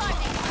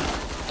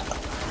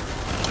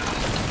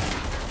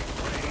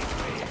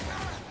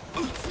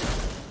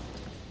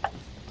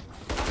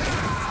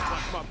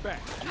 My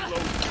back.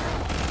 Reload.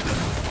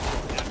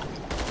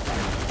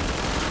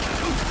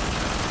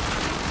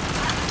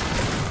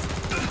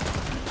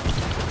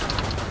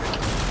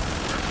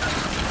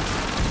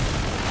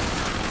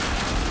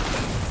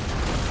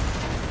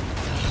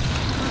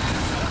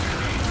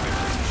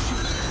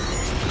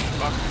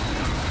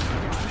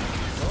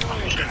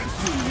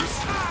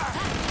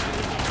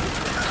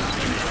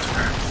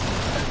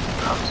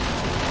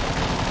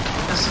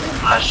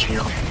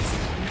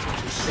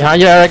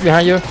 Behind you, Eric,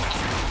 behind you.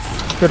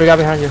 Shoot the guy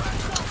behind you.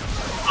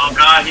 Oh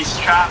god, he's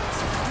trapped.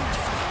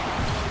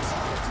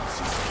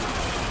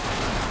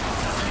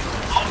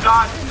 Oh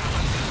god.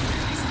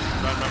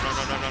 Run, run, run,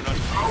 run, run, run, run.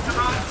 Oh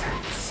god.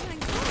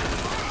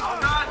 Oh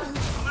god.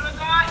 I'm gonna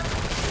die.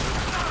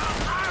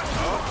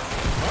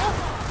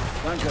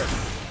 Bunker.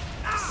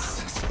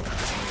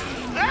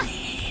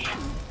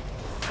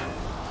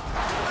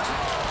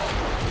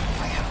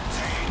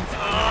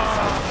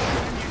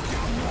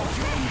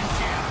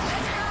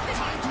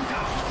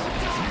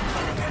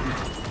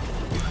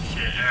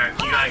 Shit, Eric,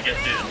 you gotta get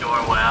through the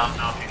doorway. I don't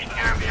know if you can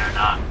hear me or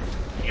not.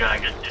 You gotta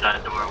get through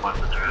that doorway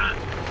where they're at.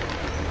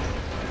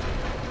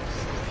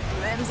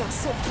 Rims are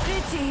so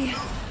pretty.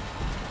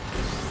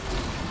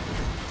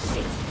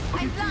 Shit,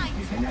 I'm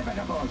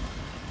blind.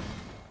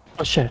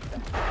 Oh shit.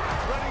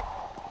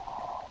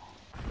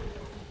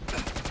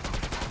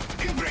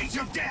 Embrace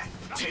your death.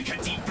 Take a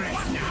deep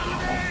breath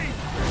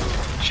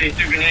now. Chase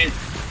the grenade.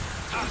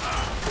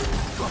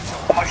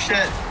 Oh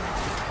shit.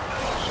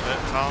 Shit,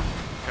 Tom.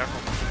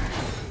 Careful.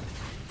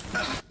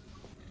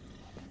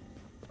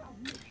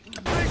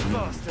 Big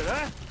bastard,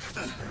 eh?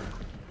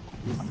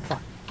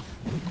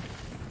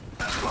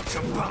 Gotcha,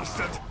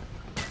 bastard.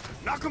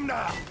 Knock him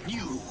down.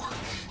 You.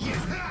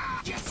 Yes.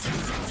 Yes.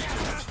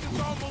 He's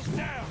almost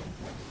down.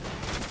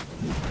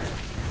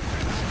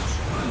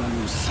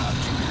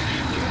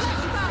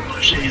 Oh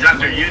shit, he's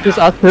after you now. Just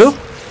us two? No,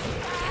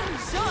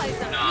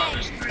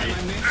 there's three.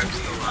 Eric's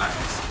still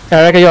alive.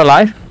 Eric, are you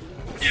alive?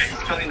 Yeah, he's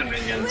killing the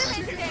minions.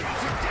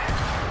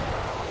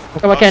 How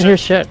come I can't hear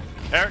shit?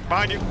 Eric,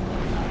 behind you.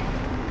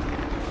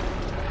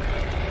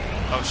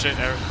 Oh shit,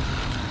 Eric.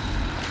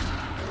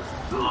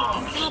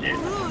 Oh shit.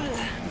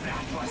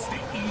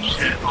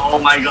 Shit. Oh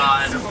my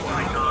god. Oh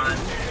my god.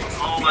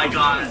 Oh my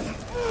god.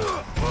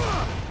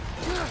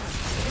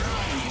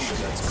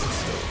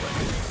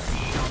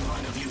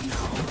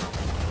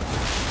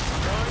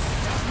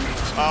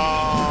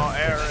 Oh,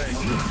 Eric.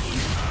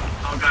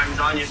 Oh god, he's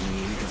on you.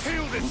 It's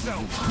healed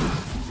itself.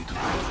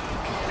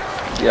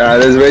 Yeah,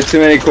 there's way too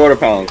many quarter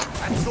pounds.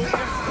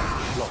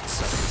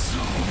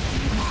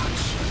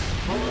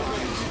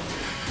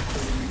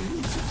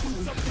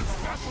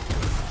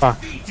 Fuck.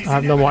 I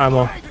have no more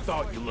ammo.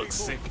 Thought you looked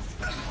sick.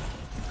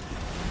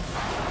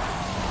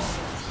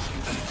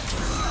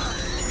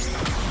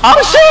 Oh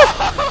shit!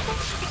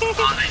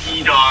 Oh, the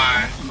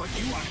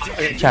Edar.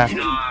 Okay, chat.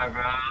 Edar,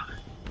 bro.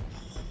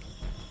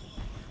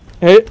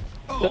 Hey,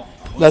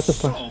 that's the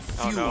fun.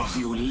 Oh no.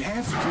 You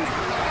left.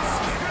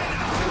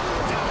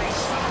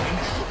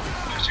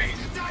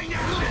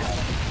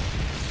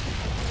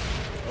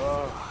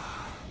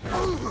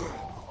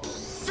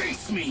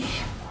 Face me.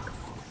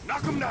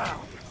 Knock him down.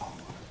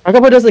 How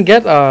come he doesn't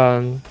get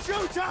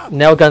Shoot up.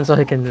 nail gun so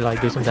he can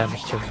like do some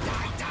damage too?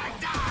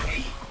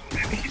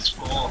 Maybe he's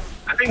full.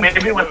 I think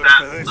maybe with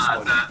that,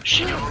 the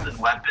shield and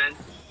weapon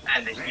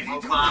and the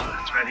Evo Club,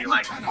 it's ready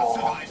like full.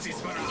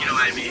 You know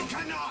what I mean?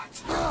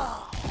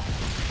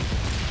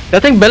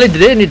 That thing barely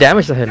did any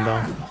damage to him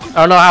though. I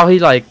don't know how he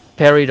like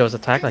parried those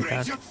attacks like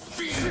that. I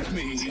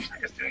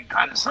guess doing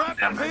kind of some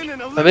damage.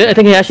 I mean, I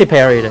think he actually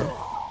parried it,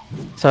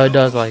 so it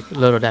does like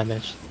little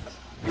damage.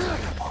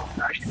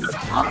 Actually, does a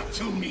lot.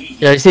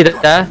 Yeah, you see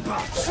that?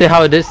 See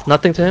how it is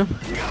nothing to him?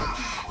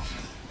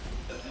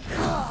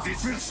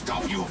 This will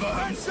stop you,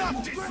 Burns.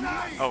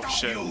 Oh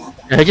shit.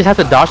 Yeah, he just has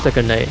to dodge the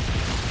grenade.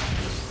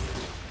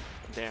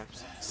 Damn.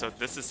 So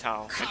this is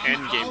how an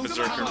endgame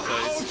berserker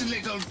plays.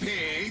 Little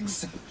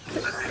pigs.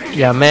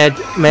 Yeah, man,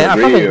 I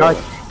fucking Real.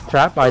 got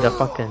trapped by the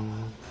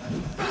fucking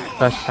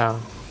first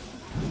pound.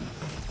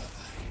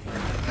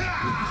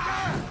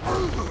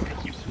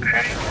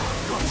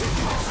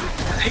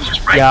 He's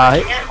just right Yeah,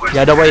 clicking it, or is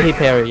yeah, he the way he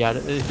parrying?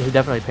 parried, yeah, he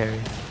definitely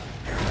parried.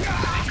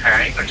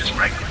 Parrying or just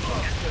right clicking it?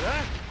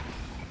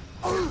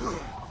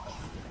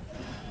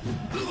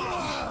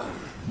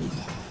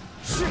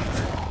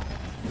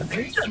 I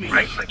think he's just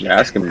right clicking Yeah,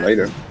 ask him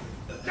later. it.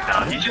 No,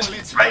 he's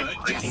just right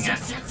clicking it.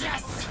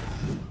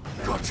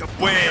 Gotcha.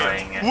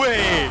 Wait,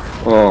 wait,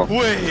 Oh,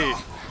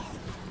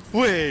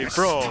 wait,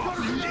 bro.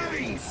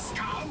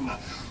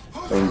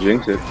 don't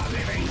jinx it.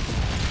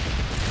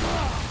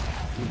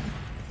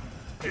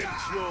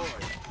 Enjoy.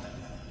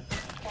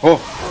 Oh,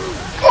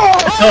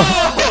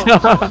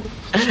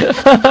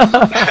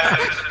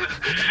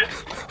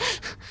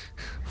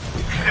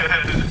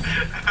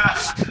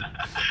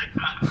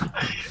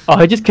 Oh,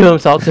 he just killed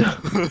himself too.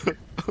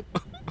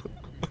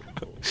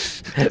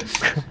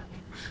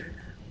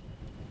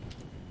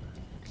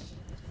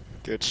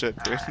 Good shit,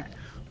 dude.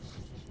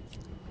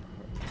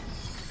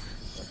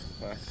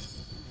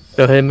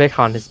 So he make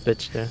on his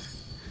bitch there.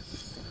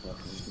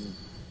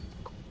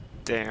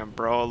 Damn,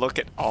 bro, look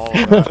at all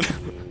of that.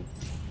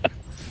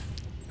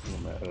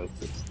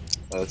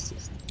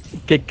 assist.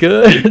 Get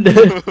good.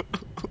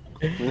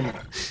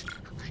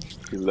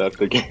 He left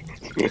the game.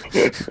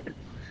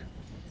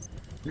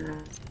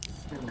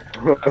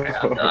 Okay,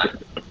 I'm done.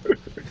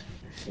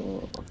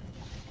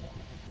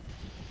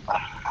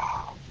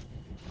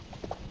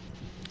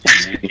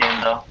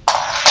 Game though.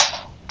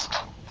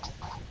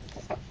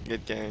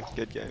 Good game.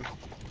 Good game.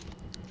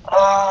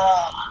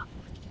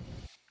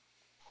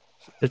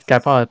 This guy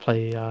probably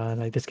play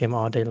like this game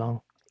all day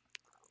long.